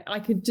 I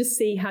could just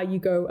see how you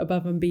go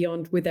above and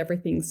beyond with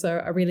everything. So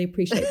I really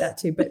appreciate that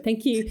too. But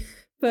thank you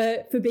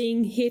for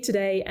being here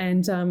today,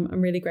 and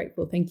I'm really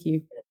grateful. Thank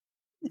you.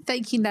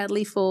 Thank you,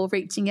 Natalie, for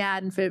reaching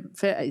out and for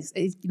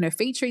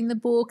featuring the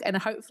book. And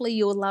hopefully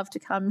you'll love to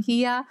come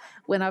here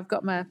when I've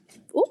got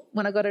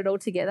it all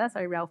together.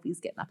 So Ralphie's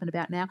getting up and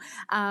about now.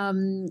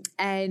 And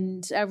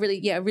I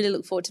really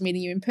look forward to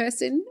meeting you in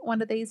person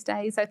one of these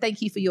days. So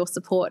thank you for your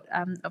support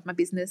of my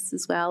business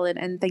as well.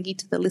 And thank you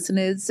to the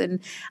listeners. And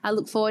I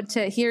look forward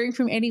to hearing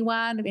from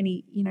anyone.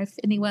 If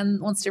anyone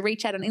wants to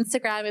reach out on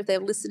Instagram, if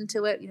they've listened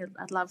to it,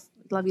 I'd love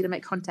you to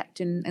make contact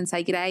and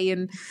say g'day.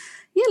 And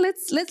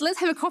let's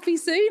have a coffee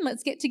soon.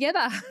 Let's get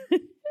together.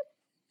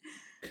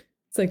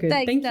 So good.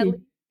 Thanks, Thank Natalie.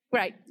 you.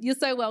 Great. You're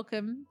so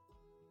welcome.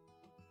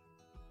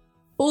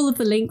 All of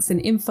the links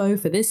and info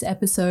for this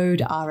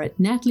episode are at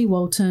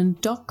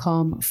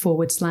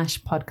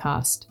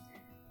nataliewalton.com/podcast.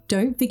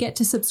 Don't forget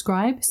to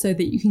subscribe so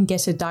that you can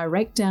get a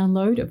direct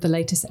download of the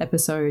latest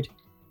episode.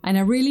 And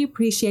I really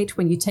appreciate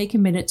when you take a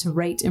minute to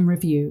rate and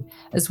review,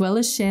 as well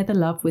as share the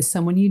love with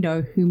someone you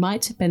know who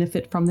might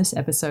benefit from this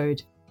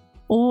episode,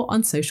 or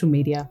on social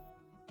media.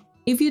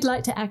 If you'd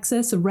like to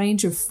access a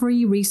range of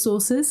free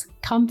resources,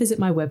 come visit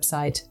my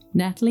website,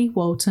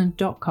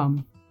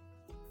 nataliewalton.com.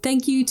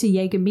 Thank you to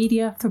Jaeger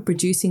Media for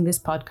producing this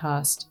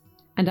podcast.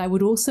 And I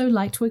would also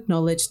like to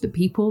acknowledge the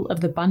people of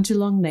the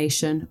Bundjalung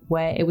Nation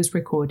where it was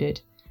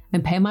recorded,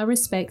 and pay my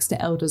respects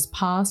to elders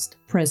past,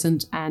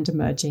 present, and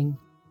emerging.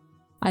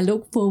 I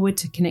look forward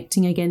to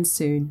connecting again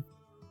soon.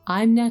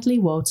 I'm Natalie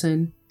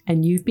Walton,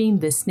 and you've been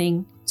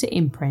listening to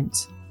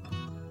Imprint.